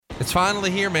It's finally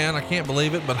here, man. I can't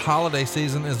believe it, but holiday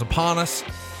season is upon us.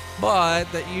 But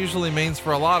that usually means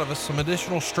for a lot of us some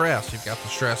additional stress. You've got the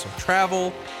stress of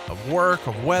travel, of work,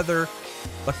 of weather.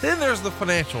 But then there's the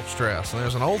financial stress. And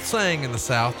there's an old saying in the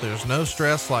South, there's no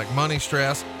stress like money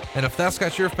stress. And if that's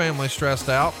got your family stressed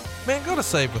out, man, go to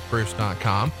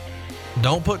SaveWithBruce.com.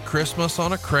 Don't put Christmas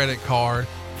on a credit card.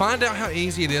 Find out how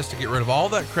easy it is to get rid of all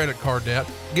that credit card debt,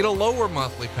 get a lower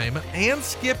monthly payment, and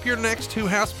skip your next 2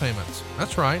 house payments.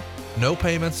 That's right. No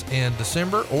payments in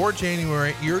December or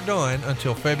January. You're done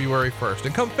until February 1st.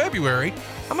 And come February,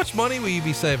 how much money will you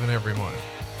be saving every month?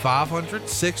 $500,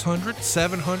 $600,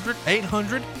 $700,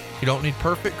 $800? You don't need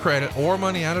perfect credit or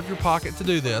money out of your pocket to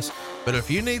do this. But if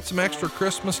you need some extra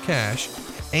Christmas cash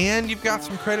and you've got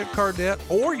some credit card debt,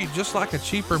 or you just like a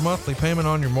cheaper monthly payment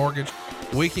on your mortgage,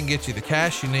 we can get you the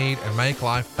cash you need and make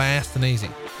life fast and easy.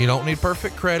 You don't need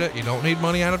perfect credit. You don't need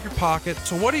money out of your pocket.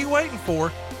 So what are you waiting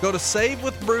for? Go to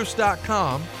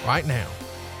SaveWithBruce.com right now.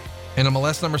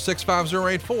 NMLS number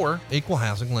 65084, Equal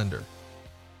Housing Lender.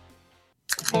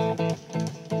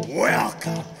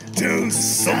 Welcome to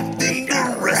Something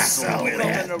to Wrestle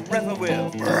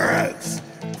With. Bruce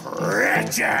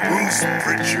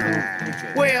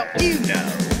Pritchard. Well, you know.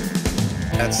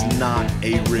 That's not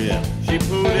a rib. She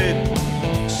pooted.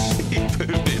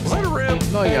 Is that a rib?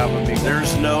 No, yeah,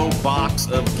 There's no box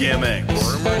of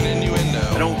gimmicks. Rumor and innuendo.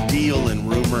 I don't deal in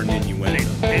rumor and innuendo.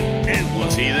 And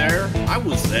was he there? I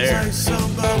was there.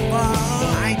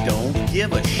 I don't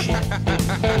give a shit.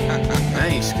 I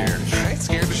ain't scared of shit. I ain't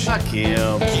scared of shit. Fuck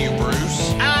him. Fuck you,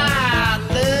 Bruce. I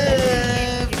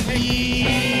love you.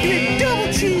 Give me double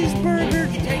cheeseburger,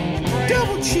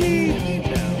 double cheese,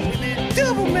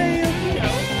 double mayo,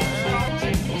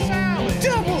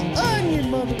 double onion,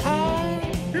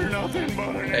 motherfucker. You're nothing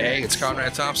but an Hey, it's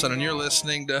Conrad Thompson, and you're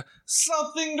listening to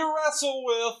Something to Wrestle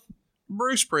With,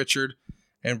 Bruce Pritchard.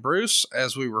 And Bruce,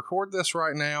 as we record this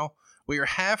right now, we are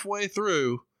halfway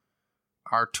through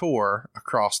our tour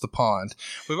across the pond.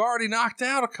 We've already knocked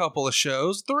out a couple of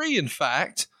shows, 3 in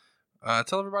fact.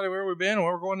 Tell everybody where we've been and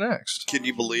where we're going next. Can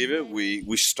you believe it?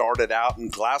 We started out in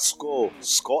Glasgow,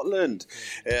 Scotland,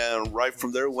 and right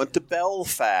from there went to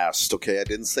Belfast. Okay, I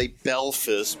didn't say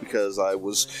Belfast because I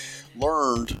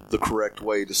learned the correct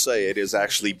way to say it is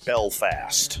actually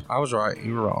Belfast. I was right.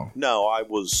 You were wrong. No, I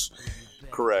was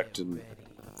correct, and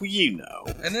you know.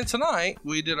 And then tonight,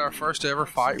 we did our first ever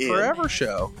Fight Forever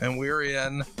show, and we're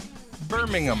in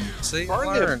Birmingham. See?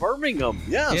 Birmingham,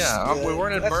 yes. Yeah, we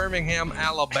weren't in Birmingham,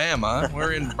 Alabama.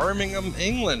 We're in Birmingham,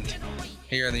 England,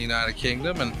 here in the United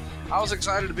Kingdom. And I was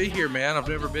excited to be here, man. I've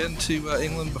never been to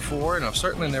England before, and I've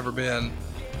certainly never been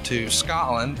to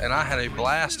Scotland. And I had a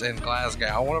blast in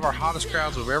Glasgow, one of our hottest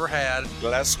crowds we've ever had.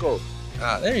 Glasgow.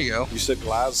 There you go. You said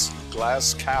Glasgow.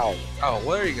 Oh,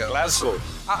 well, there you go. Glasgow.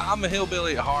 I'm a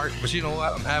hillbilly at heart, but you know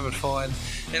what? I'm having fun.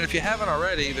 And if you haven't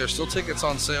already, there's still tickets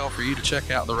on sale for you to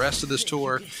check out the rest of this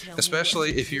tour,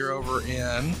 especially if you're over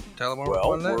in... Tell them where we're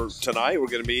going next. Tonight we're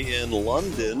going to be in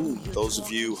London. Those of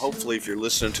you, hopefully, if you're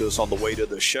listening to us on the way to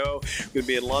the show, we're going to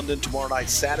be in London tomorrow night,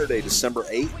 Saturday, December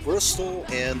 8th, Bristol,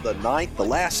 and the 9th, the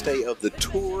last day of the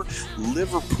tour,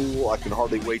 Liverpool. I can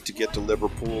hardly wait to get to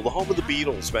Liverpool, the home of the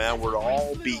Beatles, man, where it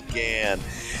all began.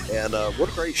 And what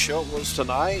a great show it was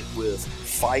tonight with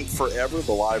Fight Forever.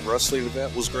 The live wrestling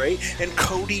event was great. And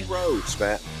Cody Rhodes,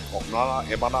 man. Oh,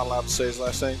 am I not allowed to say his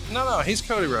last name? No, he's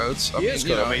Cody Rhodes. He's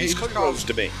Cody Rhodes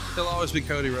to me. He'll always be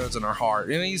Cody Rhodes in our heart.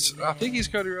 And I think he's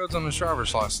Cody Rhodes on his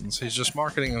driver's license. He's just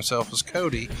marketing himself as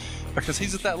Cody because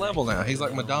he's at that level now. He's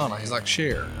like Madonna. He's like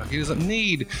Cher. He doesn't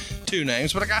need 2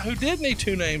 names. But a guy who did need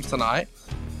 2 names tonight,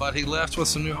 but he left with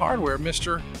some new hardware,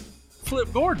 Mr.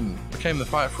 Flip Gordon became the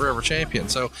Fight Forever champion.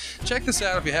 So check this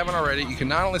out if you haven't already. You can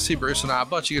not only see Bruce and I,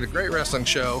 but you get a great wrestling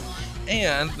show,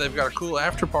 and they've got a cool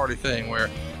after party thing where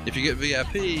if you get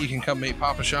VIP, you can come meet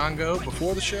Papa Shango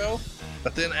before the show,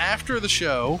 but then after the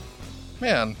show,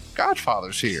 man,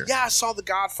 Godfather's here. Yeah, I saw the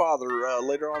Godfather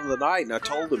later on in the night, and I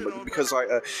told him because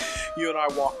you and I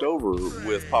walked over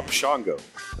with Papa Shango,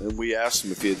 and we asked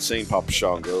him if he had seen Papa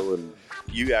Shango, and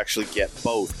you actually get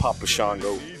both Papa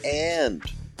Shango and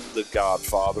the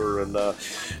Godfather, and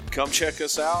come check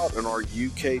us out on our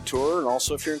UK tour. And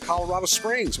also if you're in Colorado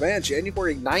Springs, man,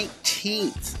 January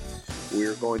 19th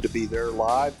we're going to be there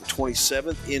live. The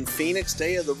 27th in Phoenix,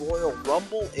 day of the Royal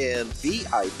Rumble, and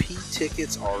VIP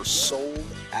tickets are sold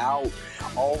out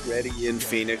already in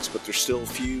Phoenix, but there's still a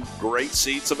few great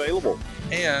seats available.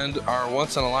 And our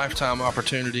once-in-a-lifetime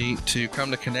opportunity to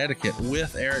come to Connecticut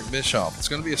with Eric Bischoff. It's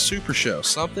going to be a super show,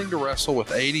 Something to Wrestle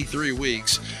with 83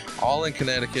 weeks, all in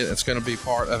Connecticut. It's going to be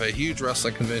part of a huge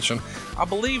wrestling convention. I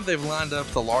believe they've lined up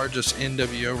the largest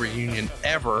NWO reunion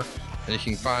ever And you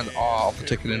can find all the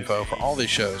ticket info for all these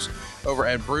shows over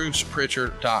at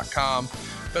brucepritchard.com.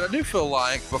 But I do feel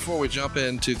like, before we jump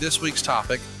into this week's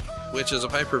topic, which is a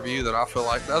pay-per-view that I feel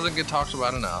like doesn't get talked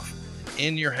about enough,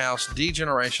 In Your House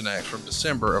D-Generation X from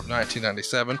December of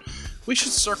 1997, we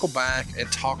should circle back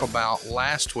and talk about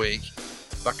last week,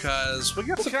 because we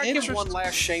got some Can I give one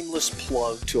last shameless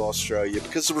plug to Australia?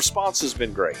 Because the response has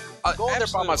been great. I'm going there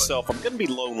by myself. I'm going to be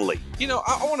lonely. You know,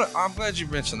 I'm glad you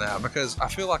mentioned that, because I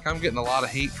feel like I'm getting a lot of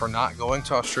heat for not going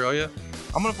to Australia.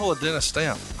 I'm going to pull a Dennis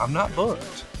Stamp. I'm not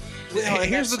booked.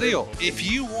 Here's the deal. If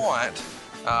you want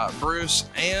Bruce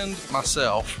and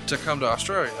myself to come to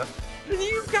Australia, then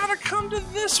you've got to come to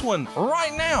this one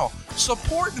right now.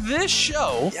 Support this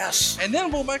show. Yes. And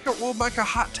then we'll make a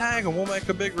hot tag and we'll make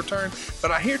a big return.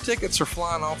 But I hear tickets are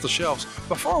flying off the shelves.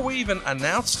 Before we even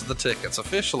announced the tickets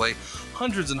officially,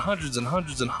 hundreds and hundreds and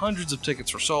hundreds and hundreds of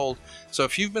tickets were sold. So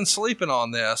if you've been sleeping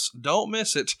on this, don't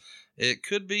miss it. It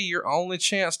could be your only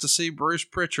chance to see Bruce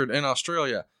Pritchard in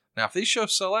Australia. Now, if these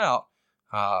shows sell out,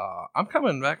 I'm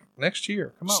coming back next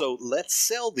year. Come on. So let's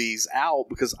sell these out,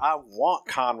 because I want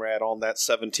Conrad on that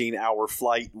 17-hour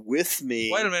flight with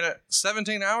me. Wait a minute.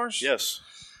 17 hours? Yes.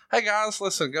 Hey, guys,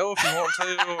 listen, go if you want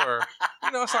to, or,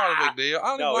 it's not a big deal.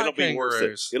 I don't like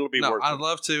kangaroos. It'll be worth it. I'd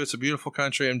love to. It's a beautiful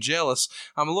country. I'm jealous.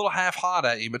 I'm a little half hot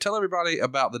at you, but tell everybody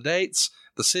about the dates,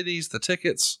 the cities, the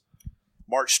tickets.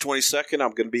 March 22nd,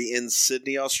 I'm going to be in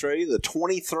Sydney, Australia. The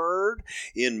 23rd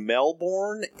in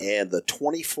Melbourne, and the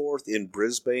 24th in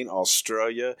Brisbane,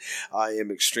 Australia. I am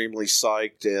extremely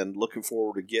psyched and looking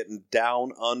forward to getting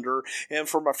down under. And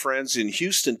for my friends in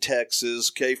Houston, Texas,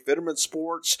 Fitterman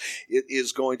Sports, it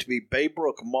is going to be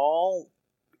Baybrook Mall.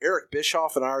 Eric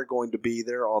Bischoff and I are going to be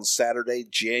there on Saturday,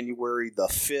 January the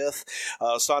 5th,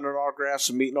 signing autographs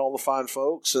and meeting all the fine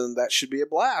folks, and that should be a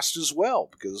blast as well,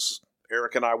 because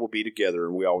Eric and I will be together,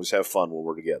 and we always have fun when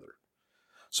we're together.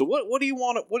 So what do you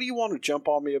want to jump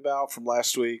on me about from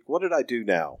last week? What did I do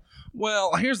now?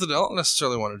 Well, here's the deal. I don't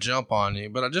necessarily want to jump on you,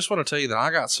 but I just want to tell you that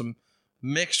I got some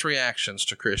mixed reactions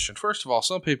to Christian. First of all,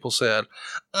 some people said,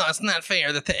 it's not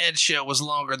fair that the Edge show was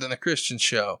longer than the Christian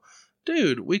show.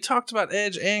 Dude, we talked about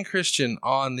Edge and Christian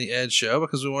on the Edge show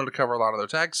because we wanted to cover a lot of their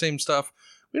tag team stuff.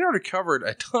 We'd already covered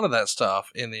a ton of that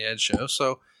stuff in the Edge show,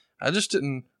 so I just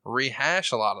didn't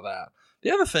rehash a lot of that. The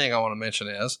other thing I want to mention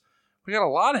is we got a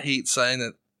lot of heat saying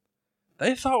that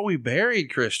they thought we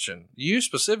buried Christian, you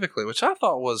specifically, which I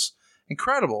thought was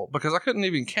incredible, because I couldn't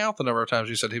even count the number of times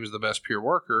you said he was the best pure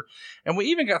worker. And we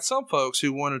even got some folks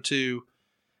who wanted to,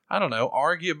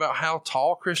 argue about how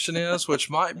tall Christian is,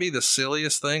 which might be the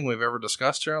silliest thing we've ever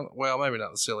discussed here. Well, maybe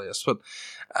not the silliest, but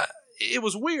it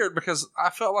was weird because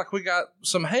I felt like we got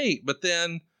some hate, but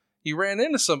then you ran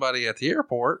into somebody at the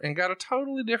airport and got a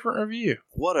totally different review.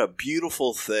 What a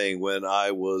beautiful thing when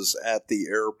I was at the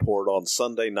airport on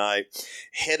Sunday night,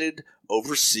 headed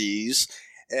overseas,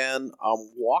 and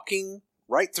I'm walking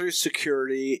right through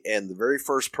security, and the very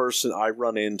first person I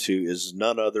run into is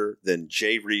none other than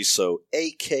Jay Riso,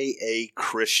 a.k.a.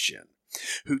 Christian,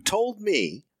 who told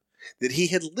me that he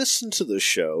had listened to the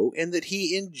show and that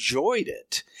he enjoyed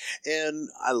it. And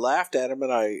I laughed at him,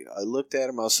 and I looked at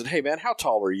him. I said, "Hey, man, how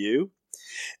tall are you?"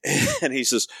 And he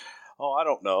says, "Oh, I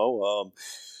don't know.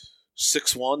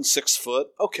 6'1", 6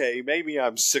 foot. Okay, maybe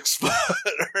I'm 6 foot,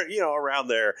 or, around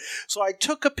there." So I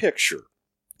took a picture,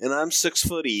 and I'm 6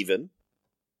 foot even,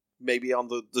 maybe on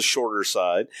the shorter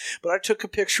side. But I took a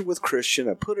picture with Christian.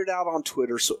 I put it out on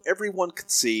Twitter so everyone could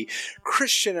see.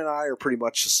 Christian and I are pretty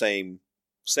much the same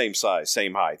size,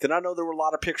 same height. And I know there were a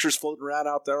lot of pictures floating around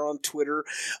out there on Twitter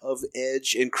of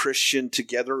Edge and Christian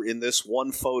together in this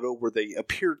one photo where they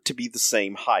appeared to be the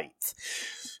same height.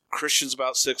 Christian's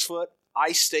about 6 foot.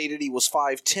 I stated he was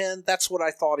 5'10". That's what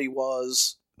I thought he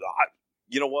was.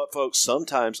 You know what, folks?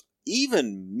 Sometimes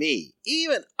even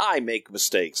I make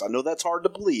mistakes. I know that's hard to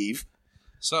believe.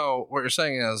 So what you're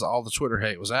saying is all the Twitter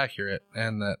hate was accurate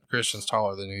and that Christian's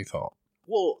taller than you thought.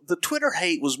 Well, the Twitter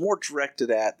hate was more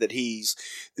directed at that he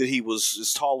was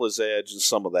as tall as Edge and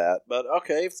some of that. But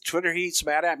okay, if Twitter hate's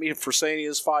mad at me for saying he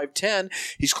is 5'10",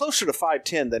 he's closer to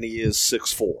 5'10" than he is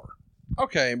 6'4".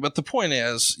 Okay, but the point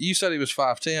is, you said he was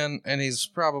 5'10", and he's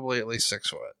probably at least 6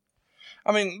 foot.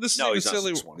 I mean, this is he's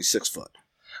silly. Not 6'1", he's 6 foot.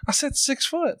 I said 6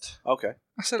 foot. Okay.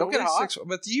 I said Don't at get least hot. 6 foot.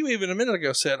 But you even a minute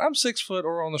ago said, I'm 6 foot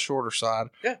or on the shorter side.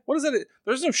 Yeah. What is it?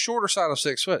 There's no shorter side of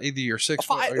 6 foot. Either you're 6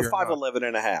 foot or you're 5'11"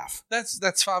 and a half. That's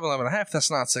 5'11" and a half. That's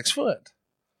not 6 foot.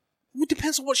 It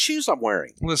depends on what shoes I'm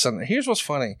wearing. Listen, here's what's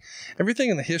funny.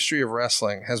 Everything in the history of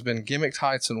wrestling has been gimmicked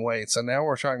heights and weights, and now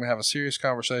we're trying to have a serious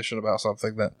conversation about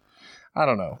something that, I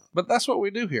don't know. But that's what we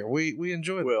do here. We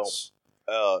enjoy this.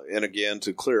 And again,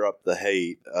 to clear up the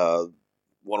hate,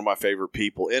 one of my favorite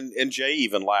people. And Jay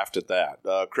even laughed at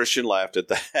that. Christian laughed at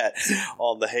that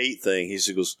on the hate thing.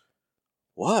 He goes,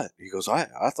 what? He goes, I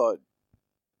thought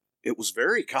it was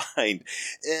very kind.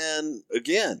 And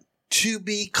again, to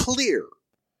be clear,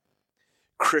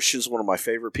 Christian's one of my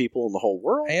favorite people in the whole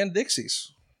world. And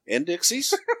Dixie's.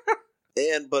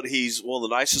 But he's one of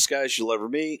the nicest guys you'll ever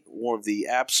meet. One of the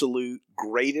absolute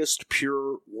greatest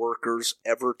pure workers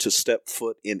ever to step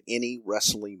foot in any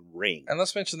wrestling ring. And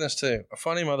let's mention this too. A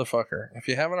funny motherfucker. If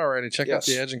you haven't already, check out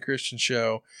the Edge and Christian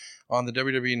show on the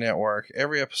WWE Network.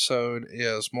 Every episode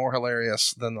is more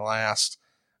hilarious than the last.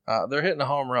 They're hitting a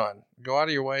home run. Go out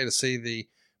of your way to see the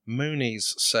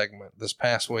Moonies segment this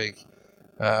past week.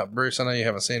 Bruce, I know you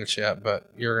haven't seen it yet,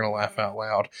 but you're going to laugh out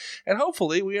loud. And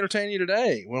hopefully we entertain you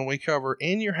today when we cover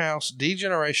In Your House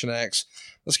D-Generation X.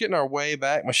 Let's get in our way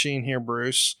back machine here,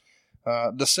 Bruce.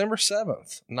 December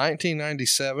 7th,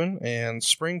 1997 in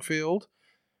Springfield,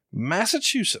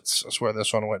 Massachusetts. That's where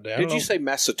this one went down. Did you say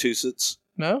Massachusetts?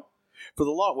 No? For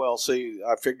the lot, well, see,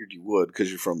 I figured you would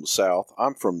because you're from the South.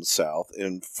 I'm from the South,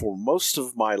 and for most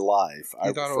of my life,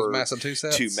 I thought it was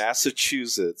Massachusetts? To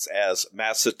Massachusetts as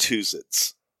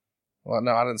Massachusetts. Well,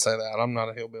 no, I didn't say that. I'm not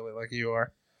a hillbilly like you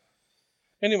are.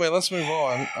 Anyway, let's move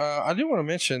on. I do want to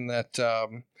mention that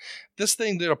this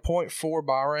thing did a 0.4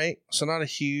 buy rate, so not a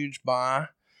huge buy.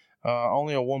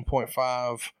 Only a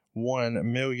 $1.51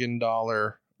 million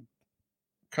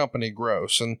company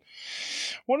gross. And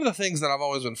one of the things that I've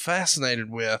always been fascinated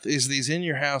with is these In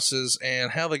Your Houses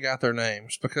and how they got their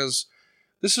names, because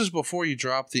this is before you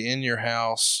drop the In Your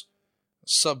House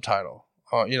subtitle.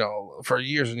 For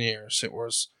years and years, it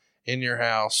was In Your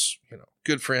House,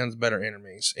 Good Friends, Better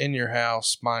Enemies, In Your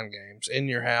House, Mind Games, In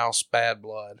Your House, Bad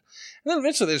Blood. And then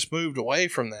eventually they just moved away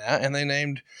from that and they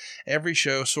named every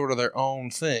show sort of their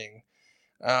own thing.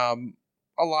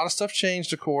 A lot of stuff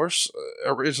changed, of course.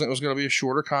 Originally, it was going to be a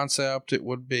shorter concept. It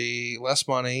would be less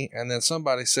money. And then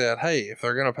somebody said, hey, if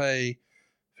they're going to pay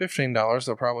 $15,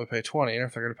 they'll probably pay $20. And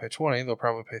if they're going to pay $20, they'll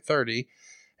probably pay $30.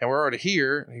 And we're already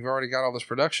here. You've already got all this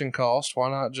production cost. Why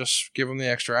not just give them the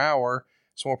extra hour?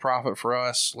 It's more profit for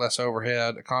us, less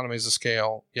overhead, economies of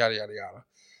scale, yada, yada, yada.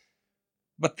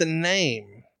 But the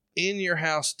name, In Your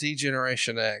House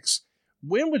D-Generation X,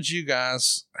 when would you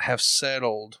guys have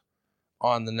settled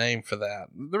on the name for that?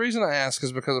 The reason I ask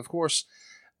is because, of course,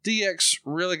 DX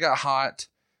really got hot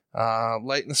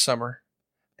late in the summer,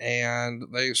 and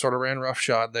they sort of ran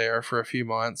roughshod there for a few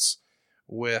months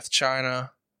with Chyna,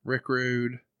 Rick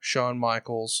Rude, Shawn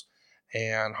Michaels,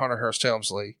 and Hunter Hearst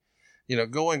Helmsley.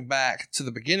 Going back to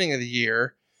the beginning of the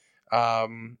year,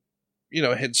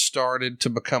 it had started to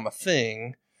become a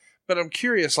thing. But I'm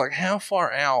curious, how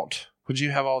far out would you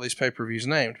have all these pay-per-views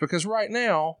named? Because right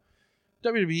now,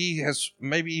 WWE has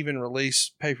maybe even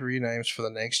released pay-per-view names for the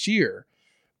next year,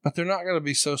 but they're not going to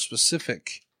be so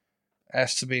specific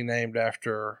as to be named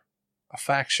after a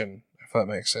faction, if that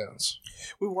makes sense.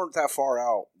 We weren't that far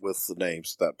out with the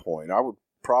names at that point. I would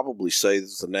probably say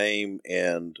that the name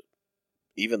and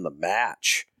even the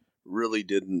match really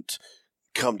didn't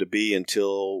come to be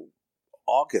until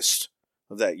August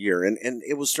of that year. And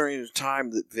it was during the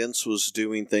time that Vince was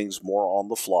doing things more on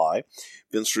the fly.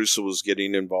 Vince Russo was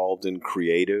getting involved in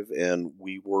creative, and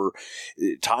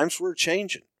times were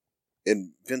changing.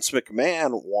 And Vince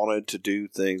McMahon wanted to do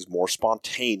things more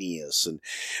spontaneous, and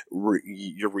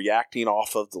you're reacting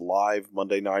off of the live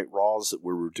Monday Night Raws that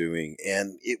we were doing,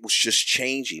 and it was just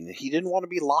changing. And he didn't want to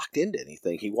be locked into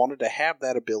anything. He wanted to have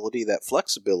that ability, that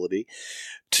flexibility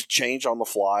to change on the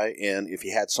fly, and if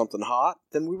he had something hot,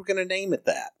 then we were going to name it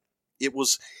that. It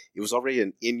was already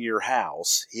an In Your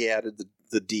House. He added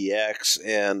the DX,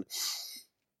 and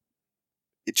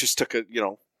it just took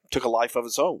a life of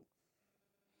its own.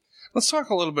 Let's talk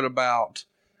a little bit about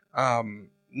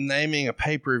naming a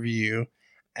pay-per-view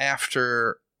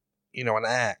after, an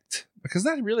act, because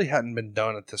that really hadn't been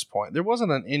done at this point. There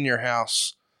wasn't an In Your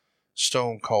House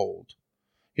Stone Cold.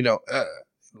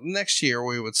 Next year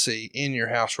we would see In Your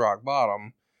House Rock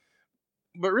Bottom,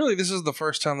 but really this is the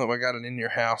first time that we got an In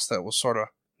Your House that was sort of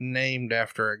named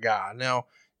after a guy. Now,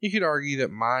 you could argue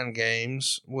that Mind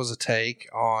Games was a take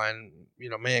on,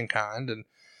 Mankind and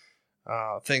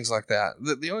things like that.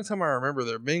 The only time I remember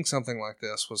there being something like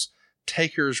this was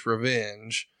Taker's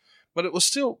Revenge, but it was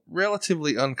still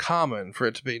relatively uncommon for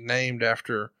it to be named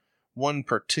after one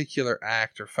particular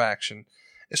act or faction,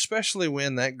 especially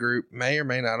when that group may or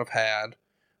may not have had,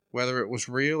 whether it was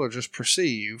real or just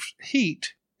perceived,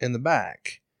 heat in the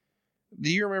back. Do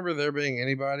you remember there being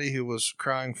anybody who was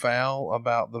crying foul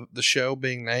about the show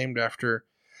being named after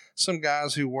some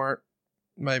guys who weren't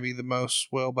maybe the most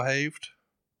well-behaved?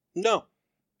 No.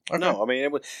 Okay. No, I mean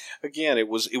it was again. It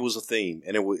was a theme,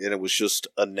 and it was just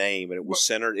a name, and it was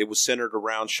centered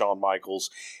around Shawn Michaels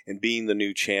and being the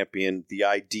new champion. The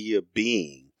idea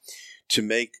being to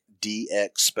make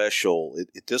DX special.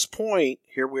 At this point,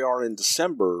 here we are in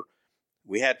December.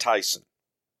 We had Tyson.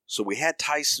 So we had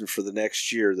Tyson for the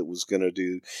next year that was going to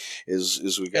do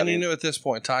is we got. And you knew at this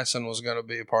point Tyson was going to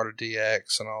be a part of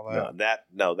DX and all that.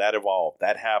 That evolved.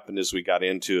 That happened as we got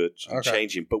into it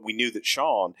changing. But we knew that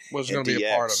Shawn was going to be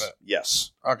a part of it.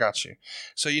 Yes, I got you.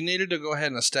 So you needed to go ahead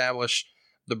and establish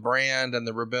the brand and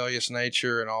the rebellious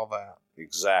nature and all that.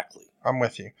 Exactly. I'm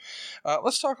with you.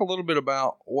 Let's talk a little bit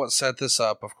about what set this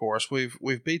up. Of course,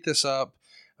 we've beat this up.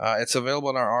 It's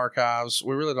available in our archives.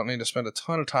 We really don't need to spend a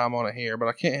ton of time on it here, but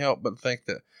I can't help but think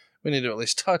that we need to at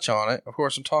least touch on it. Of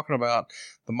course, I'm talking about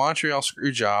the Montreal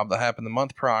Screwjob that happened the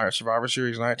month prior, Survivor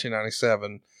Series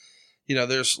 1997. You know,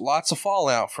 there's lots of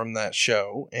fallout from that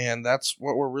show, and that's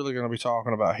what we're really going to be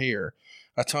talking about here.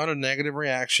 A ton of negative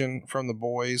reaction from the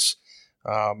boys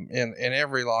in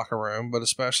every locker room, but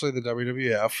especially the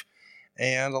WWF.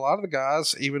 And a lot of the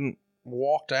guys even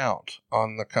walked out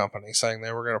on the company saying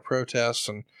they were going to protest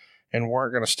and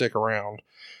weren't going to stick around.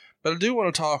 But I do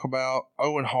want to talk about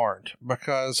Owen Hart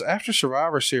because after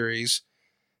Survivor Series,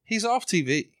 he's off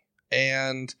TV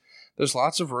and there's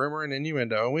lots of rumor and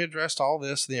innuendo. And we addressed all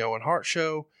this in the Owen Hart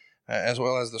show as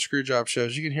well as the Screwjob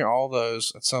shows. You can hear all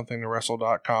those at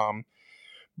somethingtowrestle.com.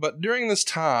 But during this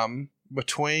time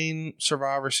between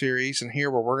Survivor Series and here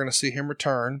where we're going to see him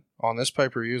return on this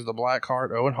pay-per-view is the Black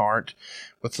Heart, Owen Hart,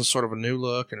 with a sort of a new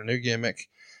look and a new gimmick,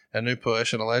 a new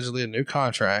push, and allegedly a new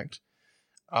contract.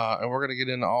 And we're going to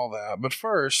get into all that. But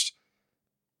first,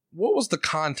 what was the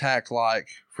contact like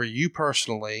for you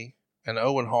personally and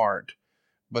Owen Hart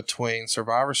between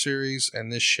Survivor Series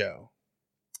and this show?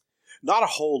 Not a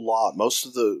whole lot. Most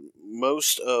of the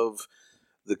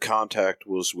contact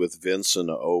was with Vince and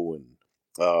Owen.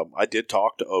 I did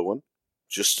talk to Owen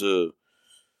just to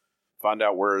find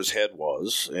out where his head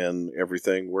was and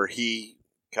everything, where he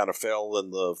kind of fell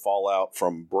in the fallout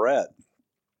from Brett.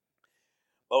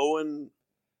 Owen,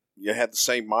 you had the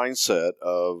same mindset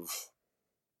of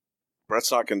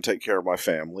Brett's not going to take care of my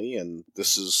family, and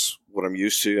this is what I'm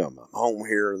used to. I'm home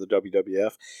here in the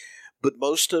WWF. But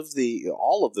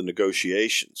all of the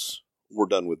negotiations were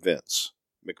done with Vince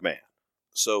McMahon.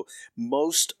 So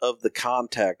most of the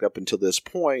contact up until this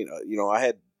point, I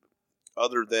had,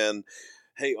 other than,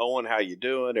 hey, Owen, how you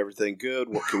doing? Everything good?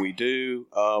 What can we do?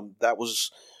 That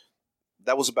was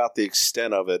about the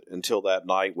extent of it until that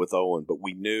night with Owen. But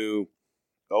we knew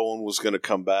Owen was going to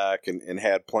come back and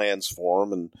had plans for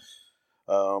him. And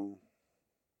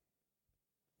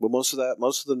but most of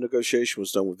the negotiation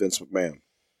was done with Vince McMahon.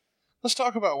 Let's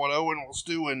talk about what Owen was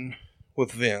doing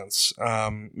with Vince.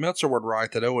 Meltzer would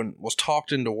write that Owen was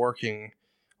talked into working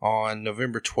on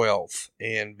November 12th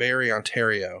in Barrie,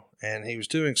 Ontario, and he was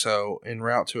doing so en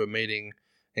route to a meeting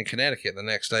in Connecticut the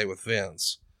next day with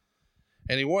Vince.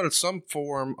 And he wanted some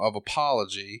form of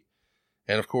apology,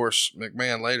 and of course,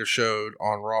 McMahon later showed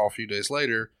on Raw a few days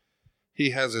later,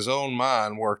 he has his own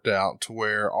mind worked out to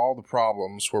where all the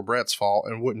problems were Brett's fault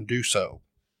and wouldn't do so.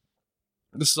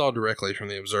 This is all directly from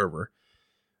the Observer.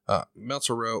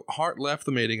 Meltzer wrote, Hart left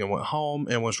the meeting and went home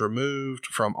and was removed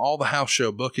from all the house show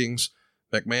bookings.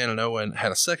 McMahon and Owen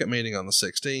had a second meeting on the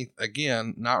 16th,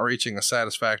 again, not reaching a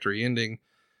satisfactory ending.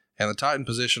 And the Titan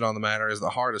position on the matter is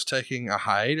that Hart is taking a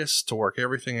hiatus to work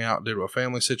everything out due to a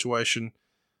family situation.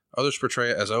 Others portray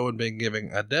it as Owen being given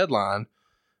a deadline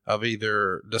of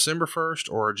either December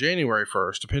 1st or January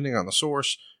 1st, depending on the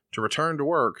source, to return to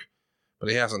work. But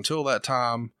he has until that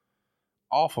time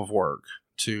off of work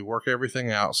to work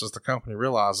everything out since the company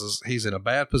realizes he's in a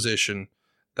bad position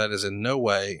that is in no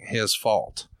way his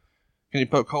fault. Can you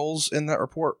poke holes in that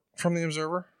report from the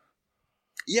Observer?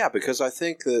 Yeah, because I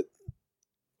think that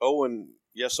Owen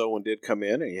did come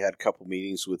in and he had a couple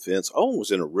meetings with Vince. Owen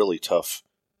was in a really tough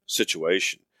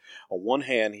situation. On one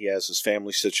hand, he has his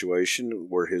family situation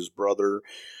where his brother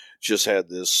just had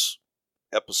this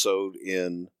episode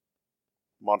in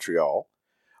Montreal.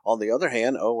 On the other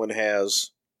hand, Owen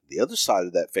has the other side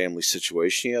of that family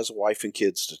situation. He has a wife and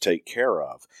kids to take care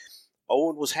of.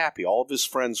 Owen was happy. All of his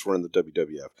friends were in the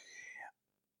WWF.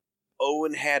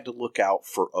 Owen had to look out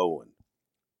for Owen.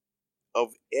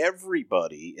 Of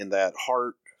everybody in that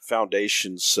Hart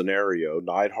Foundation scenario,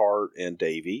 Neidhart and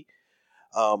Davey,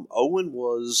 Owen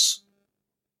was,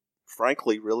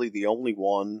 frankly, really the only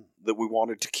one that we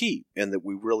wanted to keep and that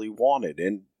we really wanted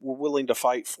and were willing to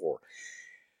fight for.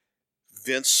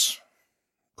 Vince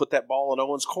put that ball in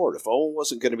Owen's court. If Owen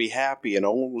wasn't going to be happy and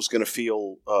Owen was going to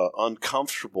feel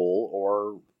uncomfortable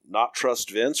or not trust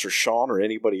Vince or Sean or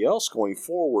anybody else going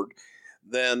forward,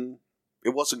 then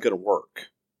it wasn't going to work.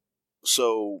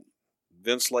 So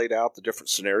Vince laid out the different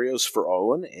scenarios for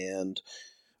Owen, and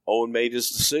Owen made his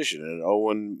decision. And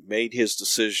Owen made his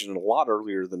decision a lot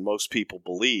earlier than most people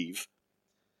believe,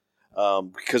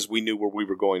 because we knew where we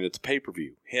were going at the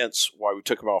pay-per-view. Hence why we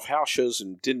took him off house shows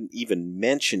and didn't even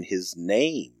mention his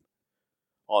name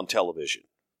on television.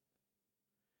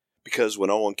 Because when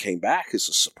Owen came back as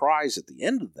a surprise at the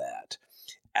end of that,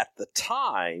 at the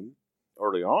time,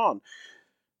 early on,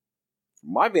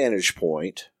 from my vantage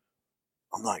point,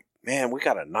 I'm like, man, we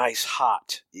got a nice,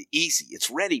 hot, easy. It's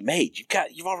ready-made.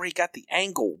 You've already got the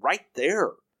angle right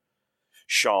there.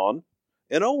 Sean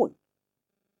and Owen.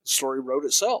 The story wrote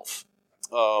itself.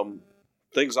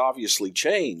 Things obviously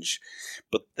changed,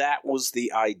 but that was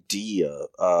the idea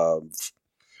of.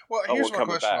 Well, here's my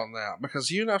question on that,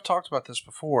 because you and I've talked about this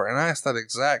before, and I asked that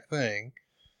exact thing,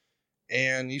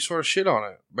 and you sort of shit on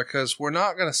it, because we're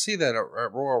not going to see that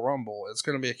at Royal Rumble. It's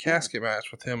going to be a casket match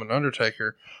with him and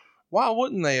Undertaker. Why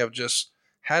wouldn't they have just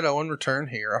had Owen return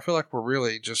here? I feel like we're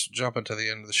really just jumping to the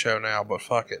end of the show now, but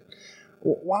fuck it.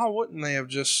 Why wouldn't they have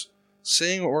just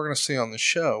seeing what we're going to see on the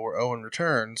show where Owen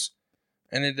returns,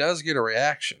 and it does get a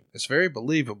reaction. It's very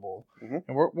believable, and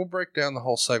we'll break down the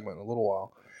whole segment in a little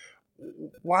while.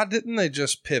 Why didn't they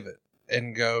just pivot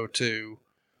and go to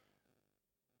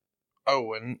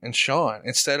Owen and Sean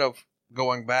instead of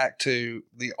going back to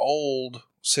the old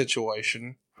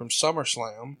situation from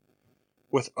SummerSlam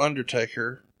with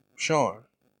Undertaker, Sean?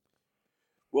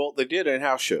 Well, they did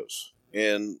in-house shows,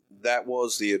 and that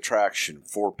was the attraction.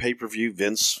 For pay-per-view,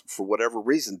 Vince, for whatever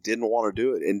reason, didn't want to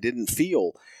do it and didn't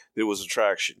feel there was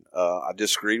attraction. I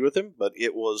disagreed with him, but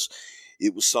it was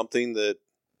something that...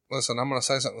 Listen, I'm going to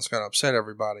say something that's going to upset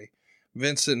everybody.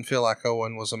 Vince didn't feel like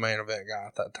Owen was a main event guy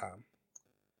at that time.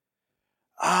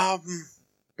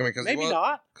 Maybe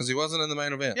not. Because he wasn't in the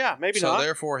main event. Yeah, maybe not. So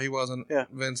therefore, he wasn't. Yeah.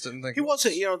 Vince didn't think he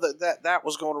wasn't. You know, that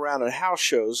was going around in house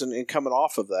shows and coming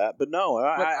off of that. But no,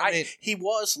 he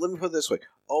was. Let me put it this way: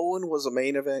 Owen was a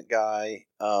main event guy,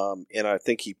 and I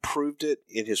think he proved it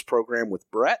in his program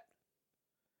with Brett.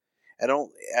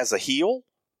 As a heel,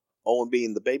 Owen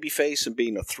being the babyface and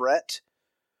being a threat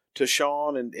to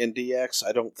Sean and DX.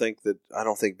 I don't think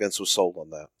Vince was sold on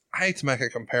that. I hate to make a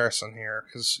comparison here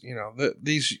because, you know,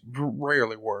 these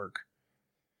rarely work.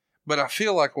 But I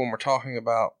feel like when we're talking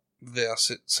about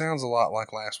this, it sounds a lot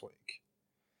like last week.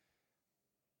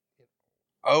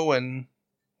 Owen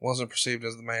wasn't perceived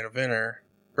as the main eventer.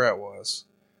 Brett was.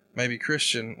 Maybe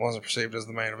Christian wasn't perceived as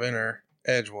the main eventer.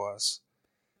 Edge was.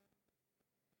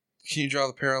 Can you draw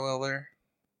the parallel there?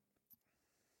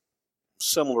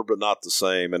 Similar, but not the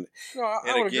same. And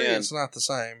I would agree it's not the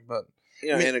same, but...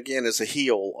 Yeah, and again, as a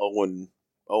heel, Owen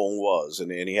was,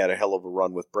 and he had a hell of a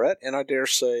run with Brett. And I dare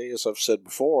say, as I've said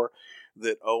before,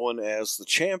 that Owen as the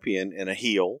champion and a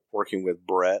heel working with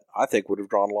Brett, I think would have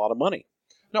drawn a lot of money.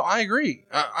 No, I agree.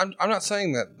 I'm not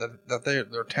saying that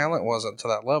their talent wasn't to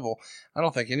that level. I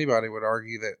don't think anybody would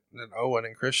argue that Owen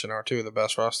and Christian are two of the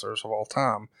best wrestlers of all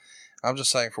time. I'm just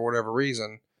saying, for whatever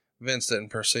reason, Vince didn't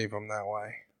perceive them that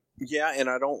way. Yeah, and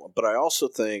but I also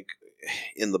think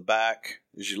in the back,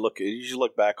 as you look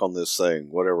back on this thing,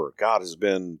 whatever, God, has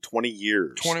been 20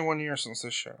 years. 21 years since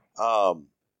this show.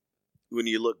 When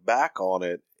you look back on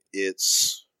it, you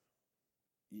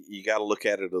got to look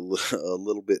at it a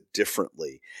little bit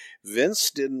differently.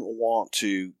 Vince didn't want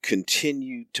to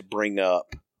continue to bring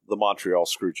up the Montreal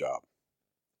Screwjob.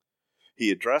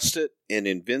 He addressed it, and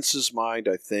in Vince's mind,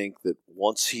 I think that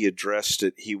once he addressed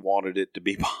it, he wanted it to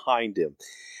be behind him.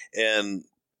 And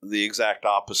the exact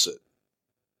opposite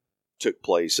took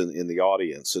place in the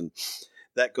audience. And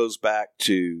that goes back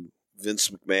to Vince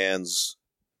McMahon's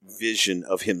vision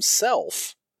of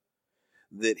himself,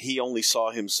 that he only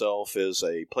saw himself as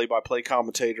a play-by-play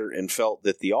commentator and felt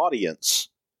that the audience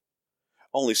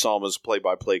only saw him as a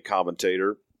play-by-play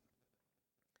commentator.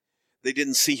 They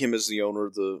didn't see him as the owner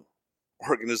of the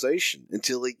organization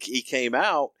until he came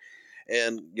out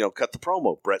and, you know, cut the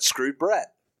promo. Brett screwed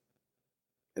Brett.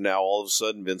 And now all of a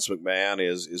sudden Vince McMahon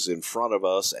is in front of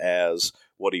us as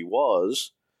what he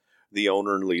was, the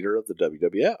owner and leader of the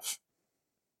WWF.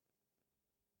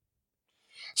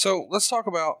 So let's talk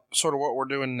about sort of what we're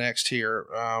doing next here.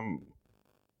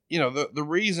 You know, the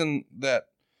reason that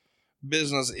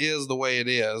business is the way it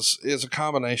is a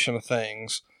combination of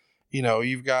things. You know,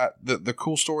 you've got the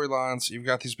cool storylines. You've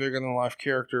got these bigger-than-life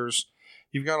characters.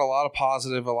 You've got a lot of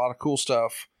positive, a lot of cool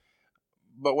stuff.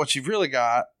 But what you've really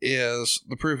got is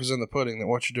the proof is in the pudding that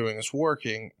what you're doing is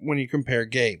working when you compare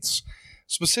Gates,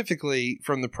 specifically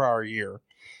from the prior year.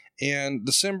 In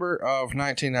December of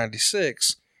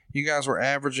 1996, you guys were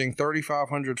averaging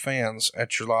 3,500 fans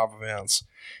at your live events.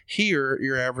 Here,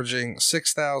 you're averaging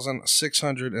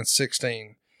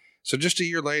 6,616. So just a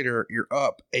year later, you're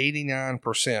up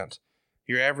 89%.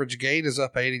 Your average gate is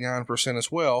up 89%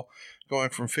 as well, going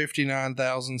from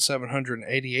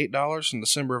 $59,788 in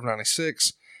December of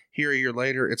 96. Here a year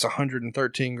later, it's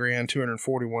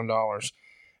 $113,241.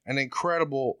 An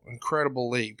incredible, incredible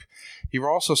leap. You're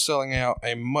also selling out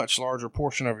a much larger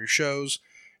portion of your shows.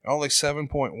 Only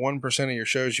 7.1% of your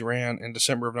shows you ran in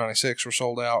December of 96 were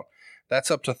sold out.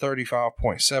 That's up to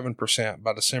 35.7%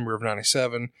 by December of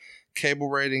 97. Cable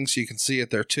ratings, you can see it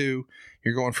there too.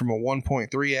 You're going from a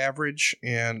 1.3 average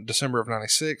in December of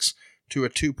 96 to a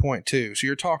 2.2. So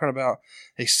you're talking about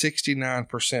a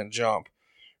 69% jump.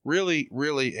 Really,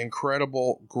 really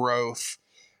incredible growth.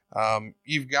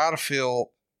 You've got to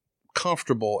feel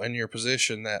comfortable in your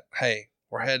position that, hey,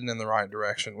 we're heading in the right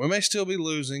direction. We may still be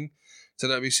losing to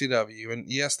WCW,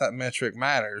 and yes, that metric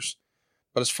matters,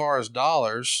 but as far as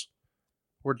dollars,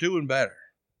 we're doing better.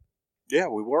 Yeah,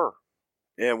 we were.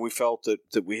 And we felt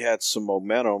that we had some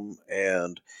momentum,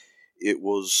 and it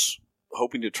was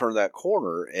hoping to turn that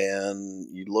corner. And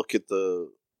you look at the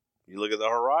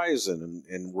horizon,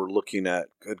 and we're looking at,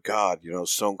 good God,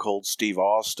 Stone Cold Steve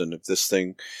Austin. If this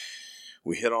thing,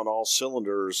 we hit on all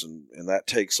cylinders and that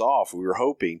takes off, we were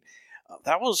hoping.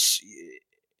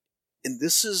 And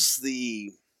this is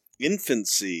the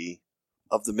infancy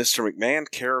of the Mr. McMahon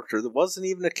character that wasn't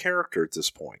even a character at this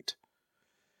point.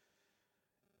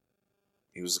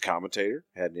 He was the commentator,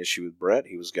 had an issue with Bret.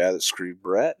 He was the guy that screwed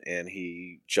Bret, and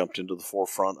he jumped into the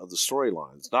forefront of the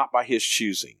storylines, not by his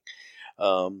choosing.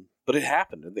 But it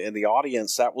happened. And the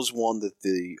audience, that was one that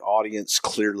the audience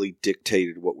clearly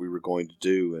dictated what we were going to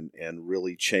do and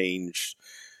really changed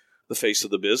the face of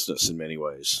the business in many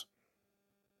ways.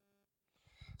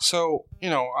 So,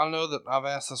 I know that I've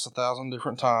asked this 1,000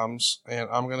 different times, and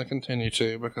I'm going to continue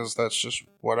to because that's just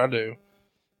what I do.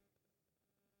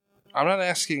 I'm not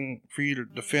asking for you to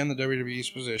defend the WWE's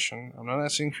position. I'm not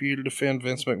asking for you to defend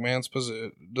Vince McMahon's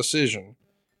decision.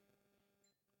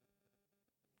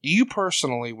 You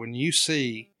personally, when you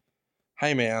see,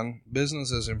 hey man,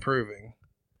 business is improving,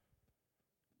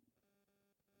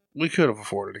 we could have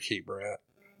afforded to keep Bret.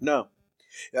 No.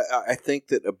 I think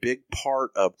that a big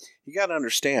part of, you got to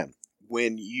understand,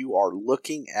 when you are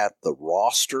looking at the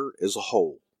roster as a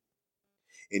whole,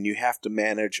 and you have to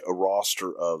manage a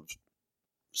roster of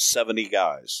 70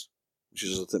 guys, which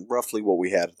is roughly what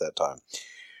we had at that time,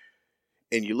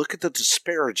 and you look at the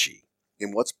disparity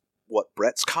in what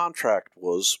Bret's contract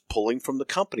was pulling from the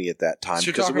company at that time,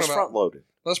 because it was front-loaded.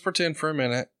 Let's pretend for a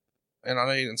minute, and I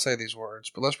know you didn't say these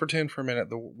words, but let's pretend for a minute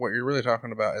that what you're really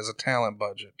talking about is a talent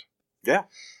budget. Yeah.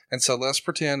 And so let's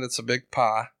pretend it's a big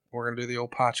pie. We're going to do the old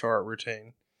pie chart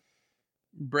routine.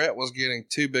 Bret was getting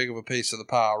too big of a piece of the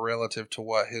pie relative to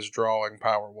what his drawing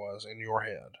power was in your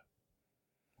head.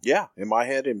 Yeah, in my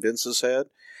head, in Vince's head,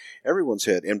 everyone's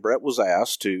head. And Bret was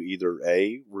asked to either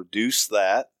A, reduce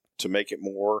that to make it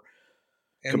more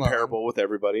comparable with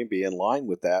everybody and be in line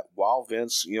with that, while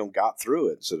Vince, got through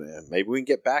it. So maybe we can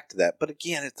get back to that. But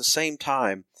again, at the same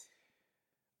time,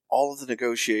 all of the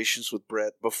negotiations with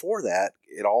Bret before that,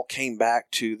 it all came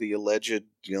back to the alleged,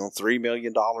 $3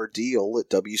 million deal at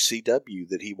WCW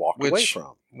that he walked away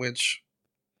from. Which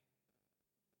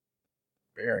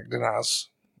Eric denies.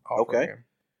 Okay. Him.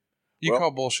 You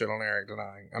call bullshit on Eric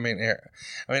denying. I mean,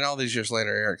 all these years later,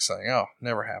 Eric's saying, "Oh,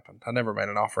 never happened. I never made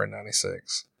an offer in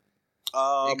 '96."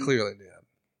 He clearly did.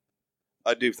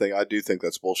 I do think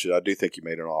that's bullshit. I do think he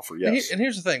made an offer. Yes. And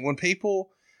here's the thing: when people,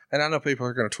 and I know people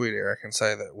are going to tweet Eric and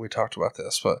say that we talked about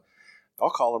this, but I'll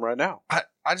call him right now. I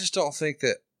just don't think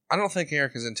that. I don't think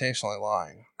Eric is intentionally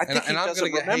lying. I think he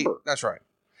doesn't remember. That's right.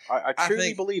 I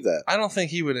truly believe that. I don't think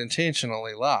he would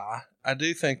intentionally lie. I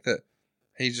do think that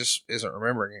he just isn't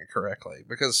remembering it correctly,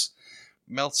 because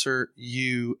Meltzer,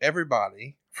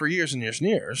 everybody, for years and years and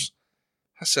years,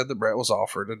 has said that Bret was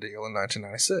offered a deal in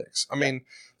 1996. I mean,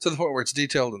 to the point where it's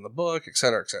detailed in the book, et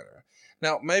cetera, et cetera.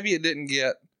 Now, maybe it didn't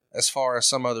get as far as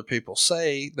some other people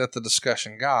say that the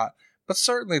discussion got, but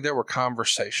certainly there were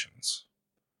conversations.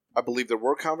 I believe there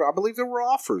were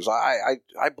offers. I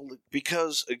believe,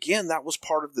 because again, that was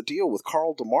part of the deal with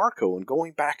Carl DeMarco and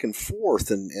going back and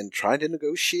forth and trying to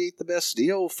negotiate the best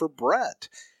deal for Bret.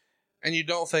 And you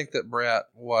don't think that Bret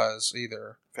was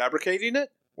either fabricating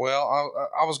it? Well,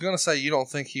 I was going to say, you don't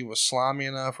think he was slimy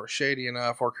enough or shady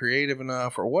enough or creative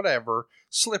enough or whatever,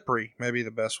 slippery, maybe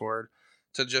the best word,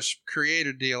 to just create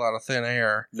a deal out of thin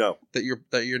air. No, that you're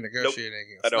negotiating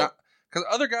against. I don't. Because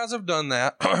other guys have done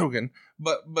that,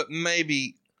 but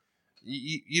maybe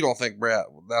you don't think Bret,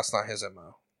 that's not his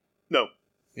MO. No.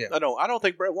 Yeah. I don't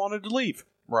think Brett wanted to leave.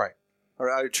 Right. Or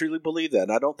I truly believe that.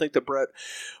 And I don't think that Brett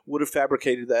would have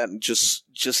fabricated that and just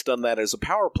done that as a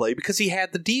power play because he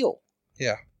had the deal.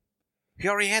 Yeah. He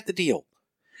already had the deal.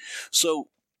 So,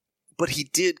 but he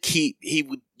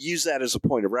would use that as a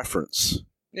point of reference.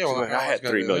 Yeah, well, I had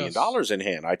 $3 million in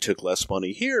hand. I took less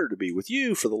money here to be with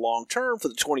you for the long term for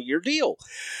the 20-year deal.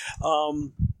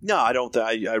 No, I don't.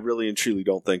 I really and truly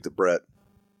don't think that Brett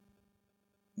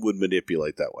would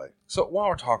manipulate that way. So while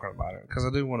we're talking about it, because I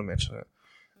do want to mention it,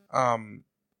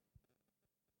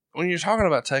 when you're talking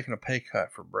about taking a pay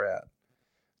cut for Brett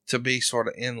to be sort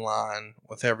of in line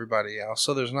with everybody else,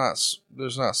 so there's not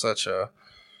such a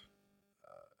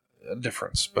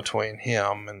difference between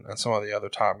him and some of the other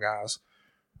top guys.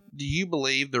 Do you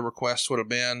believe the request would have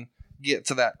been get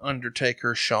to that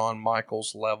Undertaker, Shawn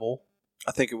Michaels level?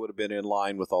 I think it would have been in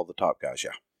line with all the top guys,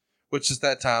 yeah. Which is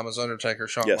that time as Undertaker,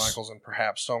 Shawn Yes. Michaels, and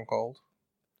perhaps Stone Cold?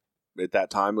 At that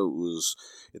time, it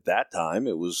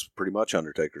was pretty much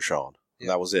Undertaker, Shawn. Yeah.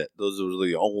 That was it. Those were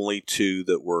the only two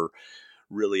that were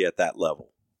really at that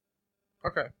level.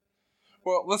 Okay.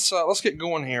 Well, let's get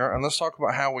going here, and let's talk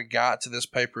about how we got to this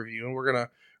pay-per-view, and we're going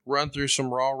to run through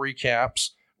some Raw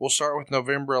recaps. We'll start with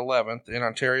November 11th in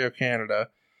Ontario, Canada.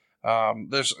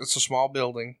 It's a small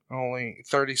building, only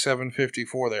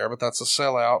 3754 there, but that's a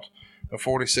sellout of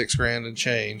 $46,000 and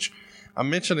change.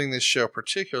 I'm mentioning this show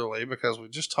particularly because we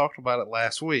just talked about it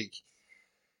last week.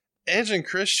 Edge and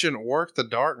Christian worked the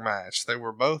dark match. They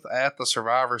were both at the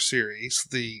Survivor Series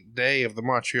the day of the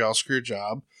Montreal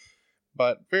Screwjob,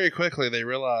 but very quickly they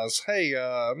realized, hey,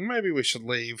 maybe we should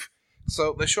leave.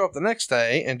 So they show up the next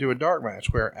day and do a dark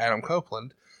match where Adam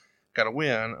Copeland got a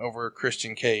win over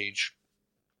Christian Cage.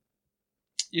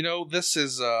 You know, this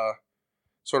is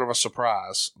sort of a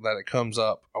surprise that it comes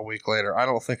up a week later. I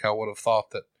don't think I would have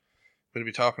thought that we'd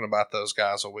be talking about those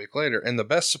guys a week later. And the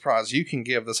best surprise you can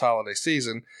give this holiday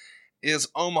season is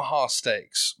Omaha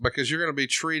Steaks, because you're going to be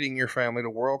treating your family to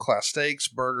world-class steaks,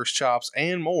 burgers, chops,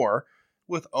 and more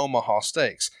with Omaha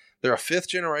Steaks. They're a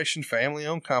fifth-generation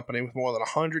family-owned company with more than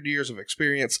 100 years of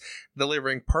experience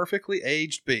delivering perfectly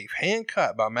aged beef,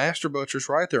 hand-cut by master butchers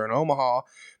right there in Omaha.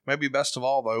 Maybe best of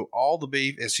all, though, all the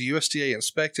beef is USDA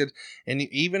inspected, and you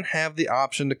even have the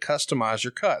option to customize your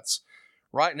cuts.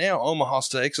 Right now, Omaha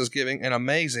Steaks is giving an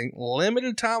amazing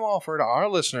limited-time offer to our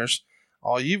listeners.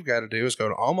 All you've got to do is go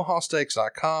to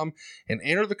omahasteaks.com and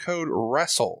enter the code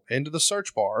WRESTLE into the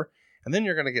search bar, and then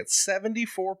you're going to get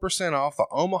 74% off the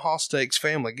Omaha Steaks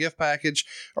family gift package.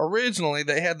 Originally,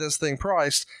 they had this thing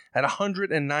priced at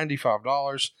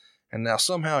 $195, and now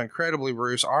somehow, incredibly,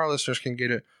 Bruce, our listeners can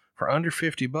get it for under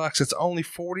 $50. It's only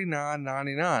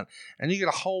 $49.99, and you get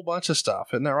a whole bunch of stuff.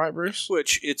 Isn't that right, Bruce?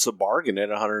 Which, it's a bargain at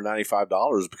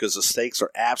 $195 because the steaks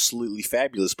are absolutely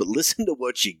fabulous. But listen to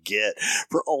what you get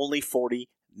for only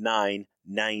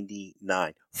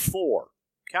 $49.99.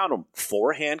 Count them,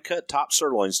 4 hand-cut top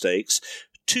sirloin steaks,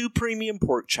 2 premium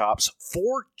pork chops,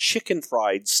 4 chicken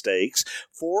fried steaks,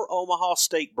 4 Omaha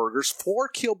steak burgers, 4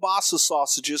 kielbasa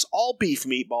sausages, all beef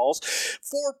meatballs,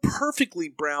 4 perfectly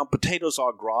browned potatoes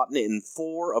au gratin, and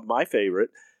 4 of my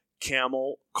favorite,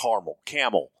 caramel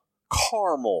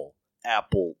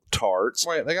apple tarts.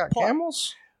 Wait, they got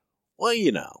camels? Well,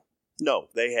 you know. No,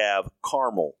 they have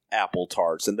caramel apple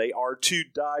tarts, and they are to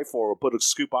die for. We'll put a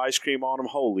scoop of ice cream on them.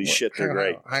 Holy shit, they're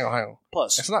great. Hang on.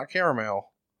 Plus, It's not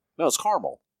caramel. no, it's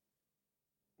caramel.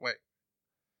 Wait.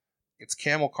 It's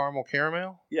caramel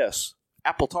caramel? Yes,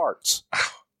 apple tarts.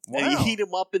 And you heat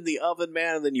them up in the oven,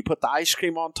 man, and then you put the ice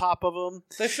cream on top of them.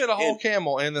 They fit a whole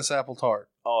camel in this apple tart.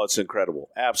 Oh, it's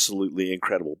incredible. Absolutely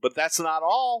incredible. But that's not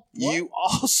all. What? You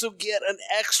also get an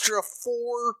extra 4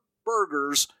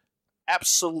 burgers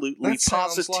absolutely, That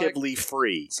sounds positively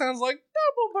free. Sounds like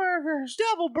double burgers.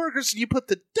 Double burgers, and you put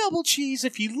the double cheese.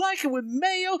 If you like it with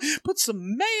mayo, put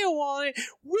some mayo on it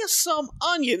with some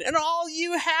onion. And all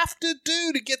you have to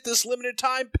do to get this limited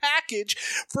time package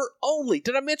for only,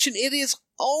 did I mention it is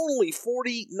only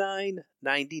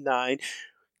 $49.99?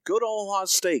 Go to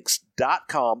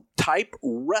omahasteaks.com, type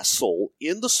WRESTLE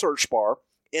in the search bar,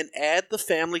 and add the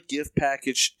family gift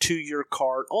package to your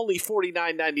cart. Only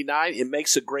 $49.99. It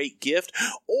makes a great gift.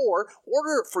 Or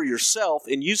order it for yourself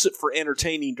and use it for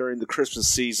entertaining during the Christmas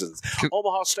seasons.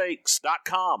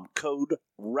 omahasteaks.com, code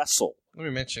WRESTLE. Let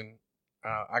me mention,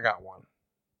 I got one.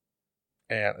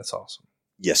 And it's awesome.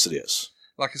 Yes, it is.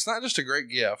 Like, it's not just a great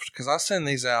gift, because I send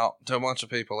these out to a bunch of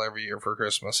people every year for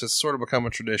Christmas. It's sort of become a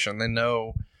tradition. They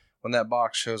know when that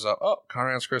box shows up, oh,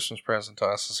 Conrad's Christmas present to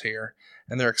us is here.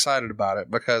 And they're excited about it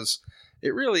because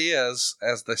it really is,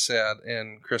 as they said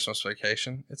in Christmas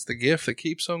Vacation, it's the gift that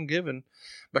keeps on giving,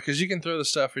 because you can throw the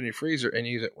stuff in your freezer and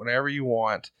use it whenever you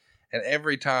want. And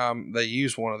every time they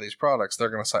use one of these products, they're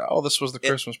going to say, oh, this was the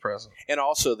Christmas present. And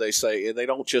also they say, they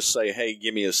don't just say, hey,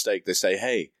 give me a steak. They say,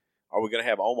 hey, are we going to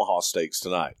have Omaha steaks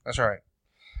tonight? That's right.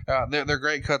 They're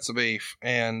great cuts of beef.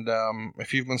 And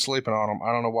if you've been sleeping on them,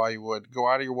 I don't know why you would. Go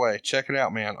out of your way. Check it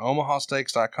out, man.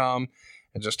 OmahaSteaks.com,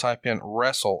 and just type in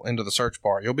wrestle into the search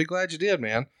bar. You'll be glad you did,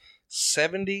 man.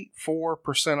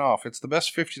 74% off. It's the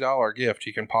best $50 gift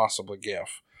you can possibly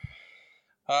give.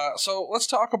 So let's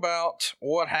talk about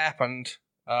what happened.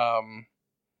 I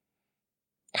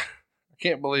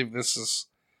can't believe this is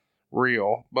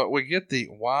real, but we get the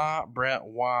Why Brett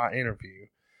Why interview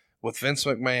with Vince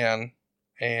McMahon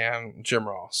and Jim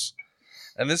Ross.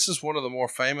 And this is one of the more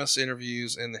famous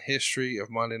interviews in the history of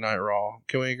Monday Night Raw.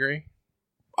 Can we agree?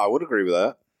 I would agree with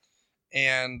that.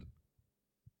 And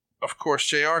of course,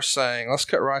 JR's saying, let's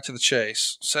cut right to the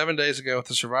chase. 7 days ago at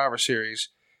the Survivor Series,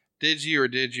 did you or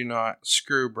did you not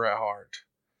screw Bret Hart?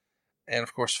 And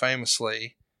of course,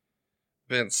 famously,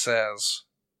 Vince says,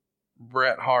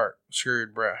 Bret Hart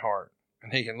screwed Bret Hart.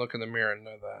 And he can look in the mirror and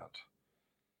know that.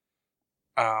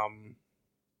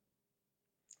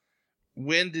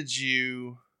 When did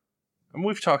you, and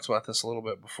we've talked about this a little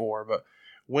bit before, but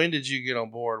when did you get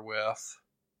on board with,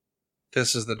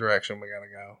 this is the direction we got to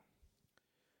go?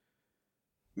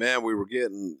 Man,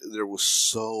 there was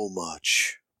so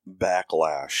much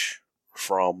backlash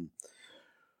from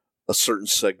a certain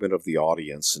segment of the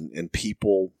audience and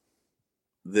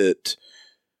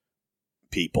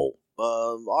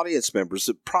audience members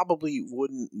that probably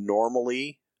wouldn't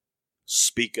normally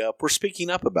speak up. We're speaking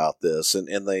up about this, and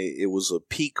it was a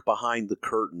peek behind the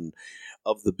curtain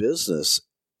of the business.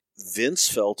 Vince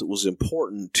felt it was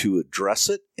important to address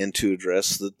it and to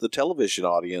address the television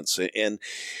audience and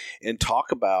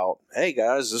talk about, hey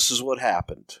guys, this is what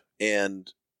happened,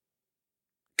 and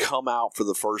come out for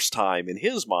the first time in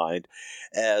his mind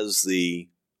as the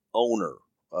owner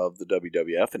of the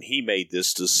WWF, and he made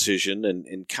this decision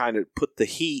and kind of put the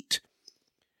heat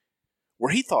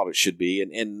where he thought it should be.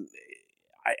 And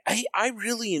I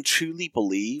really and truly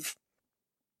believe,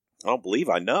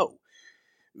 I know,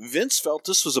 Vince felt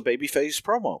this was a babyface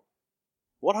promo.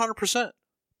 100%.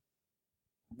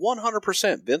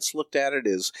 100%. Vince looked at it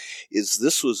as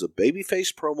this was a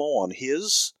babyface promo on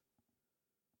his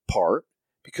part,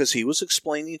 because he was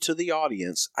explaining to the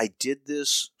audience, I did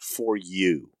this for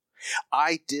you.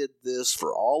 I did this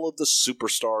for all of the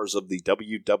superstars of the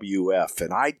WWF,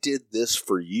 and I did this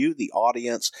for you, the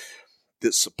audience,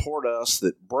 that support us,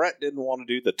 that Bret didn't want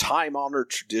to do the time-honored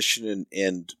tradition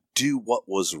and do what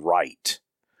was right.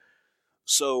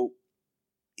 So,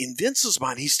 in Vince's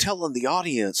mind, he's telling the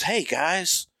audience, hey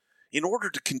guys, in order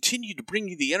to continue to bring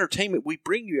you the entertainment we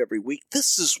bring you every week,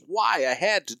 this is why I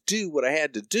had to do what I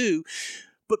had to do,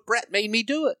 but Bret made me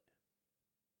do it.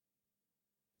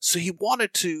 So he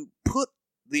wanted to put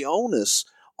the onus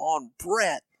on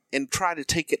Bret and try to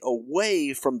take it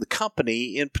away from the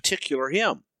company, in particular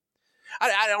him.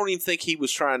 I don't even think he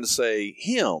was trying to say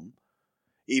him,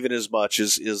 even as much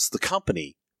as the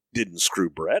company didn't screw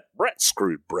Bret. Bret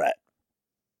screwed Bret.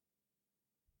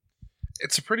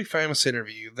 It's a pretty famous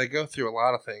interview. They go through a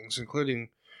lot of things, including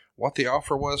what the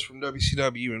offer was from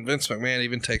WCW, and Vince McMahon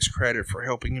even takes credit for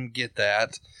helping him get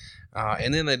that.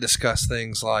 And then they discuss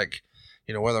things like,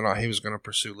 whether or not he was going to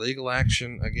pursue legal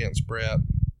action against Bret.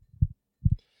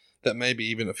 That maybe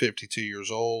even at 52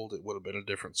 years old, it would have been a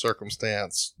different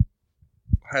circumstance.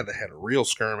 Had they had a real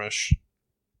skirmish.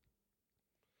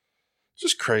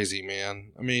 Just crazy,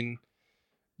 man. I mean,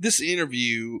 this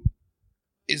interview,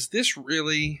 is this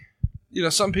really,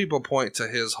 some people point to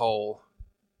his whole,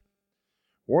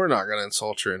 we're not going to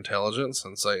insult your intelligence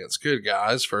and say it's good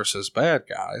guys versus bad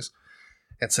guys,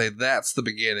 and say that's the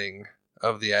beginning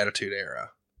of the Attitude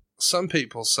Era. Some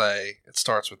people say it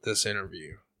starts with this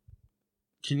interview.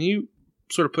 Can you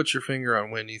sort of put your finger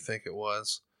on when you think it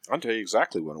was? I'll tell you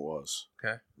exactly when it was.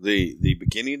 Okay. The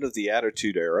beginning of the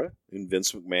Attitude Era in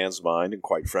Vince McMahon's mind, and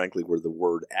quite frankly, where the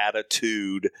word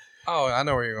attitude I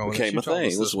know where you're going. became a thing.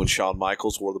 This was when Shawn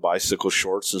Michaels wore the bicycle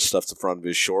shorts and stuffed the front of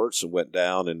his shorts and went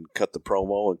down and cut the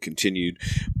promo and continued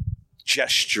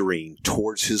gesturing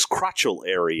towards his crotchal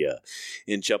area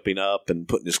and jumping up and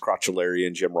putting his crotchal area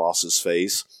in Jim Ross's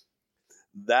face.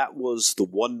 That was the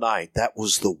one night, that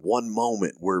was the one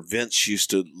moment where Vince used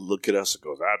to look at us and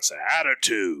go, that's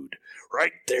attitude.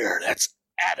 Right there, that's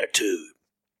attitude.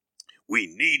 We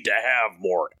need to have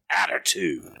more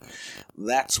attitude.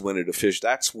 That's when it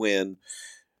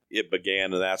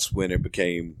began, and that's when it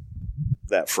became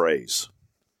that phrase.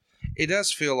 It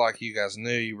does feel like you guys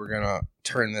knew you were going to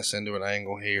turn this into an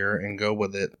angle here and go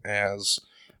with it as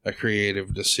a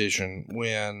creative decision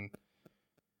when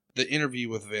the interview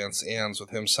with Vince ends with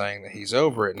him saying that he's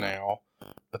over it now,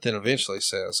 but then eventually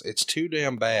says, it's too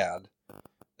damn bad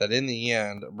that in the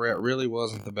end, Bret really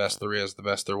wasn't the best there is, the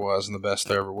best there was, and the best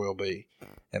there ever will be.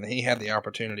 And he had the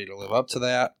opportunity to live up to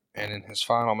that, and in his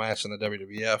final match in the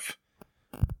WWF,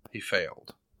 he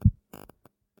failed.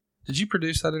 Did you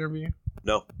produce that interview?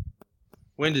 No.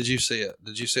 When did you see it?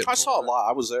 Did you see it? I saw a lot.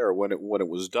 I was there when it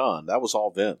was done. That was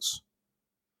all Vince.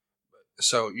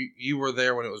 So you were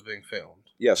there when it was being filmed?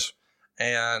 Yes.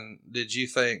 And did you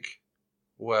think,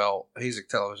 well, he's a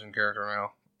television character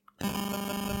now?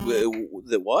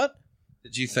 The what?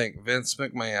 Did you think Vince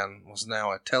McMahon was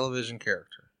now a television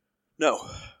character? No.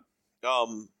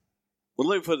 Well,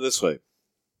 let me put it this way.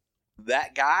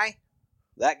 That guy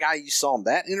you saw in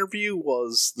that interview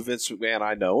was the Vince McMahon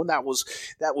I know, and that was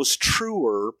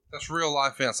truer. That's real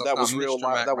life Vince. That's that not was real Mr.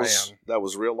 life. McMahon. That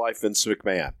was real life Vince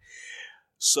McMahon.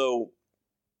 So,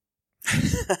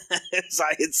 as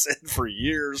I had said for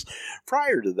years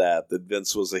prior to that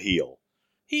Vince was a heel.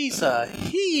 He's a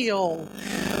heel.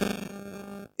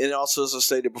 And also, as I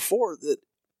stated before, that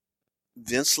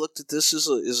Vince looked at this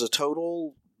as a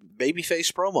total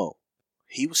babyface promo.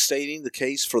 He was stating the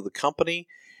case for the company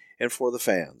and for the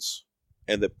fans,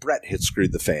 and that Bret had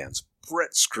screwed the fans.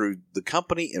 Bret screwed the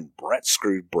company, and Bret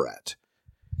screwed Bret.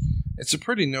 It's a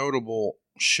pretty notable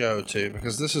show, too,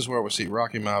 because this is where we see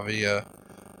Rocky Maivia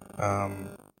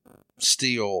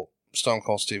steal Stone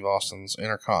Cold Steve Austin's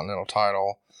Intercontinental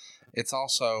title. It's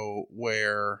also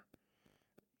where,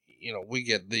 we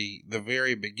get the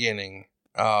very beginning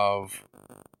of,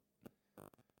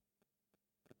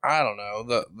 I don't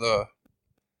know,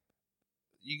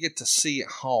 you get to see at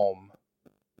home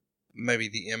maybe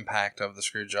the impact of the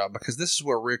screw job, because this is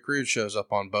where Rick Rude shows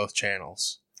up on both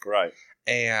channels. Right.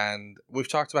 And we've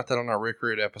talked about that on our Rick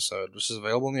Rude episode, which is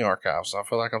available in the archives. I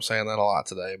feel like I'm saying that a lot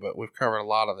today, but we've covered a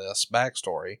lot of this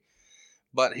backstory.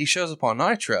 But he shows up on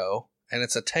Nitro, and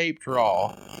it's a taped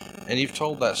Raw, and you've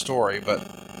told that story, but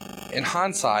in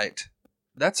hindsight,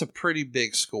 that's a pretty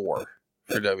big score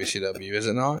for WCW, is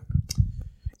it not?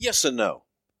 Yes and no.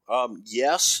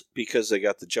 Yes, because they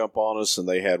got the jump on us, and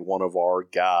they had one of our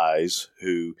guys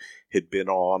who had been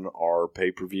on our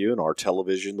pay-per-view and our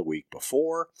television the week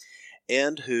before,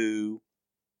 and who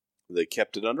they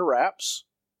kept it under wraps.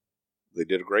 They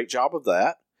did a great job of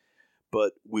that,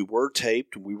 but we were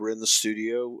taped, and we were in the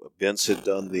studio. Vince had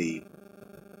done the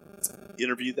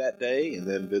interview that day, and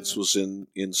then Vince was in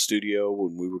studio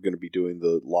when we were going to be doing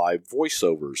the live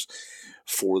voiceovers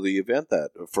for the event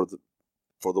for the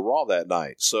Raw that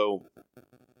night. So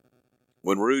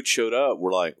when Rude showed up,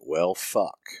 we're like, well,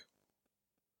 fuck.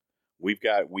 We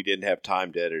didn't have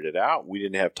time to edit it out. We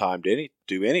didn't have time to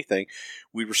do anything.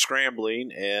 We were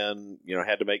scrambling and,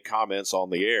 had to make comments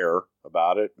on the air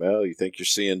about it. Well, you think you're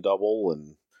seeing double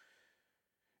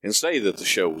and say that the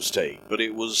show was taped. But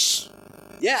it was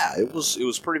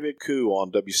a pretty big coup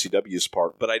on WCW's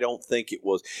part, but I don't think it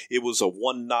was a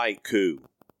one-night coup.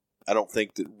 I don't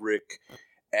think that Rick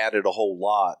added a whole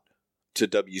lot to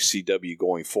WCW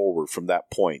going forward from that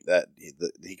point. That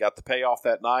he got the payoff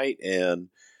that night, and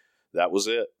that was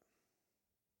it.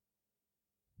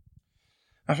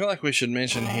 I feel like we should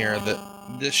mention here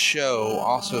that this show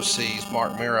also sees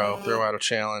Mark Mero throw out a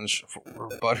challenge for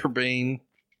Butterbean.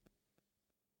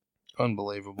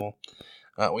 Unbelievable.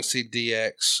 We see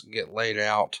DX lay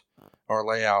out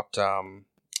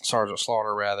Sergeant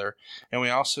Slaughter, rather. And we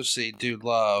also see Dude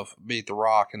Love beat The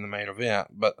Rock in the main event.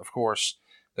 But, of course,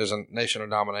 there's a Nation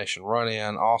of Domination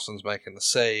run-in. Austin's making the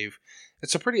save.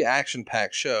 It's a pretty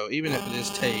action-packed show, even if it is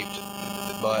taped.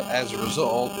 But as a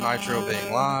result, Nitro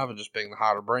being live and just being the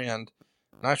hotter brand,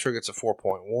 Nitro gets a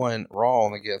 4.1. Raw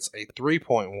only gets a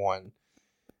 3.1.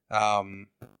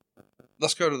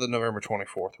 Let's go to the November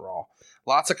 24th Raw.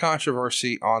 Lots of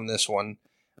controversy on this one.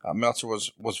 Meltzer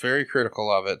was very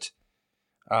critical of it.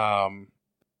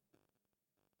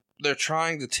 They're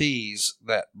trying to tease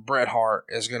that Bret Hart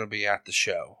is going to be at the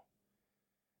show.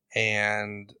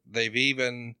 And they've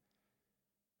even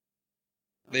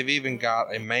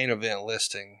got a main event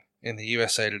listing in the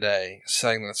USA Today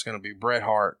saying that it's going to be Bret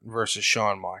Hart versus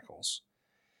Shawn Michaels.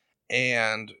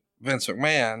 And Vince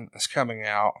McMahon is coming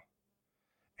out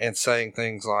and saying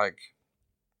things like,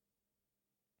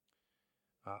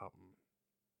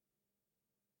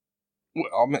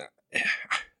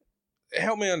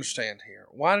 help me understand here.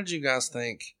 Why did you guys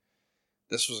think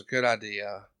this was a good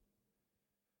idea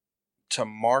to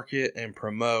market and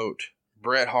promote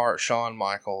Bret Hart, Shawn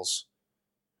Michaels,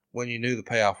 when you knew the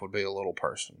payoff would be a little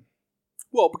person?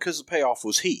 Well, because the payoff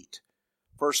was heat,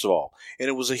 first of all. And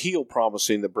it was a heel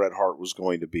promising that Bret Hart was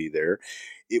going to be there.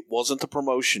 It wasn't the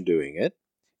promotion doing it.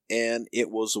 and it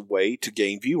was a way to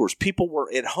gain viewers. People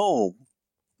were at home.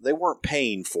 They weren't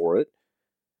paying for it.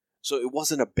 So it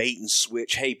wasn't a bait and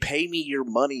switch. Hey, pay me your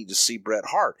money to see Bret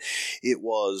Hart. It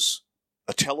was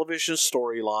a television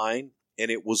storyline,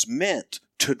 and it was meant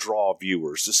to draw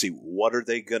viewers to see what are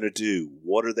they going to do?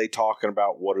 What are they talking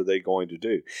about? What are they going to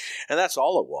do? And that's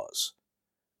all it was.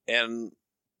 And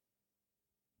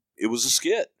it was a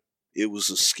skit. It was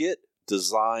a skit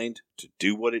designed to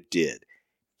do what it did.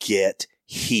 Get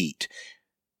heat.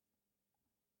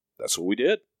 That's what we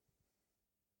did.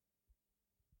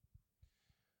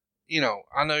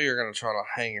 I know you're going to try to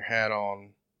hang your hat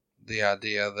on the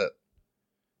idea that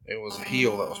it was a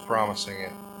heel that was promising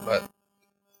it, but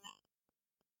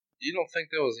you don't think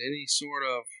there was any sort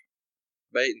of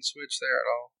bait and switch there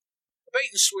at all? A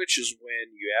bait and switch is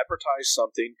when you advertise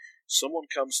something,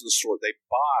 someone comes to the store, they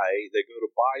go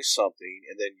to buy something,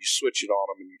 and then you switch it on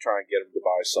them and you try and get them to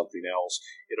buy something else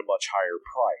at a much higher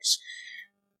price.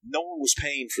 No one was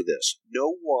paying for this.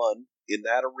 No one in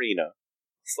that arena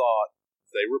thought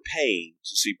they were paying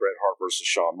to see Bret Hart versus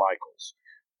Shawn Michaels.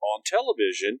 On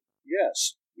television,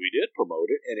 yes, we did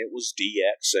promote it, and it was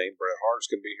DX saying Bret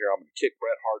Hart's going to be here, I'm going to kick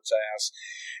Bret Hart's ass,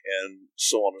 and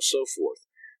so on and so forth.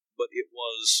 But it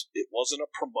wasn't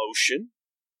a promotion.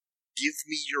 Give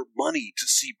me your money to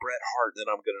see Bret Hart,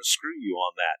 then I'm going to screw you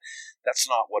on that.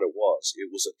 That's not what it was. It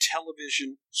was a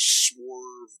television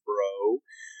swerve, bro,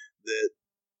 that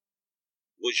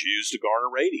was used to garner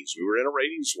ratings. We were in a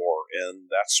ratings war, and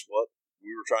that's what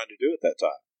we were trying to do at that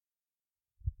time.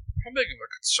 How big of a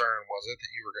concern was it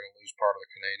that you were going to lose part of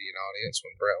the Canadian audience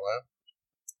when Bret left?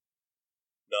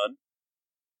 None.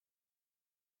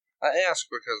 I ask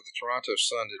because the Toronto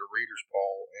Sun did a readers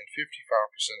poll, and 55%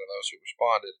 of those who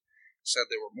responded said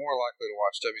they were more likely to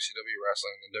watch WCW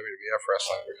wrestling than WWF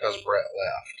wrestling because Bret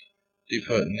left. Do you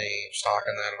put any stock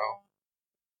in that at all?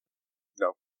 No.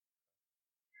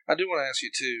 I do want to ask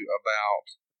you, too, about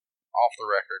Off the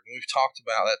Record. We've talked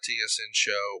about that TSN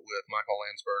show with Michael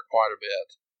Landsberg quite a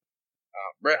bit.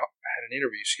 Bret had an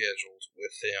interview scheduled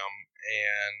with them,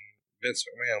 and Vince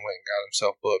McMahon went and got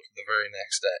himself booked the very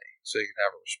next day so he could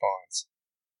have a response.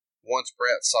 Once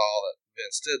Bret saw that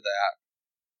Vince did that,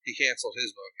 he canceled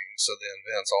his booking, so then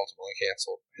Vince ultimately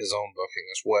canceled his own booking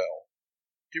as well.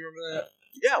 Do you remember that?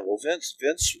 Yeah, well, Vince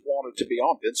wanted to be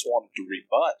on. Vince wanted to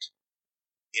rebut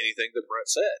anything that Bret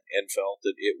said and felt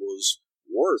that it was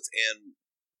worth. And,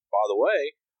 by the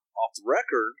way, Off the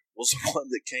Record was the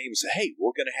one that came and said, hey,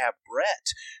 we're going to have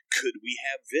Bret. Could we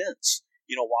have Vince?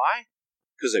 You know why?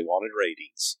 Because they wanted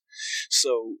ratings.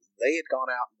 So they had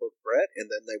gone out and booked Bret, and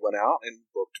then they went out and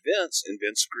booked Vince, and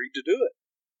Vince agreed to do it.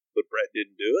 But Bret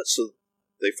didn't do it, so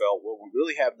they felt, well, we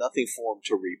really have nothing for him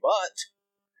to rebut.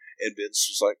 And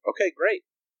Vince was like, okay, great.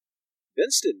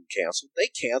 Vince didn't cancel. They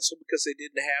canceled because they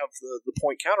didn't have the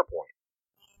point counterpoint.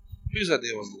 Whose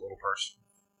idea was the little person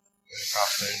in a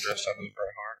costume dressed up as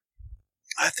Bret Hart?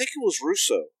 I think it was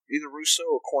Russo. Either Russo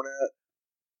or Cornette.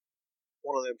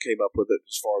 One of them came up with it,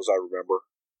 as far as I remember.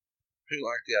 Who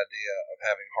liked the idea of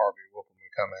having Harvey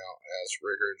Whippleman come out as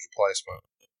Rigger's replacement?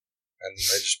 And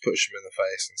they just push him in the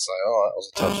face and say, oh, that was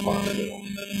a tough spot to do.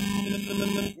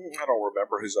 I don't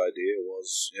remember whose idea it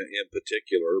was in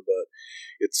particular, but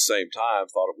at the same time,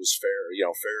 thought it was fair.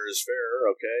 Fair is fair,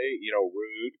 okay?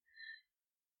 Rude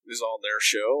is on their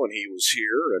show, and he was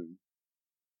here, and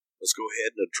let's go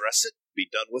ahead and address it, be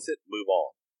done with it, move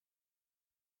on.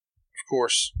 Of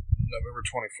course, November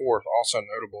 24th, also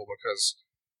notable because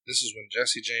this is when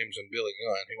Jesse James and Billy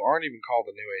Gunn, who aren't even called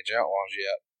the New Age Outlaws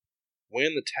yet,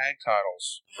 win the tag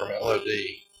titles from LOD.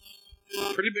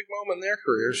 Pretty big moment in their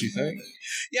careers, you think?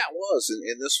 Yeah, it was.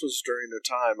 And this was during a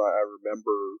time I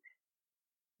remember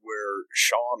where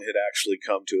Shawn had actually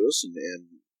come to us, and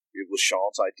it was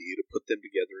Shawn's idea to put them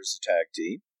together as a tag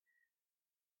team.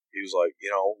 He was like,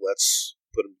 let's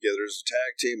put them together as a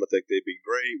tag team. I think they'd be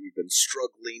great. We've been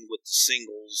struggling with the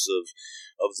singles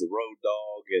of the Road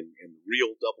Dogg and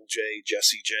Real Double J,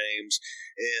 Jesse James,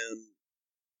 and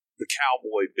the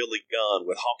Cowboy Billy Gunn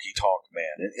with Honky Tonk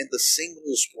Man, and the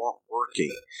singles weren't working.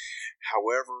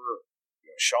 However,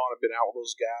 Shawn had been out with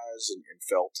those guys and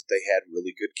felt that they had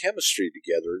really good chemistry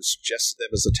together and suggested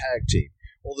them as a tag team.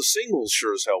 Well, the singles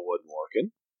sure as hell wasn't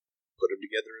working. Put them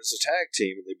together as a tag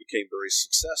team, and they became very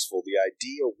successful. The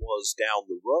idea was down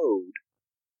the road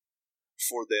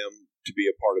for them to be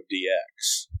a part of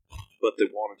DX, but they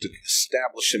wanted to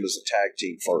establish him as a tag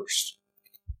team first.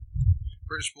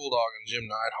 British Bulldog and Jim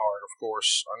Neidhart, of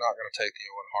course, are not going to take the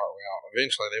Owen Hart route.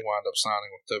 Eventually, they wind up signing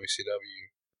with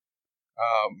WCW.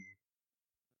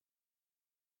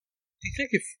 Do you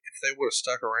think if they would have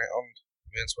stuck around,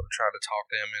 Vince would have tried to talk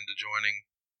them into joining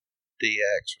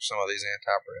DX or some of these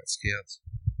anti-Brett skits.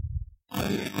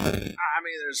 I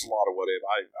mean, there's a lot of what if.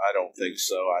 I don't think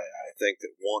so. I think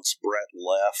that once Brett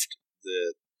left,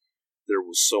 that there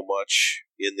was so much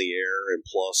in the air, and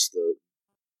plus the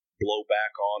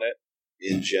blowback on it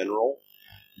in general,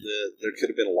 that there could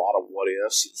have been a lot of what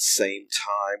ifs. At the same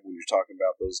time, when you're talking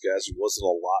about those guys, there wasn't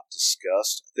a lot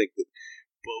discussed. I think that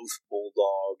both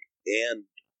Bulldog and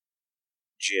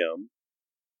Jim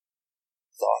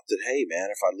thought that, hey man,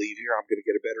 if I leave here, I'm going to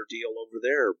get a better deal over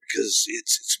there because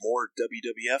it's more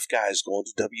WWF guys going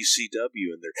to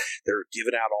WCW, and they're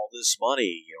giving out all this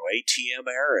money. You know, ATM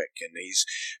Eric, and he's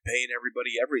paying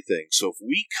everybody everything. So if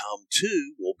we come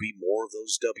too, we'll be more of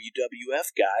those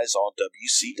WWF guys on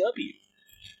WCW.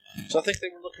 So I think they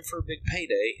were looking for a big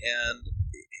payday, and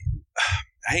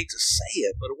I hate to say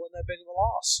it, but it wasn't that big of a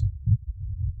loss.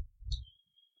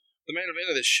 The main event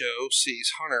of this show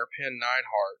sees Hunter pin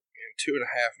Neidhart in 2.5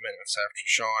 minutes after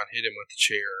Shawn hit him with the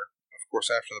chair. Of course,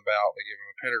 after the bout, they give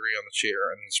him a pedigree on the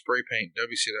chair and then spray paint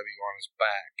WCW on his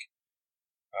back.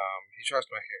 He tries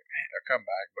to make a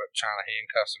comeback, but China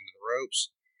handcuffs him to the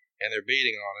ropes, and they're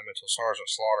beating on him until Sergeant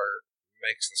Slaughter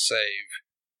makes the save.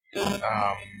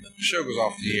 The show goes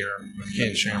off the air with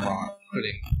Ken Shamrock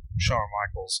putting Shawn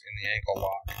Michaels in the ankle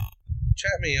lock.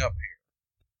 Chat me up here.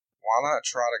 Why not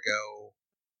try to go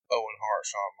Owen Hart,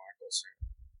 Shawn Michaels here?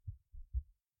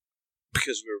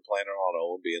 Because we were planning on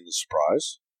Owen being the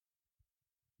surprise.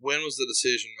 When was the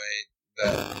decision made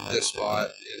that this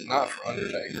spot is not for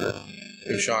Undertaker,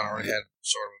 who Shawn already had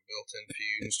sort of a built-in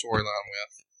feud and storyline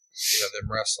with,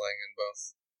 them wrestling in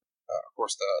both, of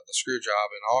course, the screw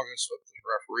job in August with the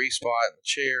referee spot and the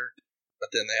chair,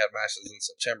 but then they had matches in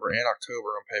September and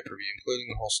October on pay-per-view, including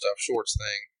the whole Stuffed Shorts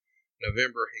thing.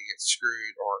 November, he gets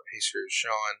screwed, or he screws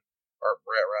Shawn, or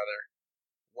Brett rather.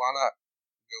 Why not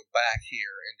go back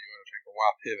here and do Undertaker? Why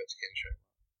pivot to Ken Shamrock?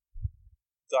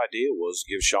 The idea was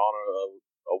to give Shawn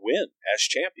a win as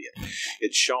champion.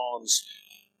 It's Shawn's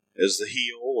as the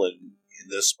heel and in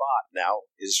this spot now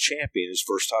is champion, his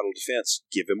first title defense.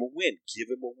 Give him a win. Give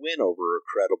him a win over a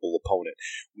credible opponent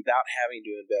without having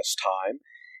to invest time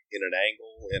in an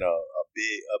angle, in a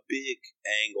big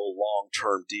angle,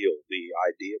 long-term deal. The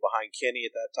idea behind Kenny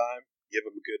at that time, give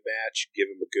him a good match,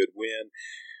 give him a good win.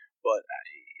 But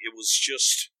it was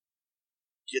just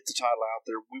get the title out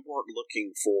there. We weren't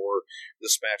looking for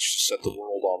this match to set the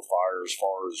world on fire as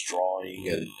far as drawing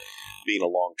and being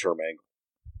a long-term angle.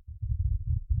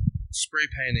 Spray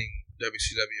painting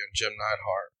WCW and Jim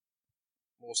Neidhart.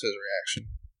 What was his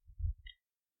reaction?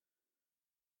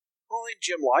 I don't think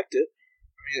Jim liked it.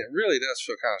 I mean, it really does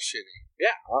feel kind of shitty.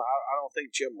 Yeah, I don't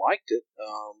think Jim liked it.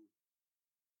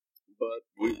 But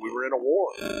we were in a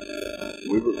war.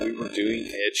 We were doing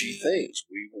edgy things.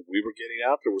 We were getting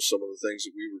out there with some of the things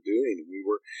that we were doing. We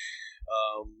were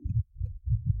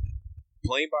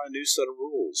playing by a new set of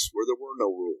rules where there were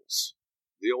no rules.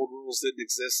 The old rules didn't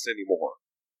exist anymore.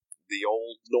 The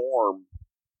old norm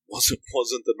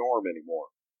wasn't the norm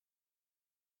anymore.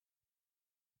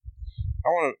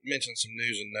 I want to mention some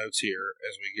news and notes here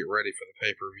as we get ready for the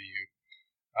pay-per-view.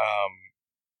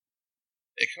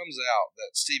 It comes out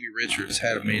that Stevie Richards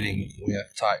had a meeting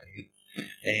with Titan,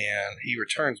 and he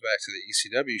returns back to the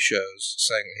ECW shows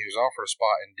saying that he was offered a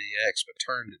spot in DX but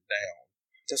turned it down.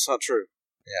 That's not true.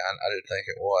 Yeah, I didn't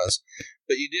think it was.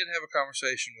 But you did have a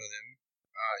conversation with him.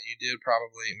 You did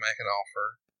probably make an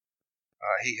offer.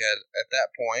 He had, at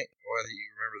that point, whether you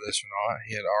remember this or not,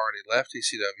 he had already left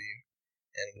ECW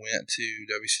and went to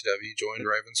WCW, joined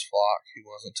Raven's Flock. He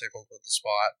wasn't tickled with the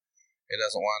spot. It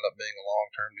doesn't wind up being a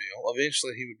long-term deal.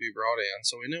 Eventually, he would be brought in,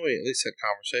 so we knew he at least had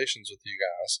conversations with you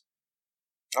guys.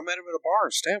 I met him at a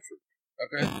bar in Stanford.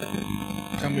 Okay.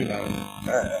 Tell me about it.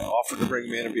 Offered to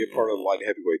bring him in and be a part of the light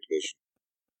heavyweight division.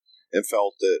 And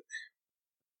felt that,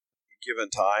 given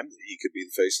time, he could be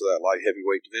the face of that light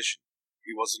heavyweight division.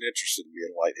 He wasn't interested in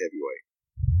being a light heavyweight.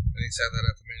 And he said that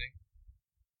at the meeting?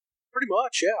 Pretty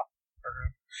much, yeah. Okay.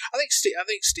 I think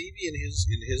Stevie in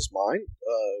his mind,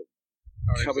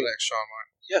 coming next Shawn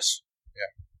Michaels. Yes.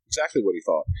 Yeah. Exactly what he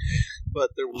thought.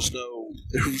 But there was no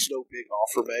big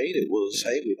offer made. It was,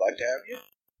 hey, we'd like to have you.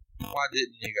 Why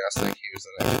didn't you guys think he was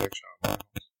the next big Shawn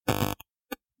Michaels?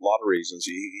 A lot of reasons.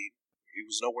 He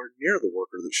was nowhere near the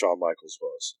worker that Shawn Michaels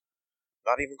was.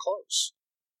 Not even close.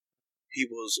 He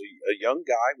was a young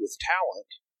guy with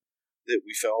talent that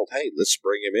we felt, hey, let's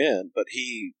bring him in. But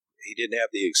he didn't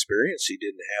have the experience. He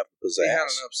didn't have the pizzazz. He had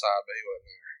an upside, but he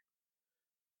wasn't there.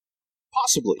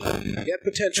 Possibly. He had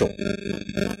potential.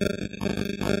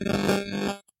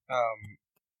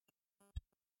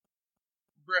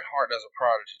 Bret Hart does a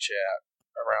Prodigy chat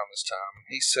around this time.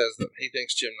 He says that he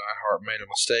thinks Jim Neidhart made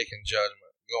a mistake in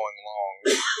judgment going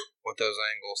along with those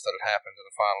angles that had happened in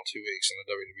the final 2 weeks in the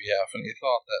WWF, and he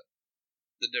thought that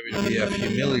the WWF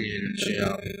humiliated Jim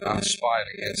out of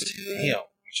spite against him,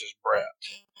 which is Bret.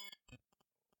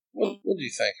 What do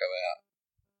you think of that?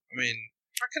 I mean,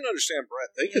 I can understand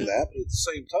Bret thinking that, but at the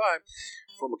same time,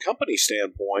 from a company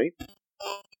standpoint,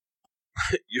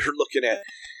 you're looking at,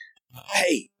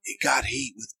 hey, it got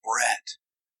heat with Bret.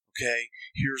 Okay,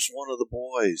 here's one of the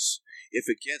boys. If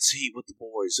it gets heat with the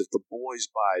boys, if the boys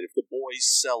buy it, if the boys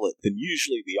sell it, then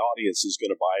usually the audience is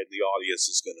going to buy it and the audience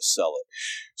is going to sell it.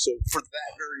 So for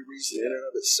that very reason, in and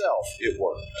of itself, it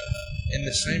worked. in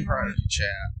the same Prodigy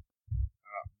chat,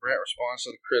 Bret responds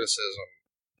to the criticism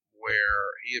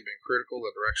where he had been critical of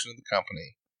the direction of the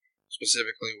company,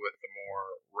 specifically with the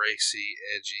more racy,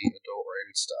 edgy,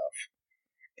 adult-rated stuff.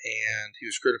 And he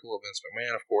was critical of Vince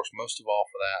McMahon, of course, most of all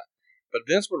for that. But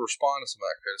Vince would respond to some of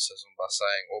that criticism by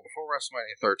saying, well, before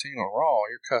WrestleMania 13 on Raw,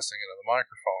 you're cussing into the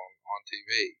microphone on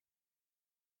TV.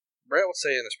 Bret would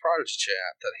say in this Prodigy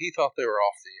chat that he thought they were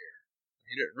off the air.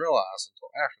 He didn't realize until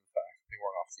after the fact that they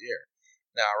weren't off the air.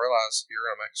 Now, I realize you're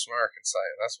going to make us Americans say,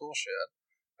 that's bullshit.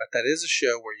 But that is a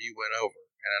show where you went over.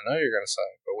 And I know you're going to say,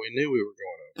 but we knew we were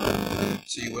going over.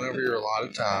 So you went over here a lot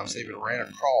of times, even ran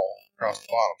a crawl across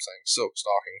the bottom saying silk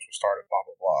stockings will start at blah,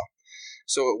 blah, blah.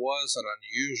 So it was an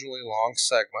unusually long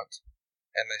segment,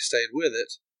 and they stayed with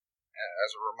it.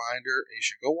 As a reminder, you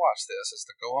should go watch this. It's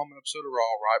the go-home episode of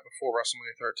Raw right before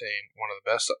WrestleMania 13, one of the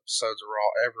best episodes of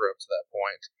Raw ever up to that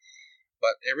point.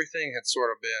 But everything had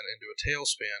sort of been into a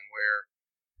tailspin where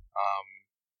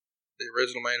the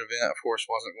original main event, of course,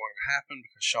 wasn't going to happen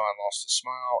because Shawn lost his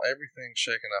smile. Everything's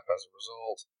shaken up as a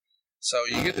result. So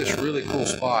you get this really cool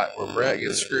spot where Bret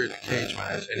gets screwed in a cage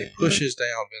match, and he pushes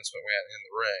down Vince McMahon in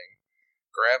the ring,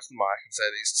 grabs the mic and said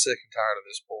he's sick and tired of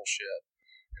this bullshit.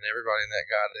 And everybody in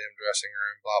that goddamn dressing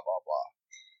room, blah, blah, blah.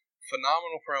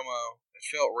 Phenomenal promo. It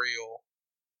felt real.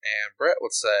 And Bret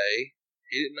would say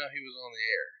he didn't know he was on the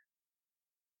air.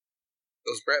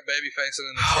 Was Bret babyfacing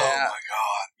in the chat? Oh, my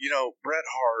God. You know, Bret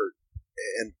Hart,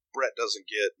 and Bret doesn't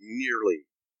get nearly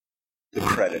the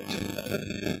credit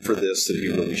for this that he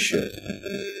really should.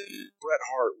 Bret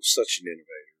Hart was such an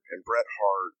innovator. And Bret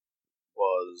Hart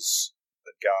was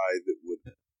a guy that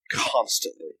would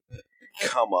constantly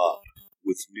come up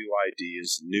with new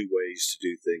ideas, new ways to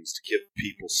do things, to give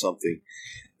people something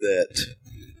that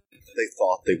they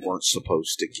thought they weren't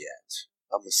supposed to get.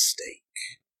 A mistake.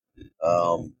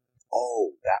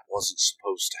 That wasn't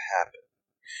supposed to happen.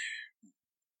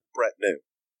 Bret knew.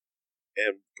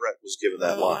 And Bret was given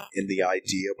that line. And the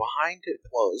idea behind it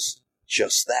was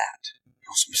just that. It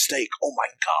was a mistake. Oh my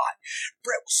God.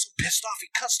 Bret was so pissed off he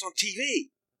cussed on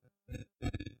TV.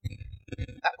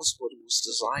 That was what it was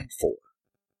designed for.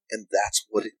 And that's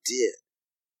what it did.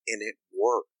 And it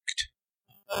worked.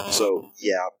 So,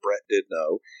 yeah, Bret did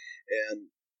know. And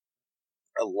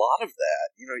a lot of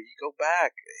that, you go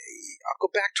back, I'll go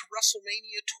back to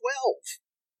WrestleMania 12,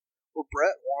 where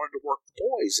Bret wanted to work the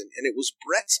boys. And it was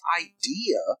Bret's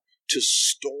idea to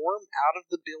storm out of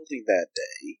the building that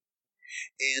day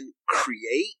and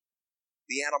create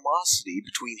the animosity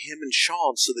between him and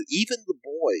Shawn so that even the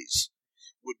boys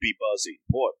would be buzzing.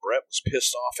 Boy, Bret was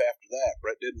pissed off after that.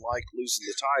 Bret didn't like losing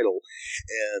the title,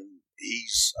 and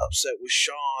he's upset with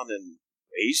Shawn, and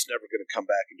he's never going to come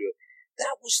back and do it.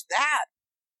 That was that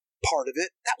part of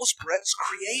it. That was Bret's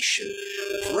creation.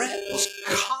 Bret was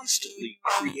constantly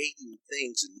creating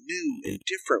things in new and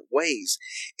different ways,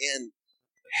 and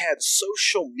had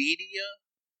social media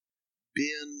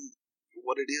been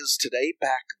what it is today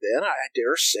back then, I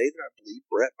dare say that I believe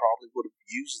Bret probably would have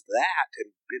used that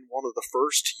and been one of the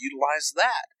first to utilize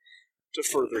that to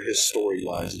further his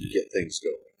storylines and get things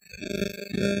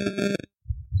going.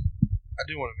 I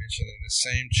do want to mention in the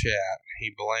same chat,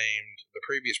 he blamed the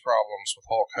previous problems with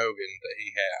Hulk Hogan that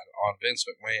he had on Vince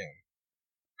McMahon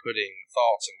putting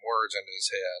thoughts and words into his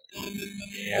head.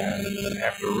 And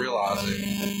after realizing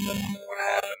what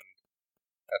happened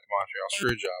at the Montreal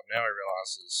Screwjob, now he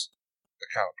realizes the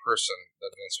kind of person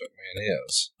that Vince McMahon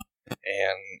is.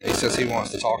 And he says he wants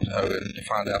to talk to Hogan to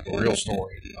find out the real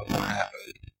story of what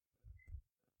happened.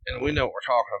 And we know what we're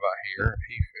talking about here.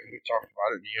 He talked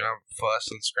about it, and fussed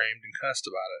and screamed and cussed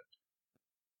about it.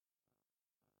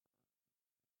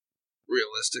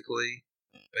 Realistically,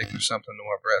 I think there's something to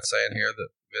what Bret's saying here,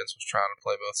 that Vince was trying to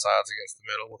play both sides against the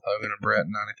middle with Hogan and Bret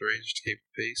in '93 just to keep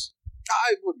the peace.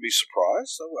 I wouldn't be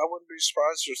surprised. I wouldn't be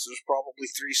surprised. There's probably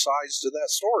three sides to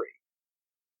that story.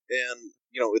 And,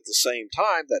 at the same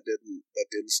time, that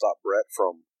didn't stop Bret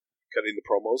from cutting the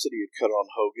promos that he had cut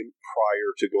on Hogan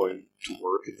prior to going to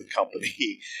work at the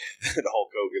company that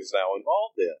Hulk Hogan's now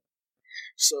involved in.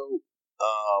 So,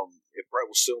 If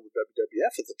Brett was still in the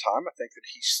WWF at the time, I think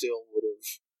that he still would have,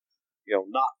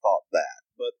 not thought that.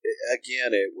 But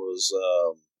again, it was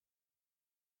all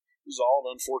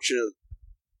an unfortunate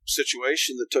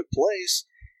situation that took place,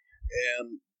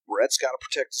 and Brett's got to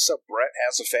protect himself. Brett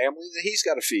has a family that he's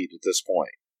got to feed at this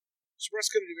point. So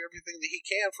Brett's going to do everything that he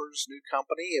can for his new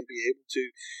company and be able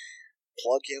to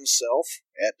plug himself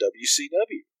at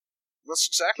WCW. That's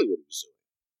exactly what he was doing.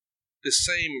 This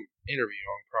same interview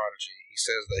on Prodigy, he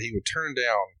says that he would turn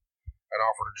down an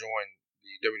offer to join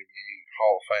the WWE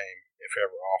Hall of Fame if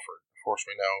ever offered. Of course,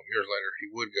 we know years later he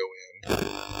would go in.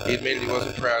 He admitted he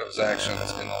wasn't proud of his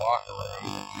actions in the locker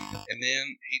room. And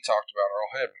then he talked about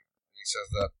Earl Hebner. He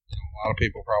says that a lot of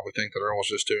people probably think that Earl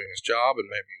was just doing his job, and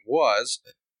maybe he was,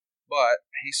 but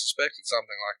he suspected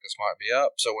something like this might be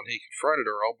up. So when he confronted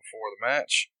Earl before the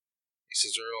match, he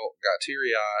says Earl got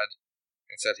teary-eyed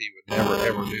and said he would never,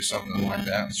 ever do something like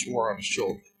that, and swore on his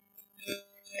children.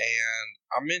 And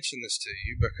I mention this to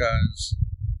you because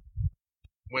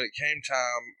when it came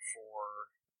time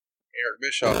for Eric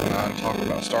Bischoff and I to talk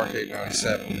about Starrcade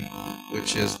 97,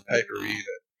 which is the pay-per-view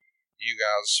that you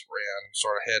guys ran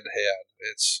sort of head-to-head,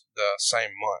 it's the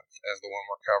same month as the one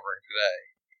we're covering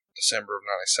today, December of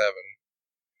 97,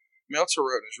 Meltzer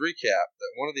wrote in his recap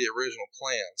that one of the original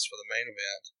plans for the main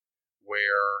event,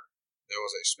 where there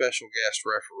was a special guest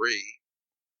referee,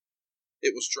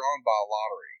 it was drawn by a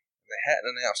lottery. They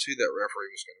hadn't announced who that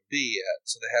referee was going to be yet,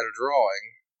 so they had a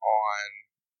drawing on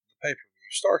the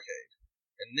pay-per-view Starrcade.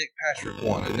 And Nick Patrick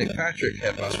won, and Nick Patrick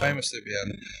had most famously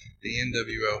been the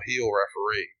NWO heel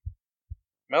referee.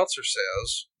 Meltzer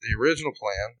says the original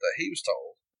plan that he was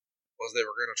told was they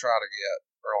were going to try to get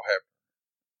Earl Hebner.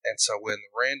 And so when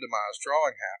the randomized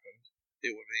drawing happened,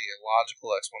 it would be a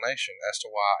logical explanation as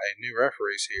to why a new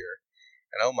referee's here.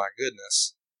 And oh my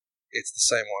goodness, it's the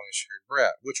same one who screwed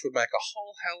Brett, which would make a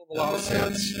whole hell of a lot of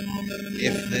sense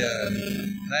if then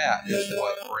that is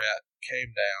what Brett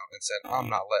came down and said,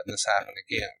 I'm not letting this happen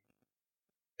again.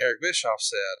 Eric Bischoff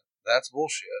said, that's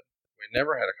bullshit. We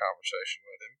never had a conversation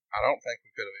with him. I don't think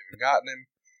we could have even gotten him.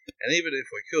 And even if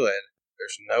we could,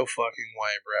 there's no fucking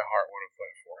way Bret Hart would have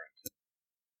went for it.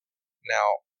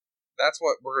 Now, that's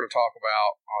what we're going to talk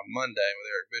about on Monday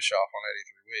with Eric Bischoff on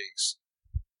 83 Weeks.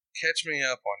 Catch me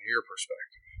up on your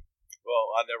perspective.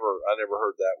 Well, I never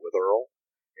heard that with Earl,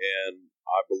 and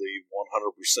I believe 100%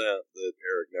 that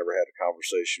Eric never had a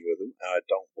conversation with him, and I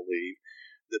don't believe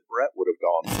that Brett would have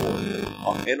gone for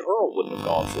it, and Earl wouldn't have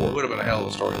gone for It would have been a hell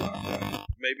of a storyline.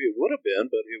 Maybe it would have been,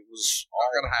 but it was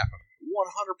Not going to happen.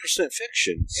 100%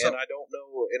 fiction, and I don't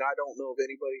know of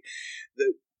anybody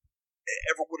that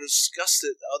ever would have discussed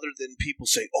it other than people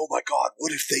saying, oh my God,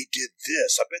 what if they did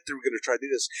this? I bet they were going to try to do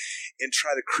this and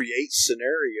try to create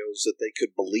scenarios that they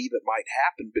could believe it might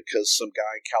happen because some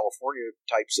guy in California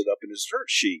types it up in his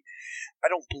dirt sheet. I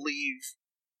don't believe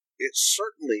it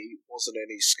certainly wasn't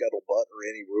any scuttlebutt or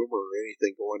any rumor or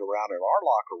anything going around in our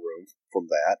locker room from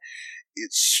that. It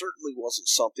certainly wasn't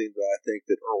something that I think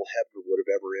that Earl Hebner would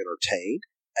have ever entertained.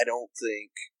 I don't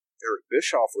think Eric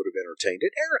Bischoff would have entertained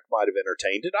it. Eric might have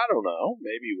entertained it. I don't know.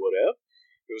 Maybe he would have.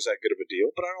 It was that good of a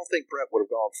deal. But I don't think Brett would have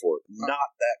gone for it.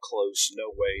 Not that close. No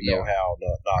way, no how.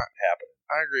 Not happening.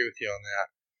 I agree with you on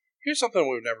that. Here's something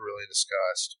we've never really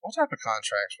discussed. What type of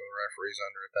contracts were the referees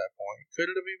under at that point? Could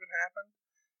it have even happened?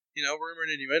 You know, rumor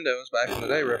and innuendos, back in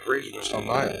the day, referees were just on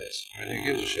nights. I mean,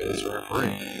 who gives a shit? It's a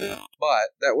referee.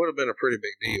 But that would have been a pretty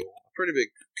big deal. A pretty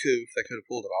big coup if they could have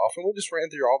pulled it off. And we just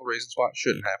ran through all the reasons why it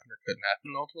shouldn't happen or couldn't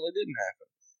happen, and ultimately didn't happen.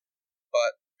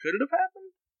 But could it have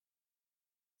happened?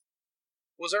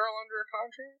 Was Earl under a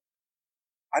contract?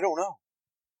 I don't know.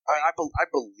 I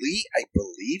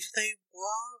believe they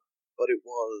were, but it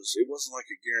wasn't like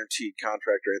a guaranteed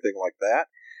contract or anything like that.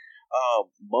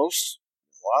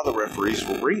 A lot of the referees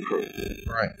were ring crew.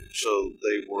 Right. So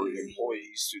they were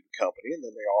employees through the company, and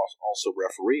then they also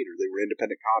refereed, or they were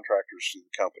independent contractors through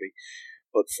the company,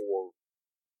 but for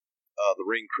the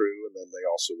ring crew, and then they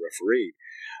also refereed.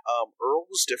 Earl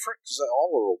was different because all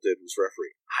Earl did was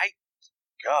referee. I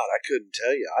couldn't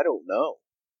tell you. I don't know.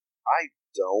 I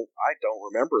don't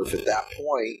remember if at that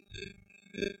point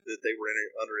that they were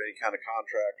under any kind of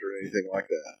contract or anything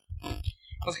like that.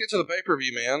 Let's get to the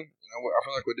pay-per-view, man. I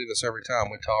feel like we do this every time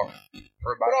we talk.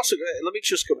 But also, let me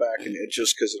just go back and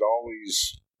just because it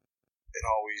always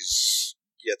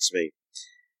gets me.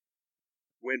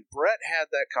 When Brett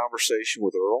had that conversation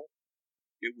with Earl,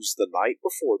 it was the night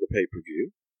before the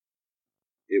pay-per-view.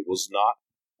 It was not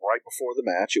right before the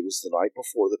match. It was the night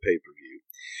before the pay-per-view.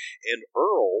 And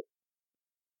Earl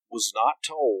was not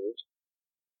told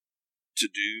to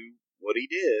do what he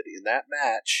did in that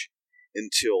match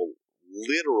until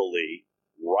literally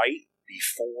right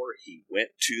before he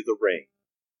went to the ring.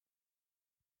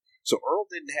 So Earl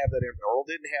didn't have that. Earl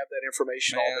didn't have that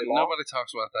information all day Man, long. nobody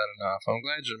talks about that enough. I'm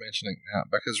glad you're mentioning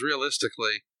that because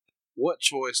realistically, what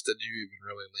choice did you even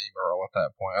really leave Earl at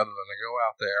that point other than to go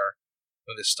out there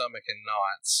with his stomach in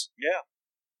knots, Yeah.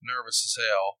 nervous as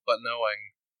hell, but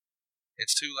knowing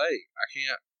it's too late. I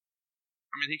can't.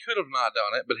 I mean, he could have not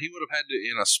done it, but he would have had to,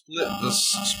 in a split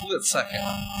second,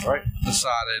 Right.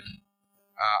 decided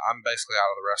I'm basically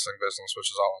out of the wrestling business, which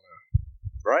is all I know.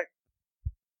 Right.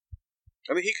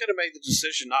 I mean, he could have made the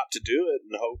decision not to do it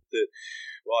and hoped that,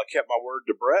 well, I kept my word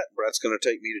to Brett. Brett's going to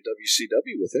take me to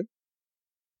WCW with him.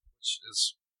 Which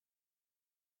is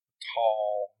a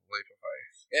tall leap of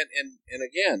faith. And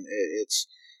again, it's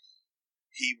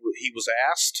he was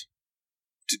asked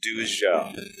to do his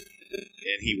job,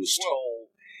 and he was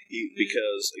told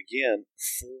because again,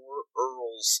 for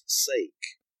Earl's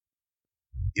sake,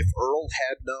 if Earl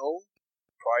had known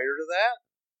prior to that,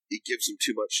 it gives him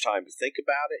too much time to think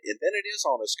about it, and then it is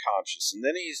on his conscience, and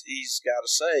then he's got to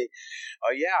say,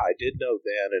 "Oh yeah, I did know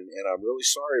that, and I'm really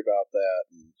sorry about that,"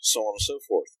 and so on and so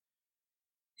forth.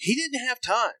 He didn't have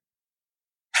time.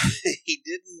 He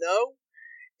didn't know,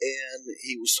 and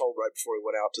he was told right before he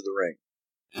went out to the ring.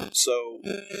 So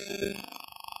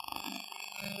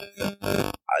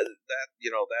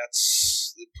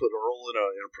that's it put Earl in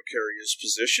a precarious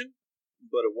position.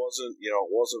 But it wasn't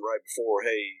right before,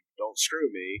 hey, don't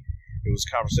screw me. It was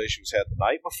conversations had the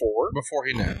night before. Before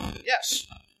he knew. Yes.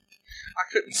 I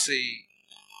couldn't see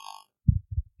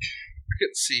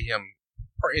him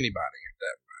or anybody at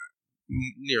that point.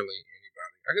 Nearly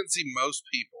anybody. I couldn't see most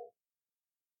people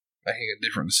making a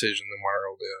different decision than what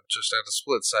Earl did. Just at the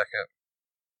split second,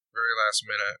 very last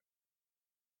minute.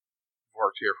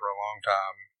 Worked here for a long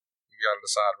time. You got to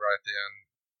decide right then.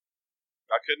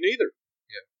 I couldn't either.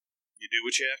 Yeah. You do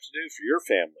what you have to do for your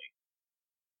family.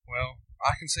 Well,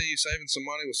 I can see you saving some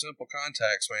money with Simple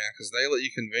Contacts, man, because they let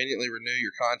you conveniently renew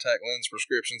your contact lens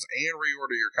prescriptions and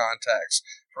reorder your contacts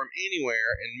from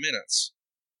anywhere in minutes.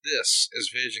 This is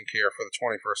vision care for the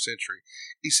 21st century.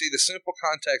 You see, the Simple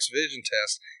Contacts vision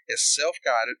test is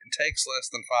self-guided and takes less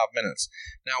than 5 minutes.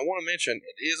 Now, I want to mention,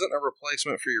 it isn't a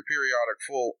replacement for your periodic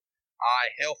full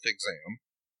eye health exam,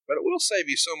 but it will save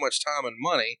you so much time and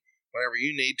money whenever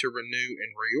you need to renew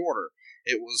and reorder.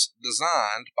 It was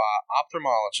designed by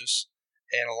ophthalmologists,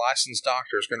 and a licensed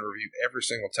doctor is going to review every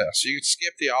single test. So you can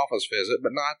skip the office visit,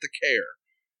 but not the care.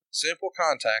 Simple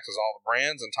Contacts has all the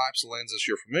brands and types of lenses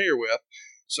you're familiar with,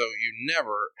 so you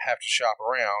never have to shop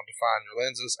around to find your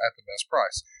lenses at the best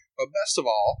price. But best of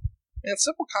all, man,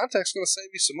 Simple Contacts is going to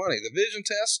save you some money. The vision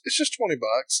test, it's just $20,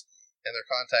 and their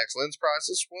contacts lens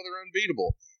prices, well, they're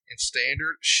unbeatable, and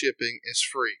standard shipping is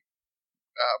free.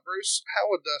 Bruce, how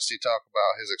would Dusty talk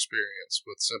about his experience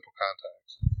with Simple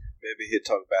Contacts? Maybe he'll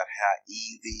talk about how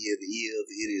easy it is.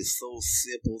 It is so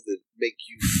simple that make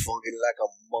you funky like a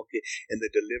monkey, and they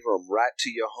deliver them right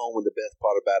to your home. And the best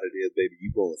part about it is, baby,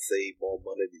 you're going to save more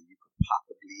money than you could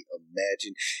possibly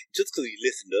imagine. Just because you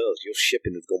listen to us, your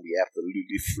shipping is going to be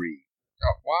absolutely free.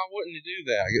 Why wouldn't you do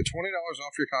that? Get $20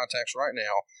 off your contacts right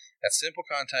now at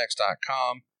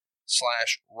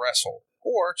simplecontacts.com/wrestle.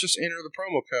 Or just enter the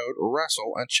promo code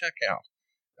WRESTLE at checkout.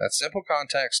 That's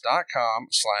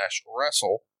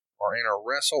simplecontacts.com/wrestle, or enter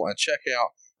WRESTLE at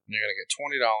checkout, and you're going to get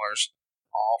 $20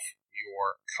 off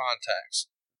your contacts.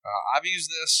 I've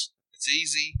used this. It's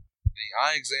easy. The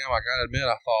eye exam, I got to admit,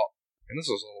 I thought, and this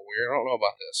was a little weird. I don't know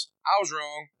about this. I was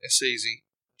wrong. It's easy.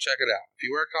 Check it out. If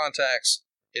you wear contacts,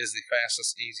 it is the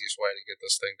fastest, easiest way to get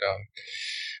this thing done.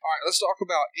 All right, let's talk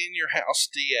about In Your House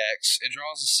DX. It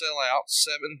draws a sellout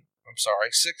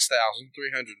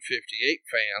 6,358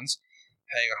 fans,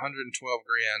 paying $112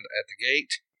 grand at the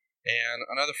gate, and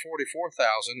another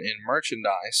 $44,000 in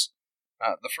merchandise.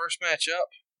 The first matchup,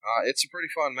 it's a pretty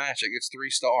fun match. It gets 3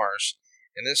 stars,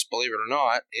 and this, believe it or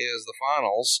not, is the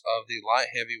finals of the light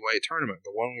heavyweight tournament,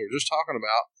 the one we were just talking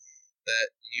about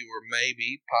that you were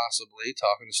maybe, possibly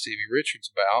talking to Stevie Richards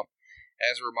about.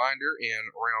 As a reminder, in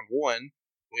round 1,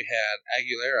 we had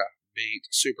Aguilera beat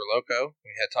Super Loco.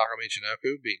 We had Taka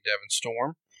Michinoku beat Devin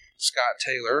Storm. Scott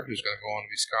Taylor, who's going to go on to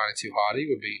be Scotty 2 Hotty,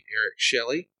 would beat Eric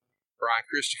Shelley. Brian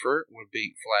Christopher would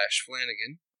beat Flash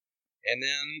Flanagan. And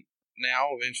then,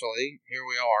 now, eventually, here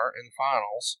we are in the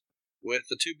finals with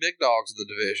the 2 big dogs of the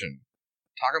division,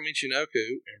 Taka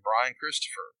Michinoku and Brian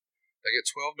Christopher. They get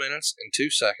 12 minutes and 2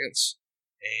 seconds,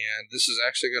 and this is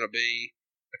actually going to be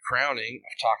the crowning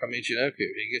of Taka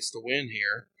Michinoku. He gets the win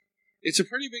here. It's a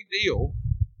pretty big deal,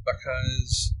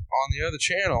 because on the other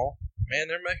channel,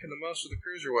 man, they're making the most of the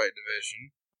cruiserweight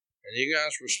division, and you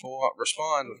guys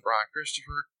respond with Brian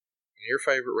Christopher and your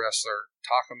favorite wrestler,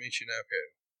 Taka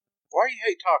Michinoku. Why you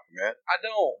hate Taka, man? I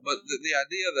don't, but the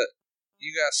idea that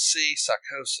you guys see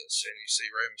Psychosis and you see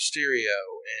Rey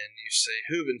Mysterio and you see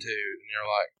Juventud and you're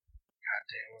like, God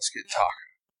damn, let's get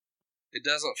Taka. It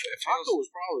doesn't. It Taka feels,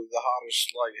 was probably the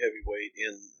hottest light heavyweight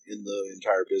in the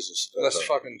entire business. let's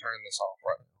fucking turn this off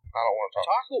right now. I don't want to talk.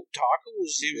 Taka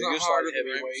was He the was not biggest harder light than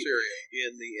Rey heavyweight Mysterio.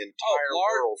 in the entire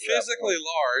large, world. at that physically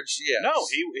point. large, yes. No,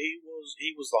 he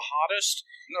was the hottest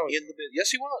no, in the bit.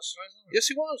 Yes, he was. Yes,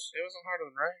 he was. He wasn't harder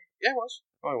than Rey. Yeah, he was.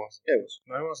 No, he wasn't. Yeah, he was.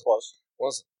 No, he wasn't. Was.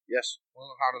 Wasn't. Yes.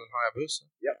 Wasn't harder than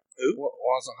Hayabusa. Yep. Who?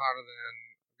 Wasn't harder than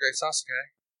Great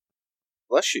Sasuke.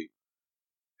 Bless you.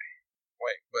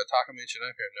 Wait, but Taka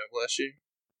Michinoku, no bless you?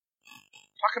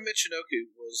 Taka Michinoku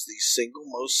was the single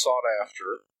most sought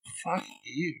after. Fuck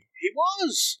you. He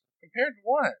was. Compared to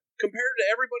what? Compared to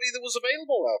everybody that was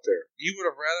available out there. You would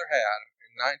have rather had,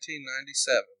 in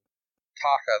 1997,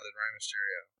 Taka than Rey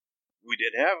Mysterio. We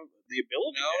didn't have the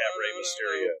ability to have Rey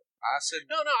Mysterio. I said...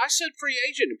 No, I said free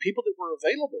agent and people that were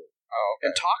available. Oh, okay.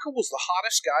 And Taka was the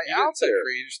hottest guy You out didn't say there.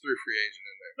 free, you just threw free agent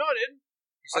in there. No, I didn't.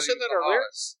 You I said he was that the earlier.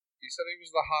 hottest. You said he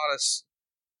was the hottest,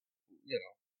 you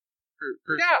know,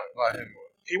 Yeah. light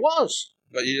heavyweight. He was.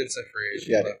 But you didn't say free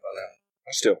agent. Yeah, You left that out.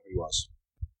 Still, he was.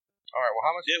 All right, well,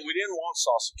 how much... Yeah, we didn't want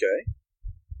Sasuke.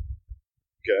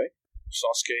 Okay.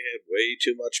 Sasuke had way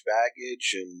too much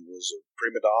baggage and was a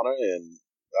prima donna, and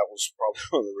that was probably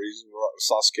one of the reasons we brought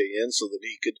Sasuke in so that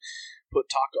he could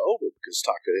put Taka over, because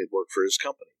Taka had worked for his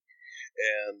company.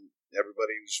 And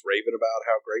everybody was raving about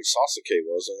how great Sasuke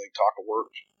was. I think Taka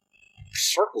worked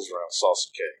circles around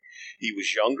Sasuke. He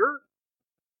was younger,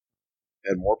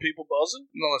 had more people buzzing.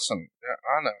 No, listen,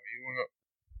 I know.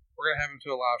 We're going to have him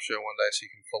to a live show one day so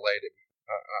you can fillet him.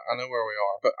 I know where we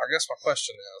are. But I guess my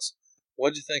question is,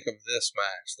 what did you think of this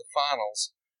match? The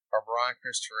finals are Brian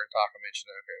Christopher and Taka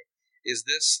Michinoku. Is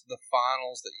this the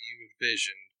finals that you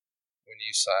envisioned when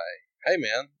you say, hey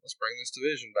man, let's bring this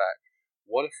division back?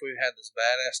 What if we had this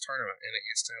badass tournament and it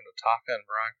gets down to Taka and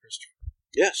Brian Christopher?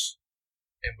 Yes.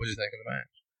 And what did you think of the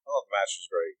match? Oh, the match was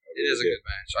great. It is a good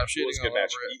match. I'm It shooting was a all good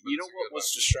match. over it. You know what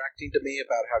was distracting to me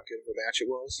about how good of a match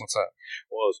it was? What's that?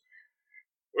 Was,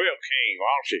 well, King, why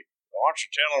don't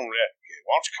you tell him that?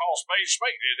 Why don't you call Spade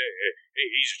Spade?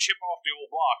 He's a chip off the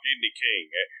old block, isn't he, King?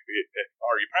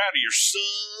 Are you proud of your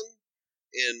son?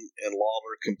 And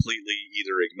Lawler completely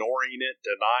either ignoring it,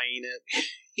 denying it,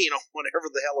 whatever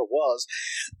the hell it was.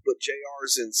 But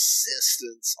JR's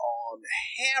insistence on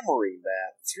hammering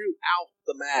that throughout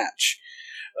the match.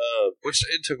 Which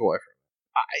it took away from him.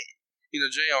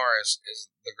 JR is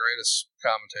the greatest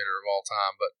commentator of all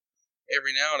time, but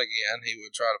every now and again he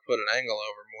would try to put an angle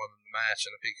over more than the match,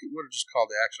 and if he would have just called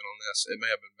the action on this, it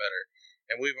may have been better.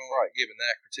 And we've only given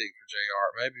that critique for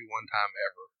JR maybe one time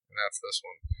ever, and that's this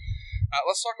one.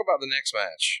 Let's talk about the next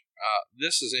match.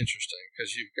 This is interesting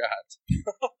because you've got...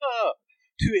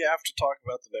 Do we have to talk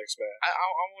about the next match? I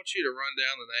want you to run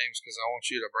down the names because I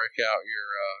want you to break out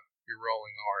your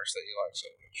rolling R's that you like so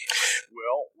much.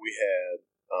 Well, we had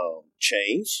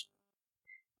Chains,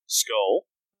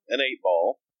 Skull, and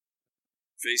 8-Ball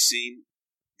facing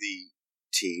the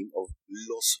team of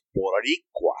Los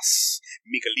Boricuas,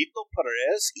 Miguelito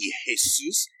Perez y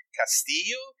Jesus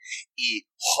Castillo y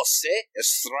Jose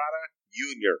Estrada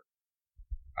Jr.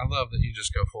 I love that you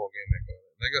just go full gimmick with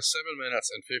it. They go 7 minutes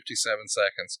and 57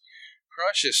 seconds.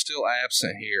 Crush is still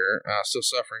absent here, still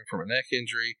suffering from a neck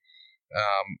injury.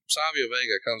 Savio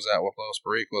Vega comes out with Los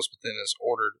Boricuas, but then is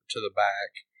ordered to the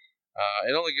back.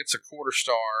 It only gets a quarter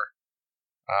star.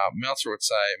 Meltzer would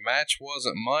say, match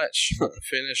wasn't much, but the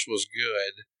finish was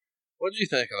good. What did you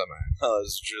think of the match? Oh,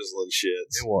 it was drizzling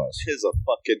shits. It was. It's a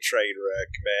fucking train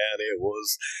wreck, man. It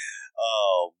was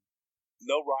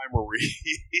no rhyme or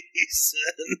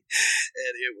reason,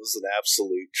 and it was an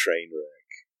absolute train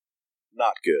wreck.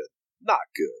 Not good.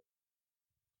 Not good.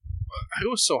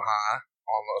 Who was so high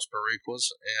on Los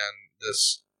Boricuas and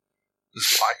this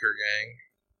biker gang?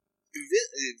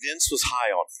 Vince was high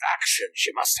on factions.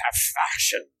 You must have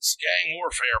factions. Gang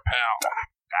warfare, pal.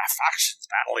 Factions,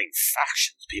 battling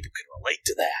factions. People can relate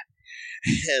to that.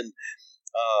 And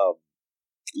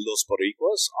Los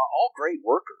Boricuas are all great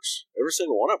workers. Every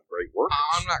single one of them great workers.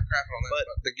 I'm not crapping on that,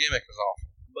 but the gimmick is awful.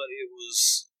 But it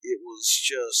was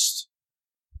just...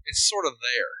 It's sort of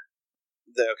there.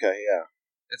 Okay, yeah.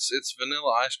 It's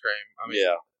vanilla ice cream. I mean,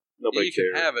 yeah. Nobody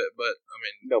cared. You can have it, but, I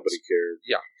mean... Nobody cared.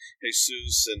 Yeah.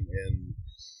 Jesus and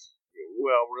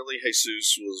well, really,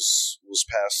 Jesus was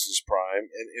past his prime,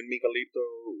 and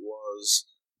Miguelito was,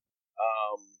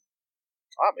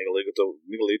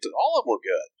 Miguelito, all of them were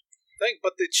good.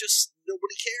 But they just,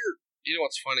 nobody cared. You know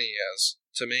what's funny is,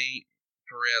 to me,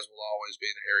 Perez will always be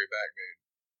the hairy back dude.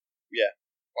 Yeah.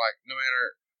 Like, no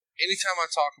matter anytime I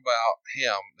talk about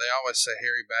him, they always say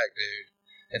hairy back dude.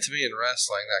 And to me in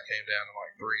wrestling, that came down to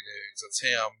like 3 dudes. It's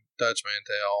him, Dutch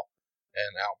Mantel,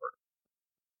 and Albert.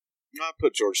 I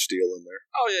put George Steele in there.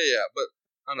 Oh, yeah, but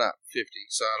I'm not 50,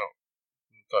 so I don't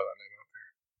throw that name out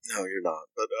there. No, you're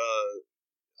not. But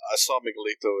I saw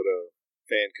Miguelito at a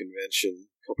fan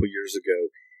convention a couple years ago,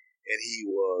 and he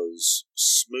was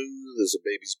smooth as a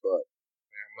baby's butt.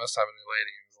 Yeah, must have a new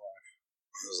lady in his life.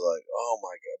 I was like, oh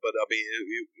my God. But I mean,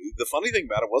 the funny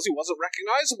thing about it was he wasn't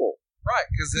recognizable. Right,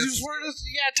 because He was wearing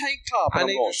a tank top. I And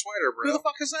I'm need going, your sweater, bro. who the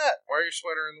fuck is that? Wear your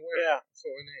sweater in the winter. Yeah. That's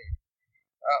what we need.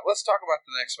 Let's talk about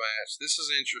the next match. This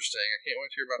is interesting. I can't wait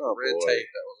to hear about the red boy. tape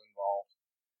that was involved.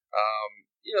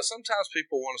 Sometimes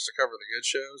people want us to cover the good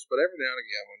shows, but every now and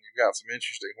again, when you've got some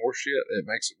interesting horse shit, it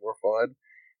makes it more fun.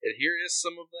 And here is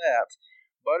some of that.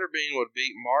 Butterbean would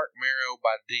beat Mark Marrow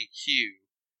by DQ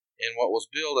in what was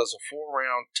billed as a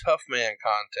 4-round tough man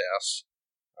contest.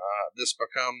 This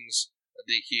becomes a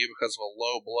DQ because of a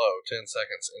low blow 10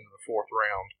 seconds into the 4th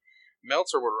round.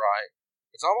 Meltzer would write,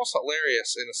 "It's almost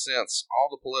hilarious in a sense,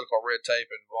 all the political red tape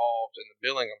involved in the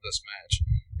billing of this match.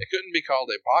 It couldn't be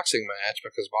called a boxing match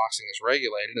because boxing is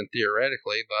regulated and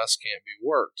theoretically thus can't be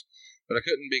worked. But it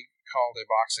couldn't be called a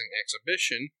boxing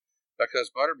exhibition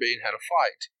because Butterbean had a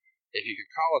fight, if you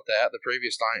could call it that, the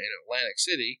previous night in Atlantic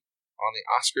City on the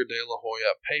Oscar de la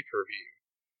Hoya pay-per-view."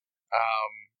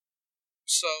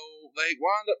 So they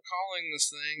wind up calling this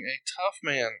thing a tough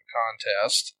man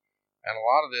contest, and a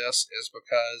lot of this is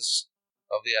because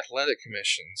of the athletic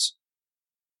commissions.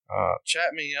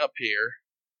 Chat me up here.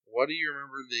 What do you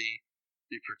remember the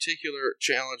particular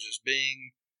challenges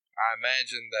being? I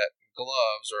imagine that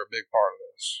gloves are a big part of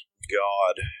this.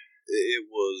 God, it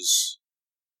was,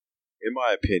 in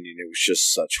my opinion, it was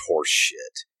just such horse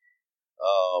shit.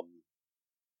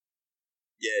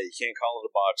 Yeah, you can't call it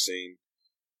a boxing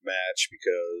match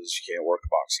because you can't work a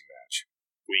boxing match.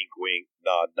 Wink, wink,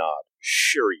 nod, nod.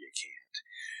 Sure you can't.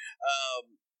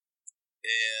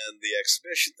 And the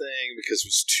exhibition thing because it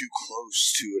was too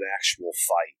close to an actual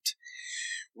fight.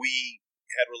 We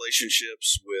had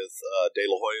relationships with De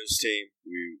La Hoya's team.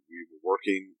 We were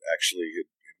working, actually had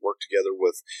worked together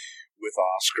with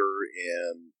Oscar,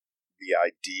 and the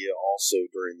idea also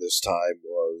during this time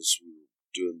was we were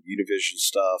doing Univision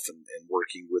stuff and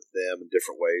working with them in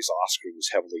different ways. Oscar was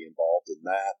heavily involved in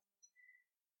that.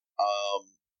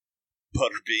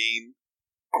 Butterbean,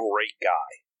 great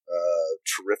guy,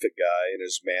 terrific guy, and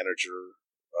his manager,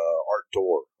 Art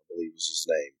Dorr, I believe was his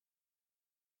name.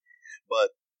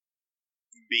 But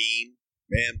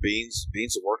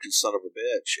Bean's a working son of a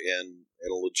bitch and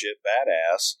a legit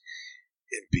badass,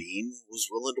 and Bean was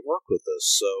willing to work with us.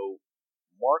 So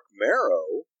Mark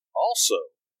Marrow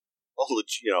also,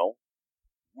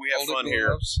 we have fun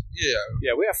here.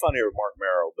 Yeah, we have fun here with Mark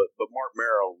Marrow, but Mark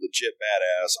Marrow, legit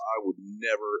badass. I would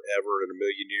never, ever in a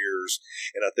million years,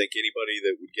 and I think anybody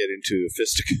that would get into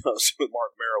fisticuffs with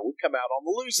Mark Marrow would come out on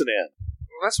the losing end.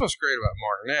 Well, that's what's great about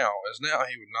Mark now, is now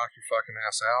he would knock your fucking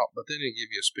ass out, but then he'd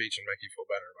give you a speech and make you feel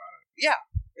better about it. Yeah,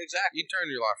 exactly. You turn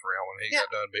your life around when he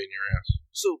got done beating your ass.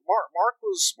 So Mark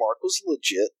was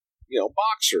legit,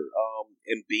 boxer.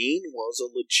 And Bean was a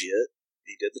legit.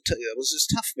 He did that was his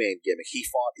tough man gimmick. He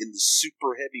fought in the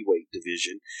super heavyweight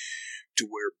division, to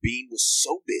where Bean was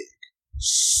so big,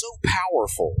 so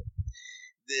powerful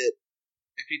that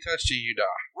if he touched you, you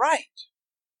die. Right.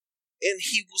 And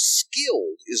he was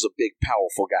skilled as a big,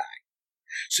 powerful guy.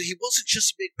 So he wasn't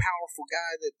just a big, powerful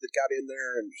guy that got in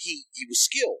there, and he was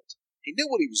skilled. He knew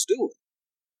what he was doing.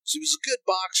 So he was a good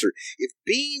boxer. If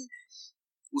Bean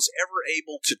was ever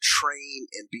able to train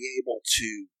and be able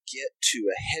to get to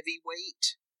a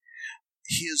heavyweight,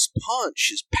 his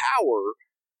punch, his power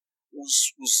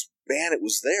was man, it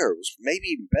was there. It was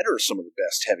maybe even better than some of the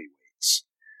best heavyweights.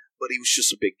 But he was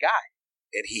just a big guy.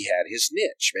 And he had his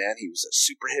niche, man. He was a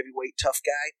super heavyweight, tough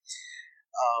guy.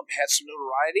 Had some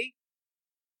notoriety.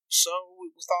 So we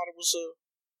thought it was a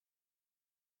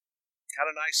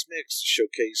kind of nice mix to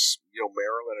showcase,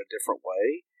 Marrow in a different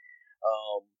way.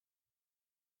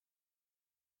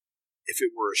 If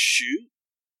it were a shoot,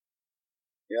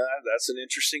 that's an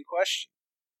interesting question.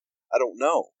 I don't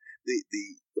know.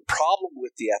 The problem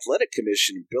with the athletic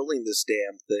commission building this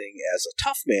damn thing as a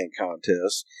tough man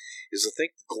contest is I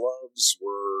think the gloves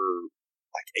were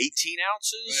like 18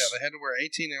 ounces. Yeah, they had to wear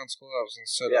 18-ounce gloves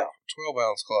instead of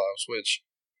 12-ounce gloves, which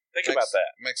about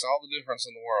that. Makes all the difference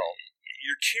in the world.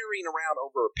 You're carrying around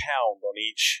over a pound on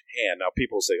each hand. Now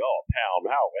people say, "Oh, a pound,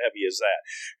 how heavy is that?"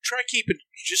 Try keeping,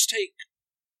 just take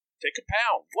a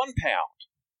pound, 1 pound,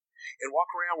 and walk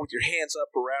around with your hands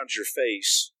up around your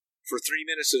face for 3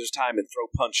 minutes at a time and throw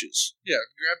punches. Yeah,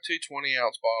 grab 2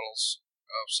 20-ounce bottles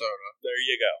of soda There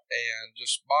you go. and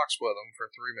just box with them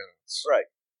for 3 minutes. Right.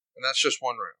 And that's just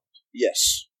one round.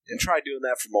 Yes. And try doing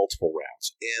that for multiple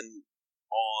rounds. And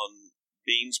on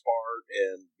Bean's part,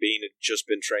 and Bean had just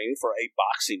been training for a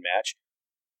boxing match,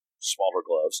 smaller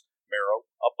gloves. Mero,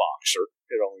 a boxer,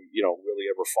 had only,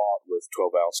 really ever fought with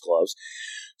 12-ounce gloves.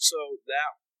 So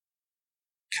that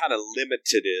kind of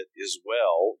limited it as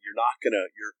well. You're not going to,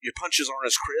 your punches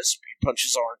aren't as crisp, your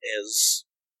punches aren't as...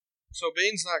 So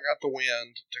Bean's not got the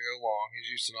wind to go long.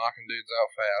 He's used to knocking dudes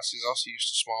out fast. He's also used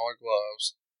to smaller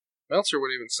gloves. Meltzer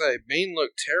would even say Bean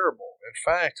looked terrible. In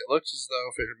fact, it looked as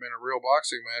though if it had been a real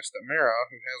boxing match that Mero,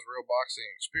 who has real boxing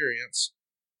experience,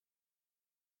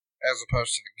 as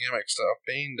opposed to the gimmick stuff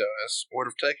Bean does, would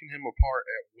have taken him apart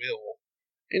at will.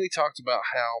 And he talked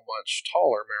about how much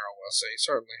taller Mero was, so he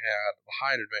certainly had the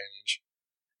height advantage.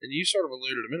 And you sort of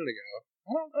alluded a minute ago,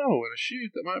 I don't know, in a shoot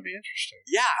that might be interesting.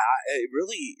 Yeah, it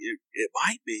really, it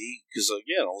might be, because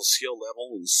again, on the skill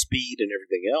level and speed and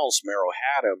everything else, Mero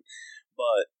had him,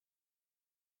 but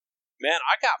man,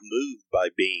 I got moved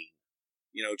by Bean,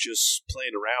 just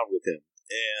playing around with him,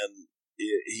 and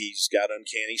he's got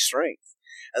uncanny strength.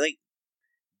 I think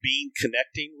Bean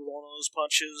connecting with one of those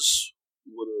punches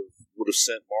would have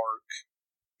sent Mark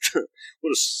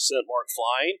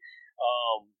flying.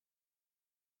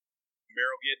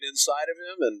 Mero getting inside of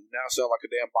him, and now sound like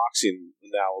a damn boxing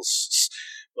analysis,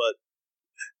 but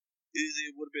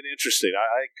it would have been interesting.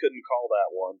 I couldn't call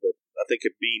that one, but I think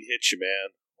if Bean hit you,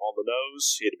 man, on the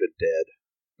nose, he'd have been dead.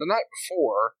 The night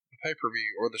before the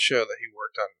pay-per-view, or the show that he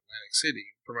worked on in Atlantic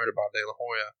City, promoted by De La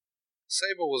Hoya,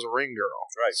 Sable was a ring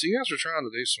girl. Right. So you guys were trying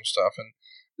to do some stuff, and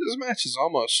this match is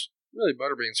almost really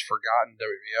Butterbean's forgotten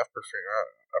WWF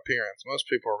appearance. Most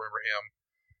people remember him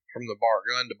from the Bart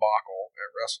Gunn debacle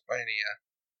at WrestleMania.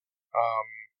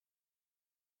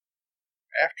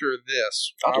 After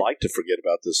this... I'd like to forget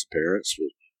about this appearance,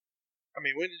 but... I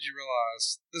mean, when did you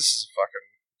realize this is a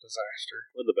fucking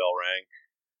disaster? When the bell rang.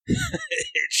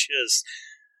 It just...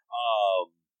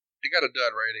 It got a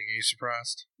dud rating. Are you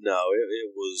surprised? No,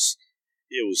 it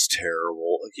was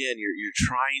terrible. Again, you're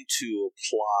trying to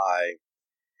apply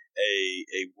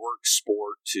a work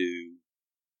sport to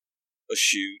a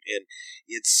shoot, and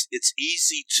it's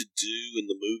easy to do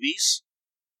in the movies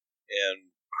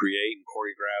and create and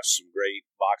choreograph some great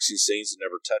boxing scenes and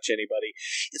never touch anybody.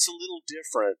 It's a little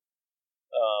different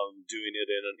doing it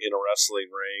in a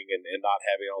wrestling ring and not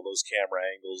having all those camera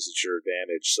angles at your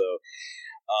advantage. So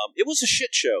it was a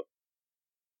shit show.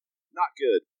 Not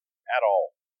good at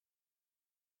all.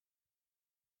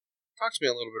 Talk to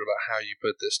me a little bit about how you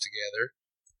put this together.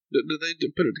 Did they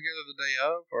put it together the day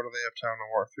of, or do they have time to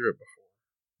work through it before?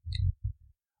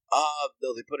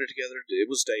 No, they put it together. It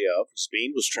was day of.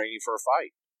 Bean was training for a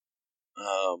fight.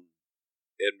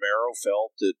 And Mero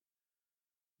felt that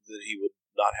he would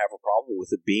not have a problem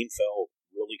with it. Bean felt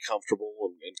really comfortable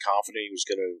and confident he was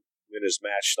going to win his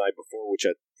match the night before, which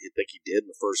I think he did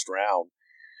in the first round.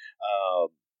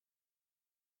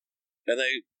 And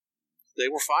they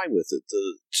were fine with it.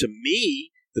 To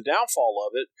me, the downfall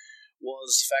of it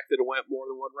was the fact that it went more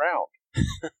than one round.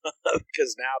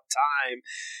 Because now time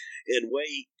and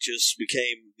weight just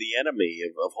became the enemy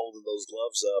of holding those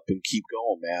gloves up and keep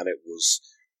going, man.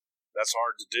 That's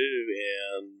hard to do,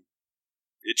 and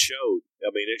it showed.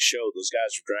 I mean, it showed. Those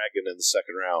guys were dragging in the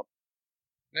second round.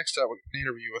 Next up, an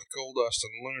interview with Goldust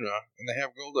and Luna, and they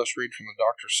have Goldust read from the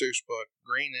Dr. Seuss book,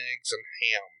 Green Eggs and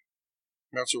Ham.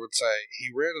 Meltzer would say, he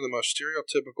read in the most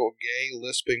stereotypical gay,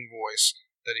 lisping voice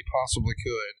that he possibly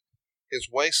could.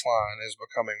 His waistline is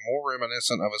becoming more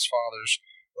reminiscent of his father's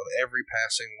with every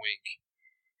passing week.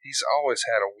 He's always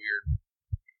had a weird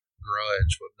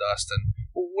grudge with Dustin.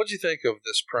 Well, what'd you think of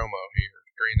this promo here,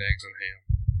 Green Eggs and Ham?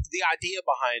 The idea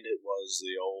behind it was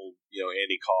the old,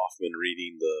 Andy Kaufman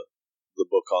reading the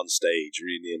book on stage,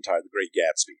 reading the Great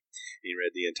Gatsby. He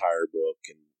read the entire book,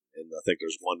 and I think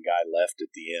there's one guy left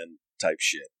at the end type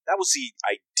shit. That was the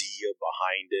idea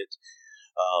behind it.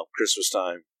 Christmas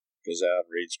time, goes out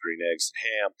and reads Green Eggs and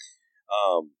Ham.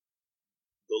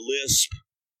 The lisp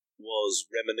was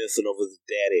reminiscent over the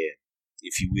daddy,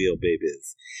 if you will,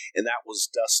 babies. And that was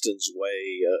Dustin's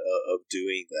way of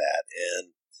doing that.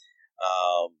 And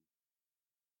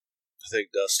I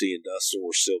think Dusty and Dustin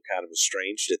were still kind of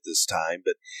estranged at this time,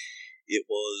 but it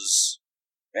was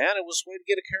a way to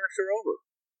get a character over.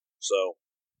 So,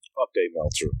 fuck Dave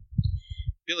Meltzer.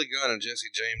 Billy Gunn and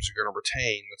Jesse James are going to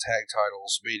retain the tag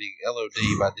titles, beating LOD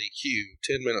by DQ,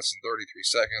 10 minutes and 33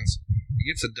 seconds. It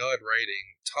gets a dud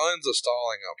rating, tons of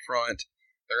stalling up front.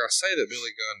 They're going to say that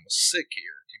Billy Gunn was sick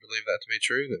here. Do you believe that to be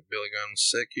true, that Billy Gunn was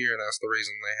sick here, and that's the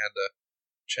reason they had to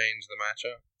change the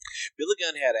matchup? Billy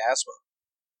Gunn had asthma.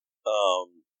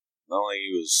 Not only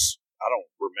he was, I don't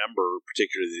remember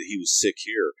particularly that he was sick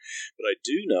here, but I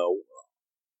do know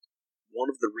one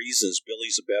of the reasons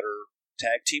Billy's a better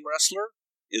tag team wrestler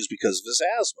is because of his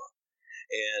asthma.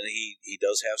 And he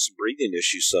does have some breathing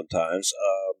issues sometimes.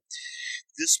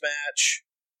 This match,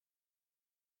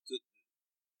 the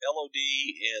LOD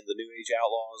and the New Age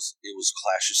Outlaws, it was a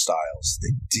clash of styles.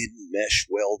 They didn't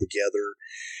mesh well together.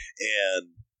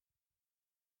 And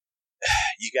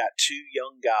you got two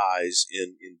young guys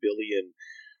in Billy and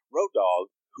Road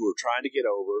Dogg who are trying to get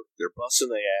over. They're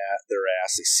busting their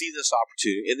ass. They see this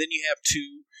opportunity. And then you have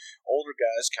two older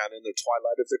guys kind of in the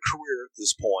twilight of their career at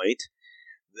this point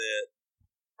that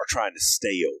are trying to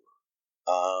stay over.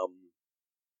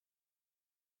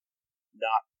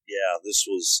 This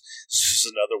was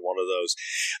another one of those.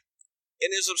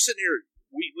 And as I'm sitting here,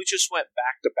 we just went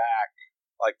back to back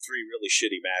like three really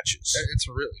shitty matches. It's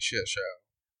a really shit show.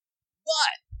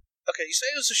 But okay, you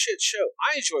say it was a shit show.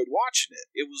 I enjoyed watching it.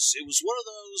 It was one of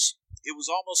those. It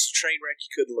was almost a train wreck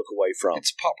you couldn't look away from.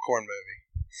 It's a popcorn movie.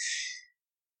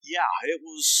 Yeah, it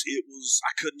was.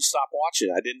 I couldn't stop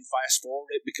watching. I didn't fast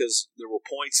forward it because there were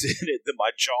points in it that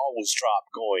my jaw was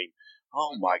dropped. Going,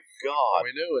 oh my god, What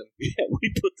are we doing? Yeah, we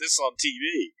put this on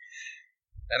TV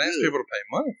And ask people to pay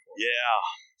money for it. Yeah.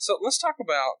 So let's talk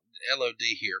about LOD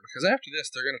here, because after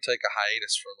this, they're going to take a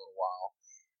hiatus for a little while.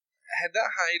 Had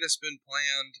that hiatus been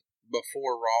planned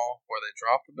before Raw, where they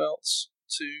dropped the belts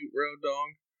to Road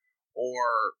Dogg,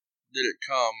 or did it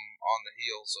come on the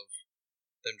heels of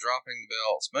them dropping the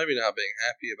belts, maybe not being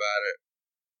happy about it,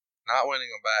 not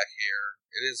winning them back here?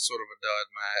 It is sort of a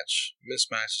dud match,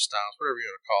 mismatch of styles, whatever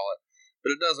you want to call it.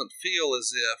 But it doesn't feel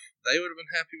as if they would have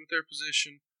been happy with their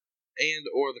position, and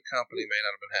or the company may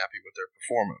not have been happy with their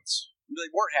performance. They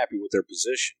weren't happy with their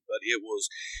position, but it was,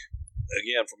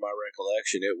 again, from my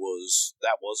recollection, that was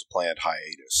a planned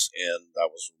hiatus, and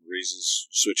that was one of the reasons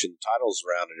switching the titles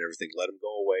around and everything, let them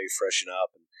go away, freshen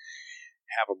up, and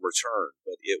have them return.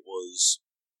 But it was,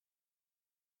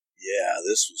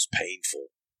 this was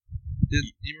painful.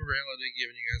 Did you remember LOD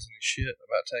giving you guys any shit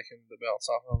about taking the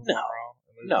belts off of them?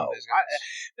 No.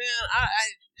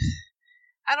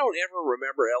 I don't ever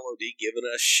remember LOD giving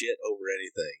us shit over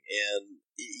anything. And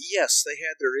yes, they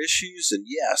had their issues, and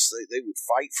yes, they would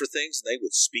fight for things, and they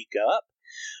would speak up.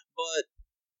 But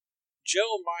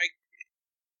Joe and Mike,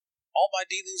 all my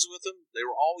dealings with them, they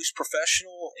were always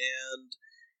professional, and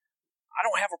I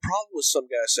don't have a problem with some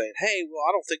guy saying, hey, well,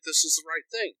 I don't think this is the right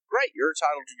thing. Great, you're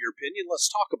entitled to your opinion, let's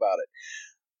talk about it.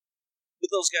 But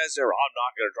those guys there, I'm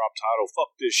not going to drop title,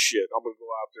 fuck this shit, I'm going to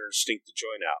go out there and stink the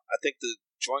joint out. I think the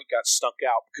joint got stunk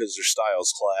out because their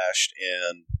styles clashed,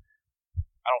 and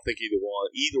I don't think either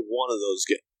one of those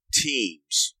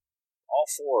teams, all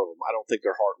four of them, I don't think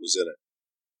their heart was in it.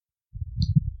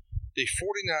 The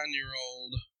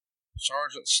 49-year-old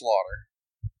Sergeant Slaughter.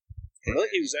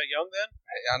 Really? He was that young then?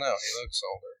 I know, he looks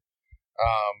older.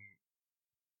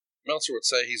 Meltzer would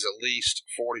say he's at least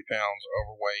 40 pounds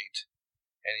overweight,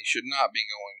 and he should not be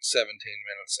going 17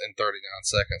 minutes and 39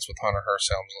 seconds with Hunter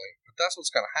Hearst Helmsley. But that's what's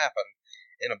going to happen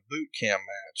in a boot camp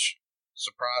match.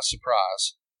 Surprise,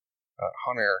 surprise.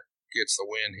 Hunter gets the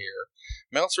win here.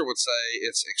 Meltzer would say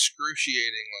it's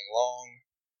excruciatingly long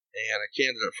and a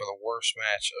candidate for the worst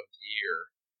match of the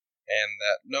year, and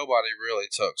that nobody really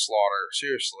took Slaughter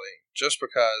seriously just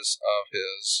because of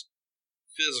his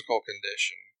physical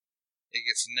condition. It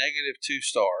gets -2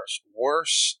 stars,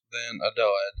 worse than a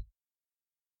dud,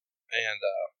 and,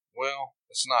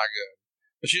 it's not good.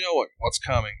 But you know what's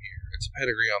coming here? It's a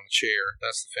pedigree on the chair.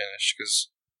 That's the finish,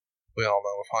 because we all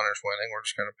know if Hunter's winning, we're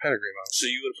just going to pedigree him. So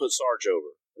you would have put Sarge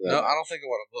over? No, I don't think it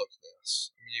would have booked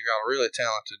this. I mean, you've got a really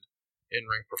talented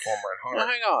in-ring performer in Hunter.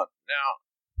 Now, hang on.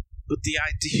 But the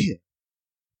idea,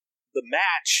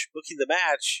 booking the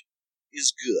match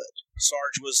is good.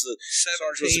 Sarge was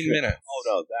 17 minutes. Oh,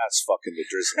 no, that's fucking the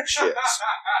drizzling shits.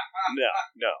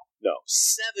 No.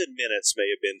 7 minutes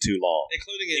may have been too long.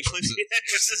 Including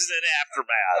entrances and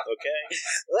aftermath, okay?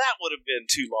 That would have been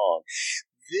too long.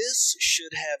 This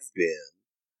should have been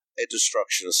a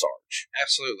destruction of Sarge.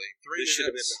 Absolutely. 3 minutes, should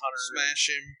have been Hunter. Smash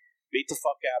him. Beat the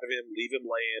fuck out of him, leave him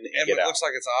laying, and it get out. Looks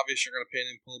like it's obvious you're going to pin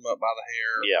him, pull him up by the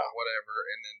hair, or whatever,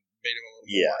 and then beat him a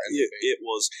little more. Yeah, it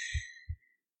was.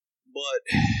 But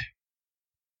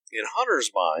in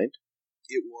Hunter's mind,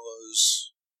 it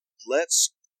was,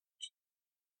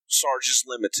 Sarge is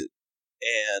limited,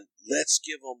 and let's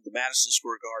give him the Madison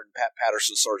Square Garden Pat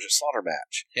Patterson Sergeant Slaughter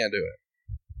match. Can't do it.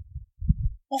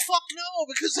 Well, fuck no,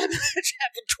 because that match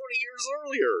happened 20 years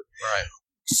earlier. Right.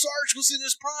 Sarge was in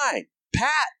his prime.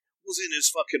 Pat was in his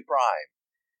fucking prime.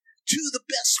 two of the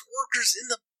best workers in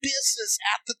the business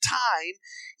at the time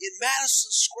in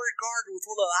Madison Square Garden with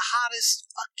one of the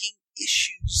hottest fucking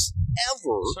issues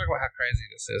ever. Let's talk about how crazy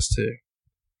this is, too.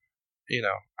 You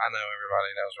know, I know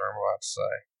everybody knows what I'm about to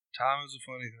say. Time is a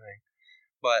funny thing.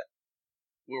 But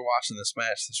we're watching this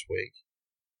match this week.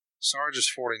 Sarge is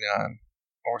 49. And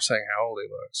we're saying how old he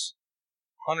looks.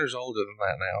 Hunter's older than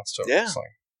that now. It's still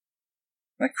wrestling.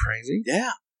 Isn't that crazy?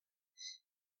 Yeah.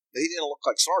 He didn't look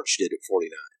like Sarge did at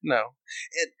 49. No.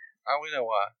 And we know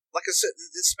why. like I said,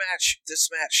 this match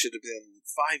should have been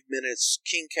 5 minutes.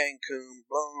 King Cancun,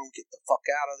 boom, get the fuck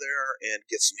out of there and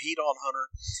get some heat on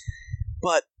Hunter.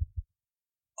 But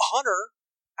Hunter,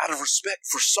 out of respect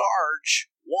for Sarge,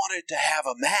 wanted to have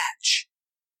a match.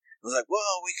 It was like,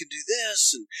 well, we can do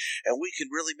this and we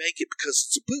can really make it because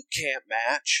it's a boot camp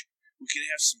match. We can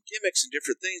have some gimmicks and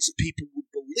different things that people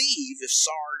would believe if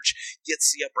Sarge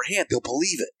gets the upper hand. They'll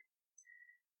believe it.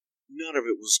 None of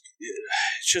it was, it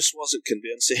just wasn't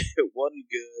convincing. It wasn't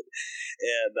good.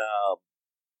 And,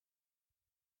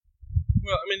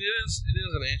 well, I mean, it is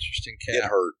an interesting cap.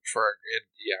 It hurt.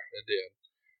 It did.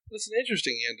 It's an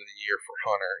interesting end of the year for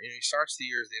Hunter. You know, he starts the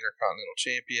year as the Intercontinental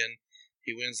Champion.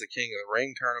 He wins the King of the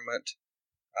Ring tournament.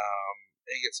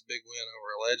 He gets a big win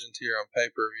over a legend here on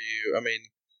pay-per-view. I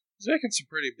mean, he's making some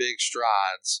pretty big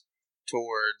strides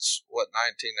towards what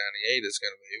 1998 is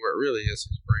going to be, where it really is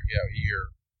his breakout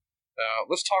year.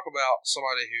 Let's talk about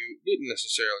somebody who didn't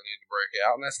necessarily need to break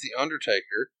out, and that's The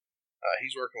Undertaker.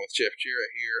 He's working with Jeff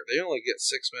Jarrett here. They only get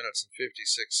 6 minutes and 56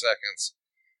 seconds.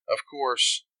 Of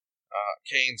course,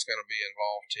 Kane's going to be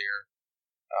involved here.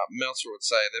 Meltzer would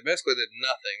say they basically did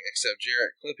nothing except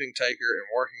Jarrett clipping Taker and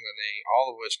working the knee,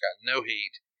 all of which got no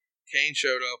heat. Kane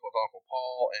showed up with Uncle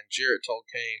Paul, and Jarrett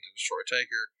told Kane to destroy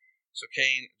Taker. So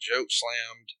Kane choke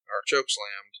slammed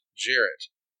Jarrett,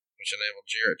 which enabled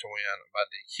Jarrett to win by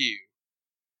DQ.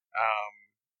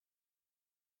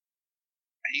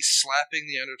 He's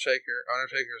slapping the Undertaker.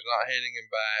 Undertaker's not hitting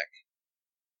him back.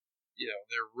 You know,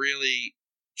 they're really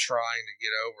trying to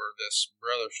get over this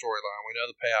brother storyline. We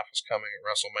know the payoff is coming at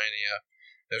WrestleMania.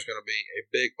 There's going to be a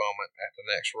big moment at the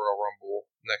next Royal Rumble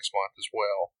next month as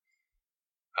well.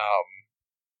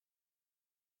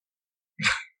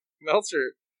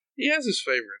 Meltzer, he has his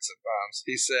favorites at times.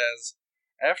 He says,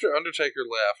 after Undertaker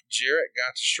left, Jarrett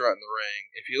got to strut in the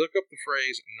ring. If you look up the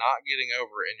phrase not getting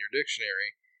over in your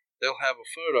dictionary, they'll have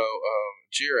a photo of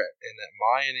Jarrett in that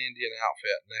Mayan Indian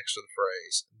outfit next to the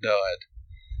phrase dud.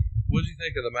 What did you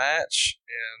think of the match?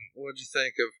 And what did you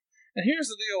think of... And here's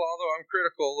the deal, although I'm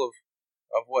critical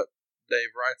of what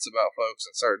Dave writes about folks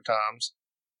at certain times,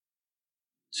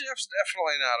 Jeff's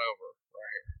definitely not over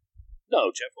right here. no,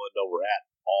 Jeff wasn't over at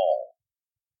all.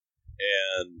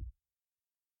 And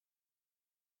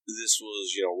this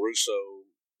was, Russo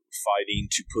fighting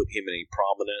to put him in a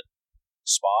prominent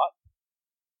spot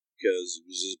because it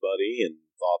was his buddy and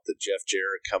thought that Jeff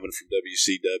Jarrett coming from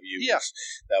WCW,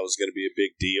 that was going to be a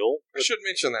big deal. I should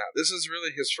mention that. This is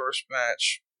really his first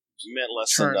match. Meant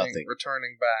less than nothing.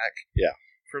 Returning back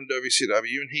from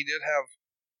WCW, and he did have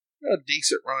a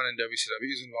decent run in WCW.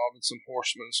 He was involved in some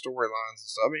Horseman storylines and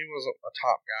stuff. I mean, he wasn't a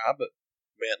top guy, but...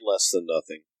 Meant less than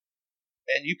nothing.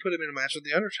 And you put him in a match with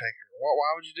The Undertaker.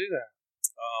 Why would you do that?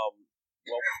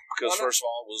 Well, because first of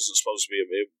all, it was supposed to be.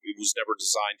 It was never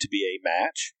designed to be a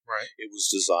match. Right. It was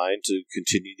designed to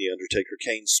continue the Undertaker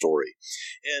Kane story.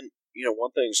 And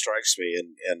one thing strikes me,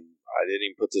 and I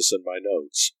didn't even put this in my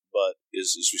notes, but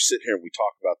is as we sit here and we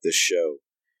talk about this show,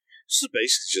 this is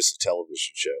basically just a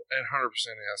television show. And 100%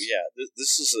 is. Yeah,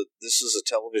 this is a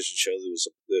television show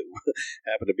that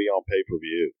happened to be on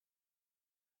pay-per-view,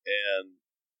 and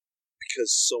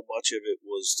because so much of it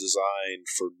was designed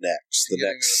for the next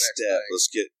step. Let's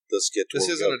get to this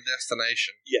where isn't a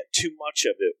destination. Yeah, too much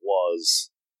of it was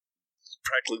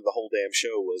practically the whole damn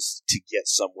show was to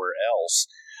get somewhere else.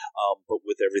 But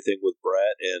with everything with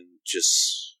Brett and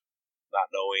just not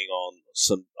knowing on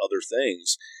some other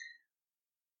things,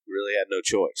 we really had no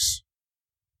choice.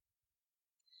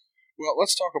 Well,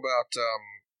 let's talk about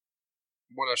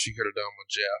what else you could have done with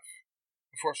Jeff.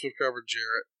 Of course, we've covered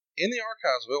Jarrett. In the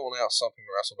archives, we'll announce something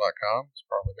to Wrestle.com. It's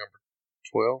probably number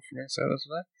 12 for me to say that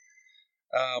today.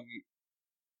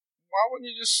 Why wouldn't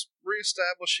you just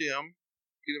reestablish him,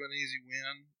 get him an easy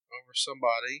win over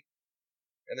somebody,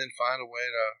 and then find a way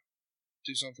to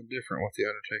do something different with the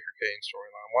Undertaker Kane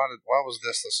storyline? Why was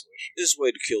this the solution? This is a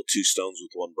way to kill two stones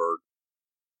with one bird.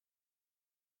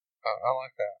 I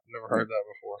like that. I've never heard that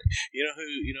before. You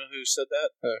know who said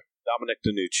that? Dominic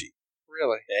DeNucci.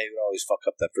 Really? Yeah, he would always fuck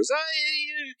up that phrase.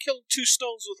 You killed two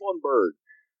stones with one bird.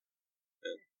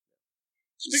 And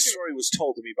the story was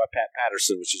told to me by Pat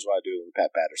Patterson, which is why I do it with a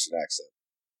Pat Patterson accent.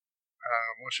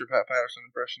 What's your Pat Patterson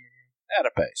impression again? At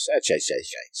a pace.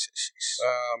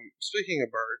 Speaking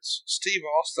of birds, Steve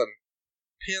Austin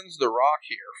pins The Rock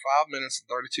here, 5 minutes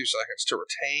and 32 seconds to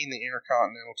retain the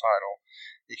Intercontinental title.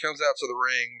 He comes out to the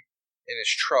ring in his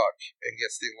truck and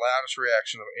gets the loudest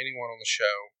reaction of anyone on the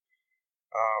show.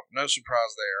 No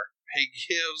surprise there. He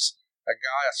gives a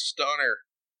guy a stunner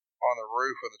on the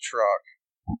roof of the truck.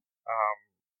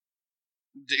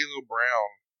 D'Lo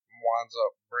Brown winds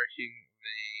up breaking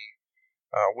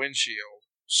the windshield.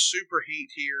 Super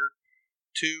heat here.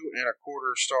 2.25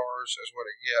 stars is what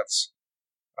it gets.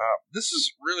 This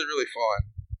is really, really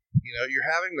fun. You know, you're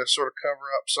having to sort of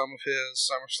cover up some of his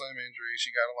SummerSlam injuries.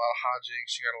 You got a lot of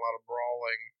hijinks. You got a lot of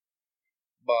brawling.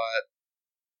 But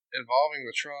involving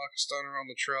the truck, stunner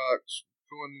on the truck,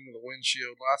 going into the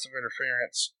windshield, lots of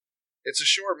interference. It's a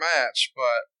short match,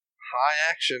 but high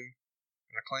action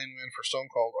and a clean win for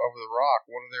Stone Cold over The Rock.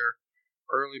 One of their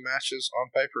early matches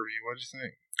on pay-per-view. What did you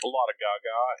think? A lot of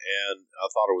gaga, and I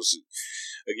thought it was,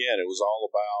 again, it was all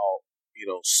about,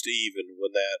 Steve, and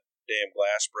when that damn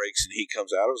glass breaks and he comes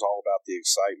out, it was all about the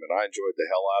excitement. I enjoyed the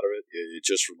hell out of it. It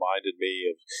just reminded me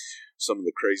of some of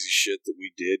the crazy shit that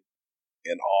we did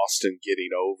in Austin getting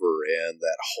over, and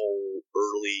that whole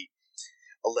early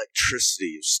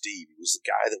electricity of Steve. He was the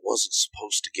guy that wasn't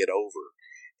supposed to get over,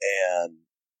 and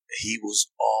he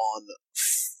was on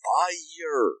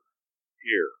fire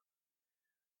here.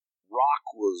 Rock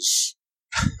was,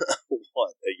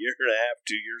 what, a year and a half,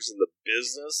 2 years in the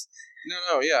business?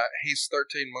 No, yeah, he's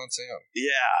 13 months in.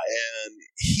 Yeah, and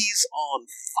he's on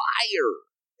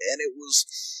fire. And it was,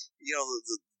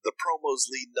 the promos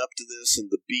leading up to this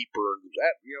and the beeper and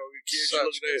that, kids Such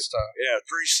looking good at stuff. Yeah,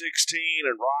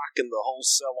 316 and Rock and the whole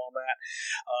sell on that.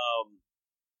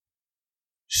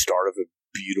 Start of a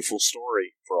beautiful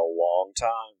story for a long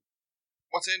time.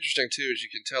 What's interesting, too, is you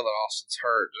can tell that Austin's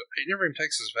hurt. He never even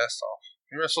takes his vest off.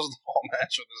 He wrestles the whole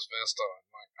match with his vest on.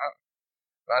 Like, I'm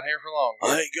not here for long.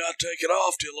 I ain't got to take it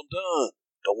off till I'm done.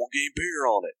 Don't want to get beer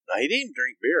on it. Now, he didn't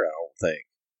drink beer, I don't think.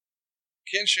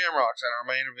 Ken Shamrock's in our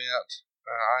main event.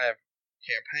 I have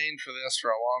campaigned for this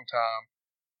for a long time.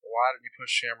 Why didn't you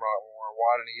push Shamrock more?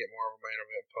 Why didn't he get more of a main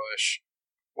event push?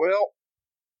 Well,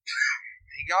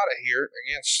 he got it here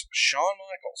against Shawn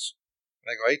Michaels.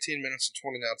 They go 18 minutes and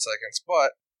 29 seconds,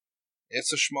 but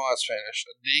it's a schmoz finish,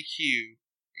 a DQ.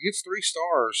 It gets 3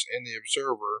 stars in the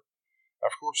Observer.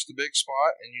 Of course, the big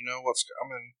spot, and you know what's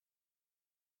coming.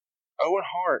 Owen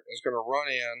Hart is going to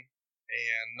run in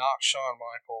and knock Shawn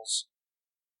Michaels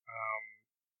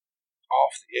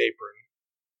off the apron.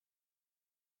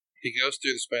 He goes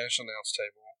through the Spanish announce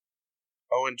table.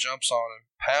 Owen jumps on him,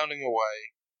 pounding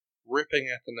away, ripping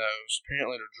at the nose,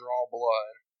 apparently to draw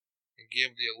blood, and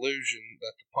give the illusion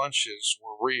that the punches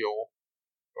were real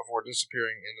before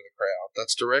disappearing into the crowd.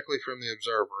 That's directly from the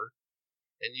Observer.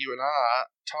 And you and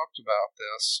I talked about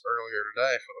this earlier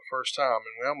today for the first time,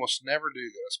 and we almost never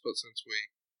do this, but since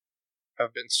we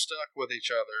have been stuck with each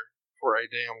other for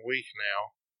a damn week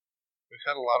now, we've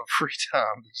had a lot of free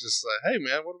time to just say, hey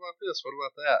man, what about this? What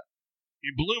about that?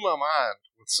 You blew my mind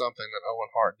with something that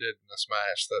Owen Hart did in this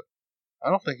match that I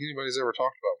don't think anybody's ever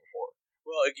talked about before.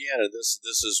 Well, again, this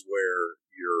is where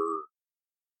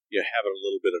having a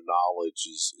little bit of knowledge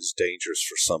is dangerous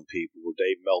for some people. Where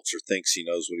Dave Meltzer thinks he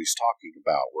knows what he's talking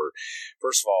about. Where,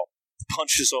 first of all, the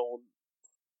punches Owen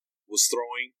was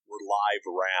throwing were live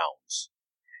rounds,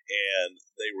 and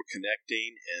they were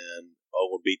connecting, and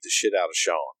Owen beat the shit out of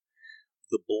Shawn.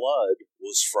 The blood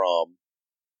was from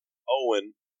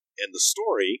Owen, and the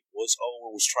story was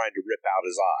Owen was trying to rip out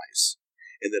his eyes,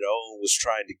 and that Owen was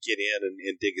trying to get in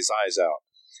and dig his eyes out.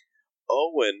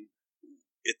 Owen,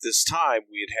 at this time,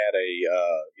 we had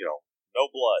no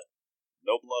blood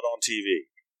on TV.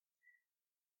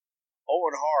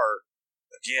 Owen Hart,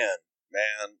 again,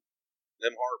 man,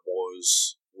 them Hart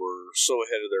boys were so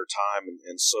ahead of their time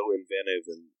and so inventive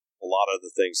in a lot of the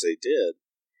things they did,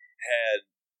 had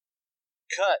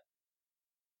cut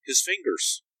his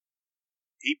fingers.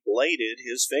 He bladed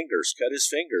his fingers, cut his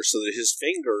fingers, so that his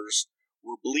fingers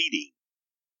were bleeding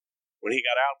when he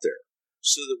got out there.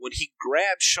 So that when he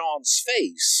grabbed Shawn's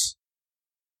face,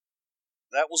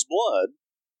 that was blood.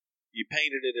 You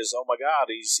painted it as, oh my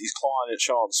God, he's clawing at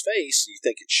Shawn's face. You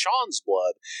think it's Shawn's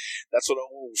blood. That's what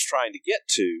Owen was trying to get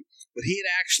to. But he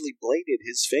had actually bladed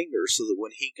his fingers so that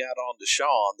when he got onto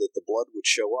Shawn, that the blood would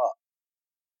show up.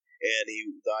 And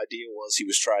the idea was he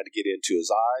was trying to get into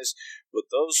his eyes. But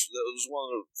that was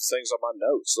one of the things on my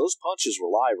notes. Those punches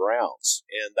were live rounds.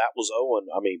 And that was Owen,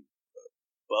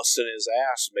 busting his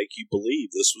ass to make you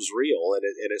believe this was real. And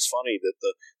it's funny that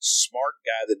the smart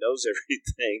guy that knows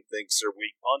everything thinks they're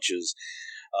weak punches.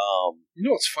 You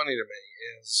know what's funny to me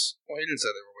is, well, he didn't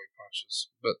say they were weak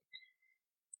punches, but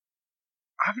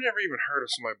I've never even heard of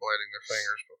somebody blading their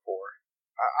fingers before.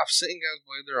 I've seen guys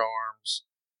blade their arms.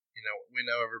 You know, we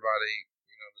know everybody,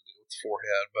 you know, the deal with the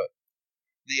forehead, but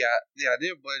the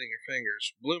idea of blading your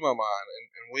fingers blew my mind,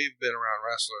 and we've been around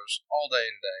wrestlers all day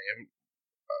today, and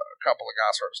a couple of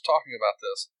guys heard us talking about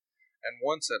this, and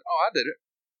one said, "Oh, I did it,"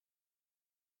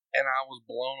 and I was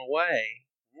blown away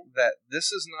that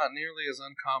this is not nearly as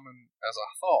uncommon as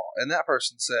I thought. And that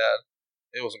person said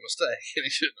it was a mistake and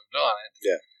he shouldn't have done it.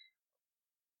 Yeah.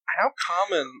 How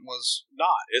common was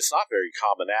It's not very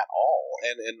common at all.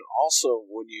 And also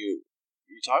when you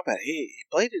talk about it, he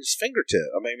bladed his fingertip.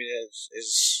 I mean,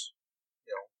 his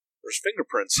you know, where his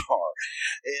fingerprints are.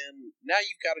 And now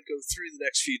you've got to go through the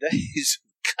next few days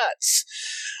of cuts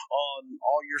on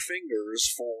all your fingers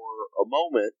for a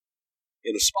moment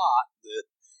in a spot that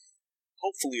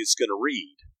hopefully it's going to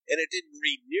read. And it didn't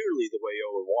read nearly the way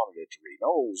Owen wanted it to read.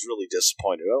 Owen was really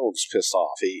disappointed. Owen was pissed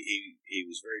off. He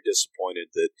was very disappointed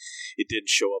that it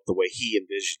didn't show up the way he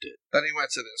envisioned it. that he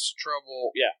went to this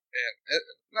trouble, Yeah. and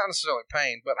not necessarily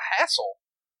pain, but hassle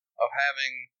of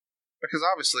having, because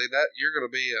obviously that you're going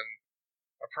to be in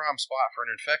a prime spot for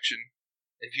an infection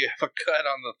if you have a cut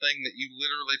on the thing that you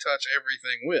literally touch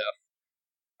everything with.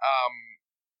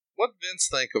 What did Vince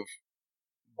think of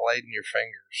blading your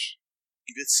fingers?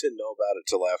 He didn't know about it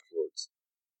till afterwards.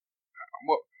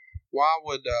 Why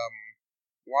would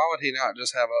he not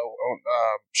just have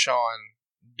Sean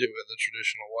do it the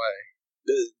traditional way?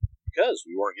 Because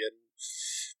we weren't getting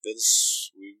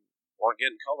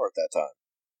color at that time.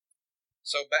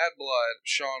 So Bad Blood,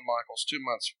 Shawn Michaels, 2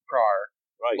 months prior,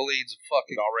 Right. bleeds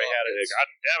fucking. We already had it. buckets. God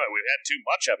damn it, we've had too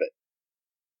much of it.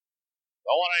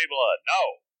 Don't want any blood.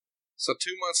 No. So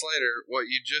 2 months later, what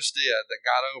you just did that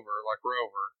got over, like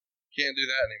Rover, can't do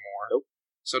that anymore. Nope.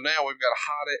 So now we've got to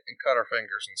hide it and cut our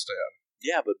fingers instead.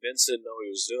 Yeah, but Vince didn't know he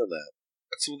was doing that.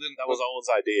 So then, That was Owen's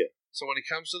idea. so when he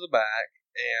comes to the back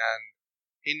and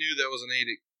he knew there was an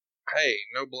edict, hey,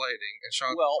 no blading, and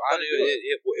Sean Well, goes, I but didn't do it.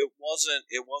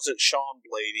 it wasn't Sean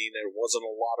blading, and it wasn't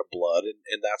a lot of blood,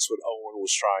 and that's what Owen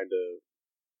was trying to.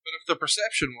 But if the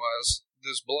perception was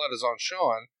this blood is on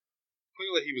Sean,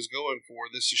 clearly he was going for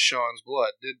this is Sean's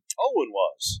blood. Owen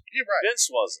was. You're right. Vince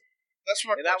wasn't. That's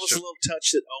my And that was a question. little touch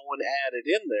that Owen added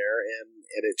in there, and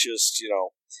it just,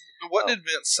 But what did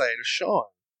Vince say to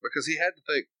Sean? Because he had to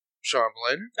think Sean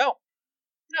bladed. No,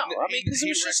 He- I mean, because he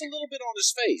it was just a little bit on his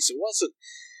face. It was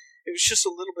just a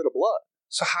little bit of blood.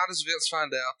 So how does Vince find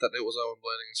out that it was Owen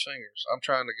blading his fingers? I'm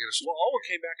trying to get a. Well, Owen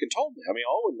came back and told me. I mean,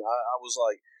 Owen, I was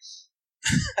like,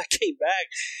 I came back,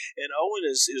 and Owen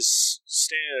is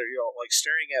standing, like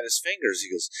staring at his fingers.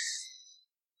 He goes,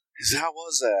 "How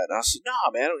was that?" And I said, "Nah,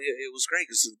 man, it was great."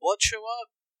 Because did the blood show up?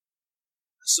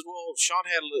 I said, "Well, Sean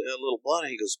had a little blood."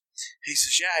 He says,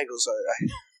 "Yeah." He goes,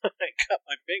 I cut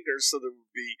my fingers so there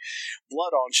would be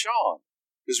blood on Sean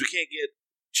because we can't get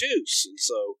juice, and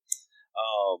so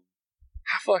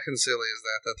How fucking silly is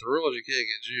that? That the rule is you can't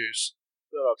get juice.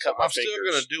 I'll cut my I'm still fingers.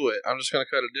 going to do it. I'm just going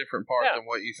to cut a different part Yeah. than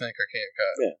what you think I can't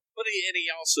cut. Yeah, but he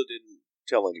also didn't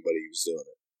tell anybody he was doing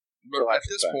it. But So at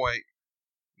after this that- point,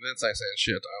 Vince ain't saying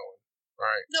shit to Owen.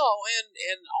 Right? No,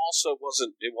 and also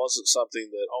it wasn't something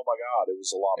that, oh my God, it was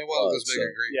a lot of It blood. wasn't this big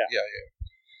so, agreement. yeah. Yeah.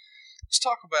 Let's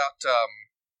talk about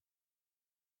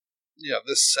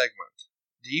this segment.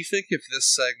 Do you think if this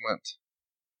segment,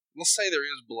 let's say there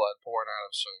is blood pouring out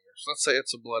of his fingers, let's say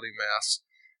it's a bloody mess,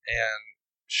 and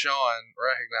Sean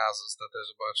recognizes that there's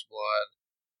a bunch of blood,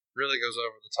 really goes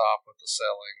over the top with the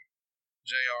selling,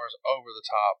 JR's over the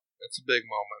top, it's a big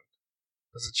moment.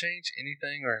 Does it change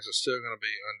anything, or is it still going to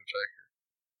be Undertaker?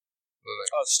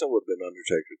 Oh, it still would have been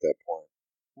Undertaker at that point.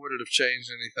 Would it have changed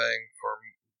anything for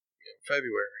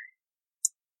February?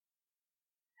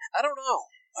 I don't know.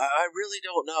 I really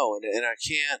don't know, and I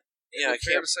can't. Yeah, I Is it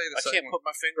fair can't. to say the I can't segment, put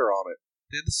my finger on it.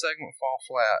 did the segment fall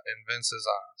flat in Vince's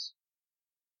eyes?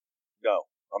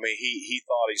 No, I mean he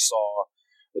thought he saw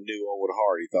a new Owen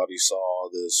Hart. He thought he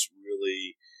saw this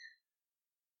really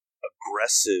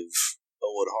aggressive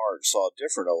Owen Hart. Saw a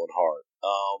different Owen Hart.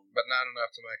 But not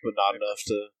enough to make But not enough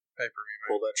to pay-per-view match.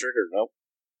 pull that trigger. Nope.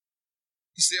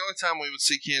 This is the only time we would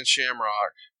see Ken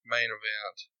Shamrock main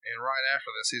event, and right after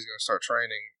this, he's going to start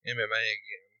training MMA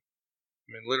again. I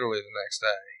mean, literally the next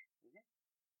day.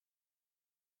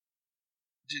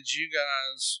 Did you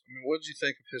guys? I mean, what did you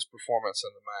think of his performance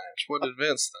in the match? What did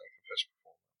Vince think of his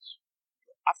performance?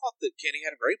 I thought that Kenny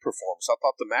had a great performance. I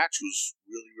thought the match was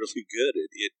really, really good.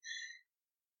 It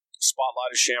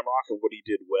spotlighted Shamrock and what he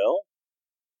did well.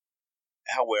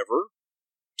 However,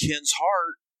 Ken's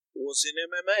heart was in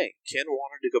MMA. Ken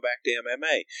wanted to go back to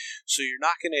MMA. So you're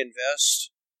not going to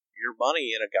invest your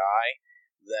money in a guy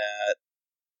that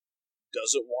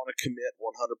doesn't want to commit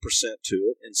 100% to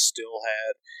it and still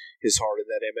had his heart in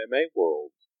that MMA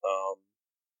world.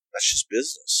 That's just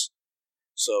business.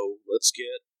 So let's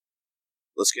get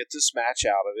this match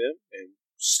out of him and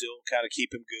still kind of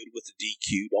keep him good with the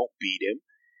DQ. Don't beat him,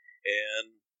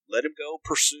 and let him go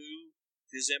pursue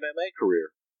his MMA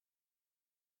career.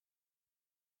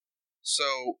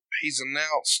 So he's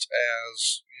announced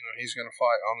as, he's going to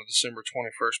fight on the December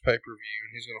 21st pay-per-view,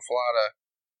 and he's going to fly to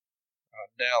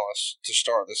Dallas to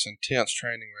start this intense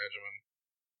training regimen.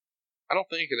 I don't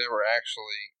think it ever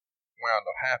actually wound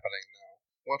up happening, though.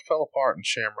 What fell apart in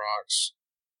Shamrock's?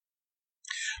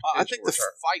 I think the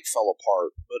fight fell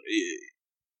apart, but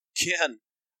Ken,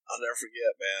 I'll never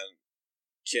forget, man.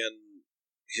 Ken,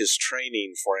 his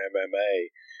training for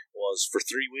MMA was for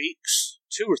 3 weeks,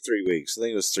 2 or 3 weeks. I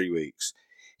think it was 3 weeks.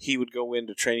 He would go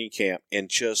into training camp and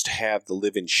just have the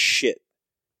living shit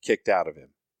kicked out of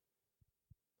him.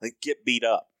 Like, get beat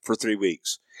up for 3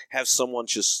 weeks. Have someone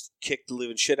just kick the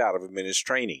living shit out of him in his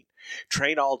training.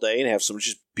 Train all day and have someone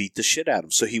just beat the shit out of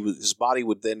him. So his body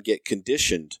would then get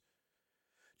conditioned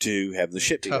to have the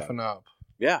shit beat out. Toughen up.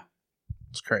 Yeah.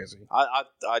 It's crazy. I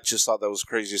just thought that was the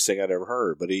craziest thing I'd ever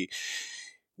heard. But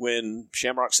when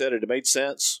Shamrock said it, it made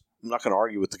sense. I'm not going to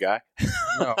argue with the guy.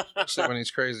 No, especially when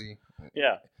he's crazy.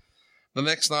 Yeah. The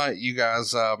next night, you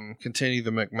guys continue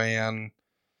the McMahon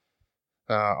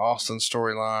Austin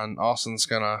storyline. Austin's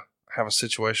going to have a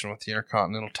situation with the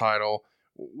Intercontinental title.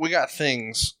 We got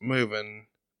things moving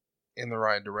in the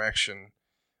right direction,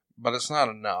 but it's not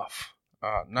enough.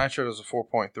 Nitro does a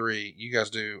 4.3. You guys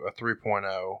do a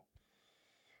 3.0.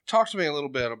 Talk to me a little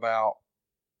bit about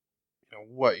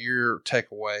what your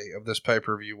takeaway of this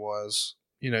pay-per-view was.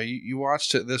 You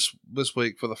watched it this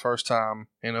week for the first time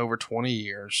in over 20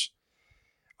 years.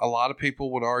 A lot of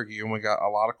people would argue, and we got a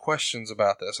lot of questions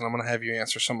about this, and I'm going to have you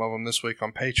answer some of them this week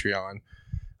on Patreon.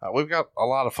 We've got a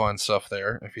lot of fun stuff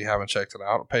there. If you haven't checked it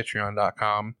out,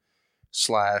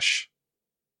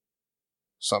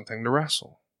 patreon.com/something to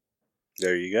wrestle.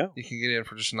 There you go. You can get in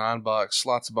for just $9.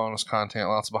 Lots of bonus content,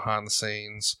 lots of behind the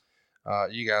scenes.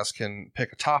 You guys can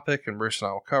pick a topic, and Bruce and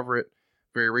I will cover it.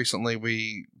 Very recently,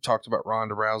 we talked about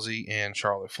Ronda Rousey and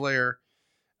Charlotte Flair.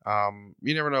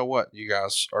 You never know what you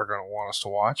guys are going to want us to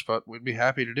watch, but we'd be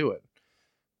happy to do it.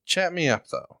 Chat me up,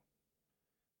 though.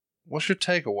 What's your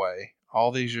takeaway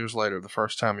all these years later, the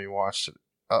first time you watched it?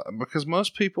 Because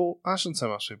most people, I shouldn't say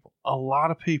most people, a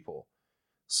lot of people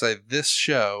say this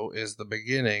show is the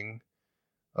beginning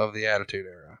of the Attitude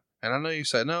Era. And I know you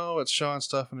say, no, it's showing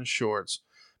stuff in his shorts,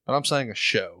 but I'm saying a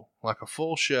show, like a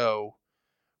full show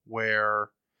where,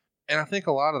 and I think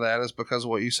a lot of that is because of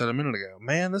what you said a minute ago.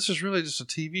 Man, this is really just a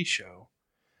TV show.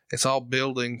 It's all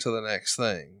building to the next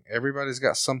thing. Everybody's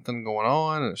got something going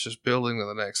on, and it's just building to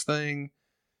the next thing.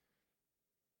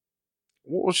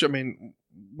 What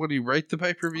do you rate the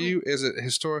pay-per-view? Is it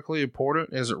historically important?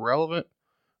 Is it relevant?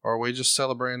 Or are we just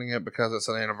celebrating it because it's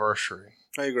an anniversary?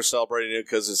 I think we're celebrating it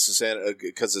because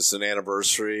it's an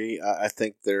anniversary. I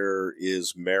think there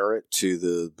is merit to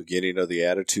the beginning of the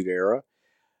Attitude Era.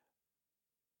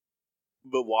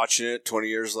 But watching it 20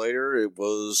 years later, it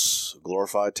was a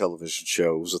glorified television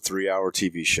show. It was a 3-hour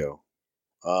TV show.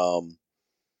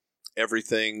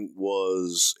 Everything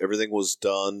was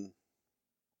done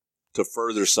to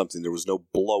further something. There was no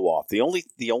blow off. The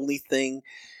only thing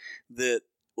that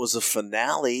was a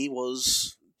finale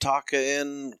was Taka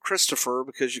and Christopher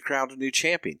because you crowned a new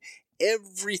champion.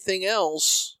 Everything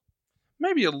else,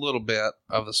 maybe a little bit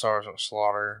of the Sergeant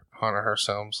Slaughter, Hunter Hearst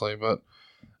Helmsley, but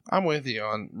I'm with you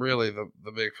on really the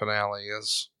big finale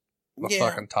is the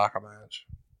fucking Taka match.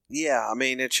 Yeah, I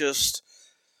mean, it just,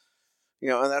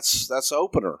 and that's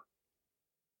opener.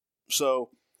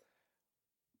 So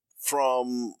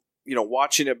from,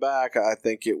 watching it back, I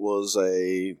think it was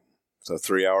a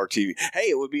 3-hour TV. Hey,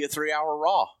 it would be a 3-hour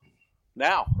Raw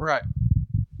now. Right.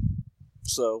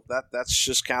 So that's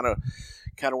just kind of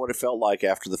what it felt like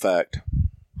after the fact.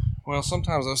 Well,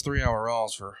 sometimes those 3-hour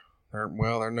Raws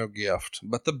they're no gift.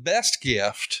 But the best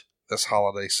gift this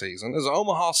holiday season is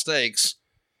Omaha Steaks.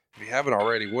 If you haven't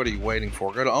already, what are you waiting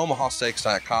for? Go to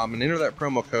omahasteaks.com and enter that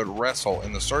promo code WRESTLE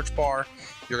in the search bar.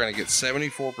 You're going to get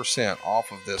 74%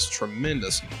 off of this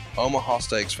tremendous Omaha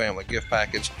Steaks family gift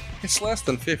package. It's less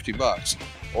than $50.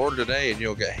 Order today and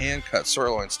you'll get hand-cut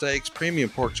sirloin steaks, premium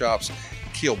pork chops,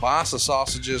 kielbasa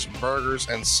sausages, burgers,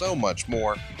 and so much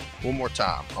more. One more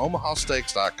time,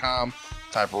 omahasteaks.com.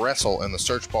 Type WRESTLE in the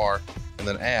search bar and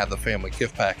then add the family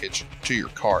gift package to your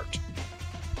cart.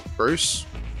 Bruce,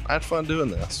 I had fun doing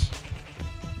this.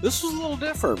 This was a little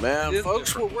different, man. It's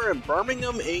Folks, different. we're in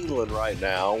Birmingham, England right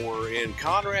now. We're in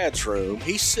Conrad's room.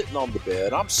 He's sitting on the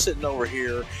bed. I'm sitting over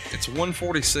here, It's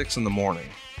 1:46 in the morning.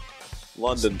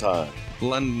 London time.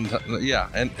 London, yeah,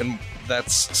 and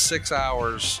that's 6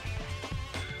 hours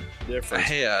Different.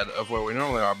 ahead of where we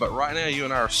normally are. But right now, you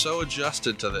and I are so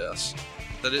adjusted to this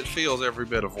that it feels every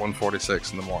bit of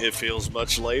 1:46 in the morning. It feels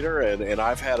much later, and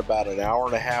I've had about an hour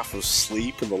and a half of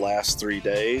sleep in the last 3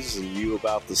 days, and you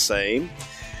about the same.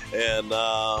 And,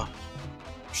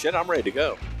 shit, I'm ready to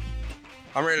go.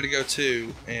 I'm ready to go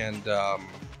too, and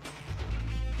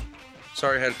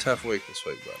sorry I had a tough week this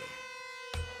week, buddy.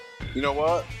 You know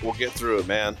what? We'll get through it,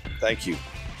 man. Thank you.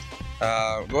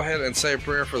 Go ahead and say a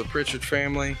prayer for the Pritchard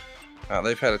family.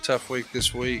 They've had a tough week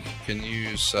this week. You can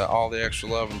use all the extra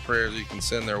love and prayers you can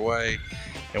send their way.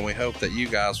 And we hope that you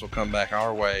guys will come back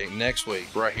our way next week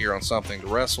right here on Something to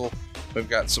Wrestle. We've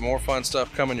got some more fun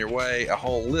stuff coming your way, a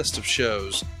whole list of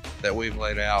shows that we've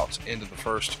laid out into the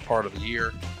first part of the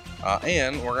year.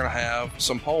 And we're going to have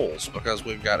some polls because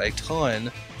we've got a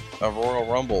ton of Royal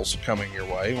Rumbles coming your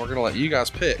way. We're going to let you guys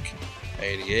pick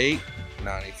 88,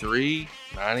 93,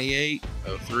 98,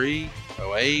 03,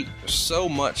 08. There's so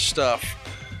much stuff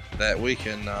that we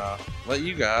can let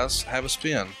you guys have a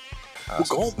spin. We're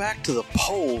going back to the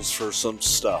polls for some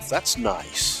stuff. That's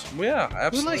nice. Yeah, We'll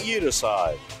absolutely. let you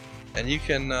decide. And you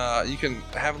can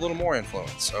have a little more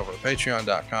influence over at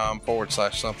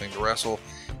patreon.com/something to wrestle.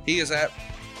 He is at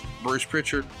Bruce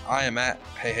Pritchard. I am at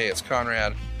Hey It's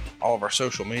Conrad. All of our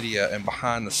social media and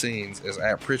behind the scenes is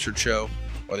at Pritchard Show.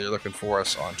 Whether you're looking for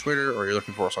us on Twitter or you're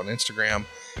looking for us on Instagram.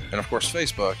 And of course,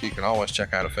 Facebook. You can always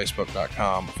check out at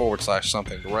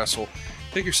facebook.com/something to wrestle.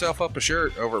 Pick yourself up a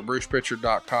shirt over at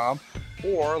brucepritchard.com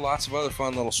or lots of other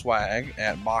fun little swag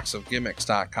at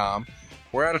boxofgimmicks.com.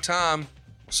 We're out of time.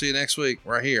 We'll see you next week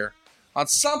right here on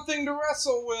Something to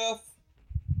Wrestle with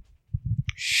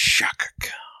Shaka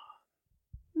Khan.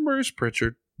 Bruce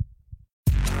Pritchard.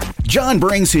 John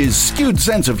brings his skewed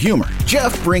sense of humor.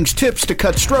 Jeff brings tips to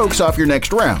cut strokes off your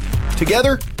next round.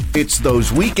 Together, it's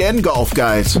those weekend golf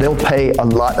guys. They'll pay a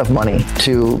lot of money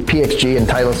to PXG and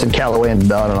Titleist and Callaway and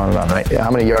on and on and on, right?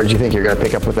 How many yards do you think you're going to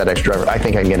pick up with that extra driver? I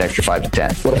think I can get an extra 5 to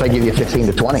 10. What if I give you 15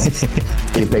 to 20?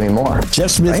 You pay me more.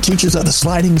 Jeff Smith teaches on a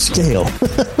sliding scale.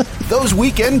 Those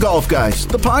Weekend Golf Guys,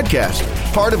 the podcast,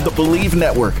 part of the Believe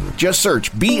Network. Just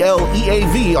search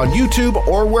BLEAV on YouTube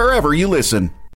or wherever you listen.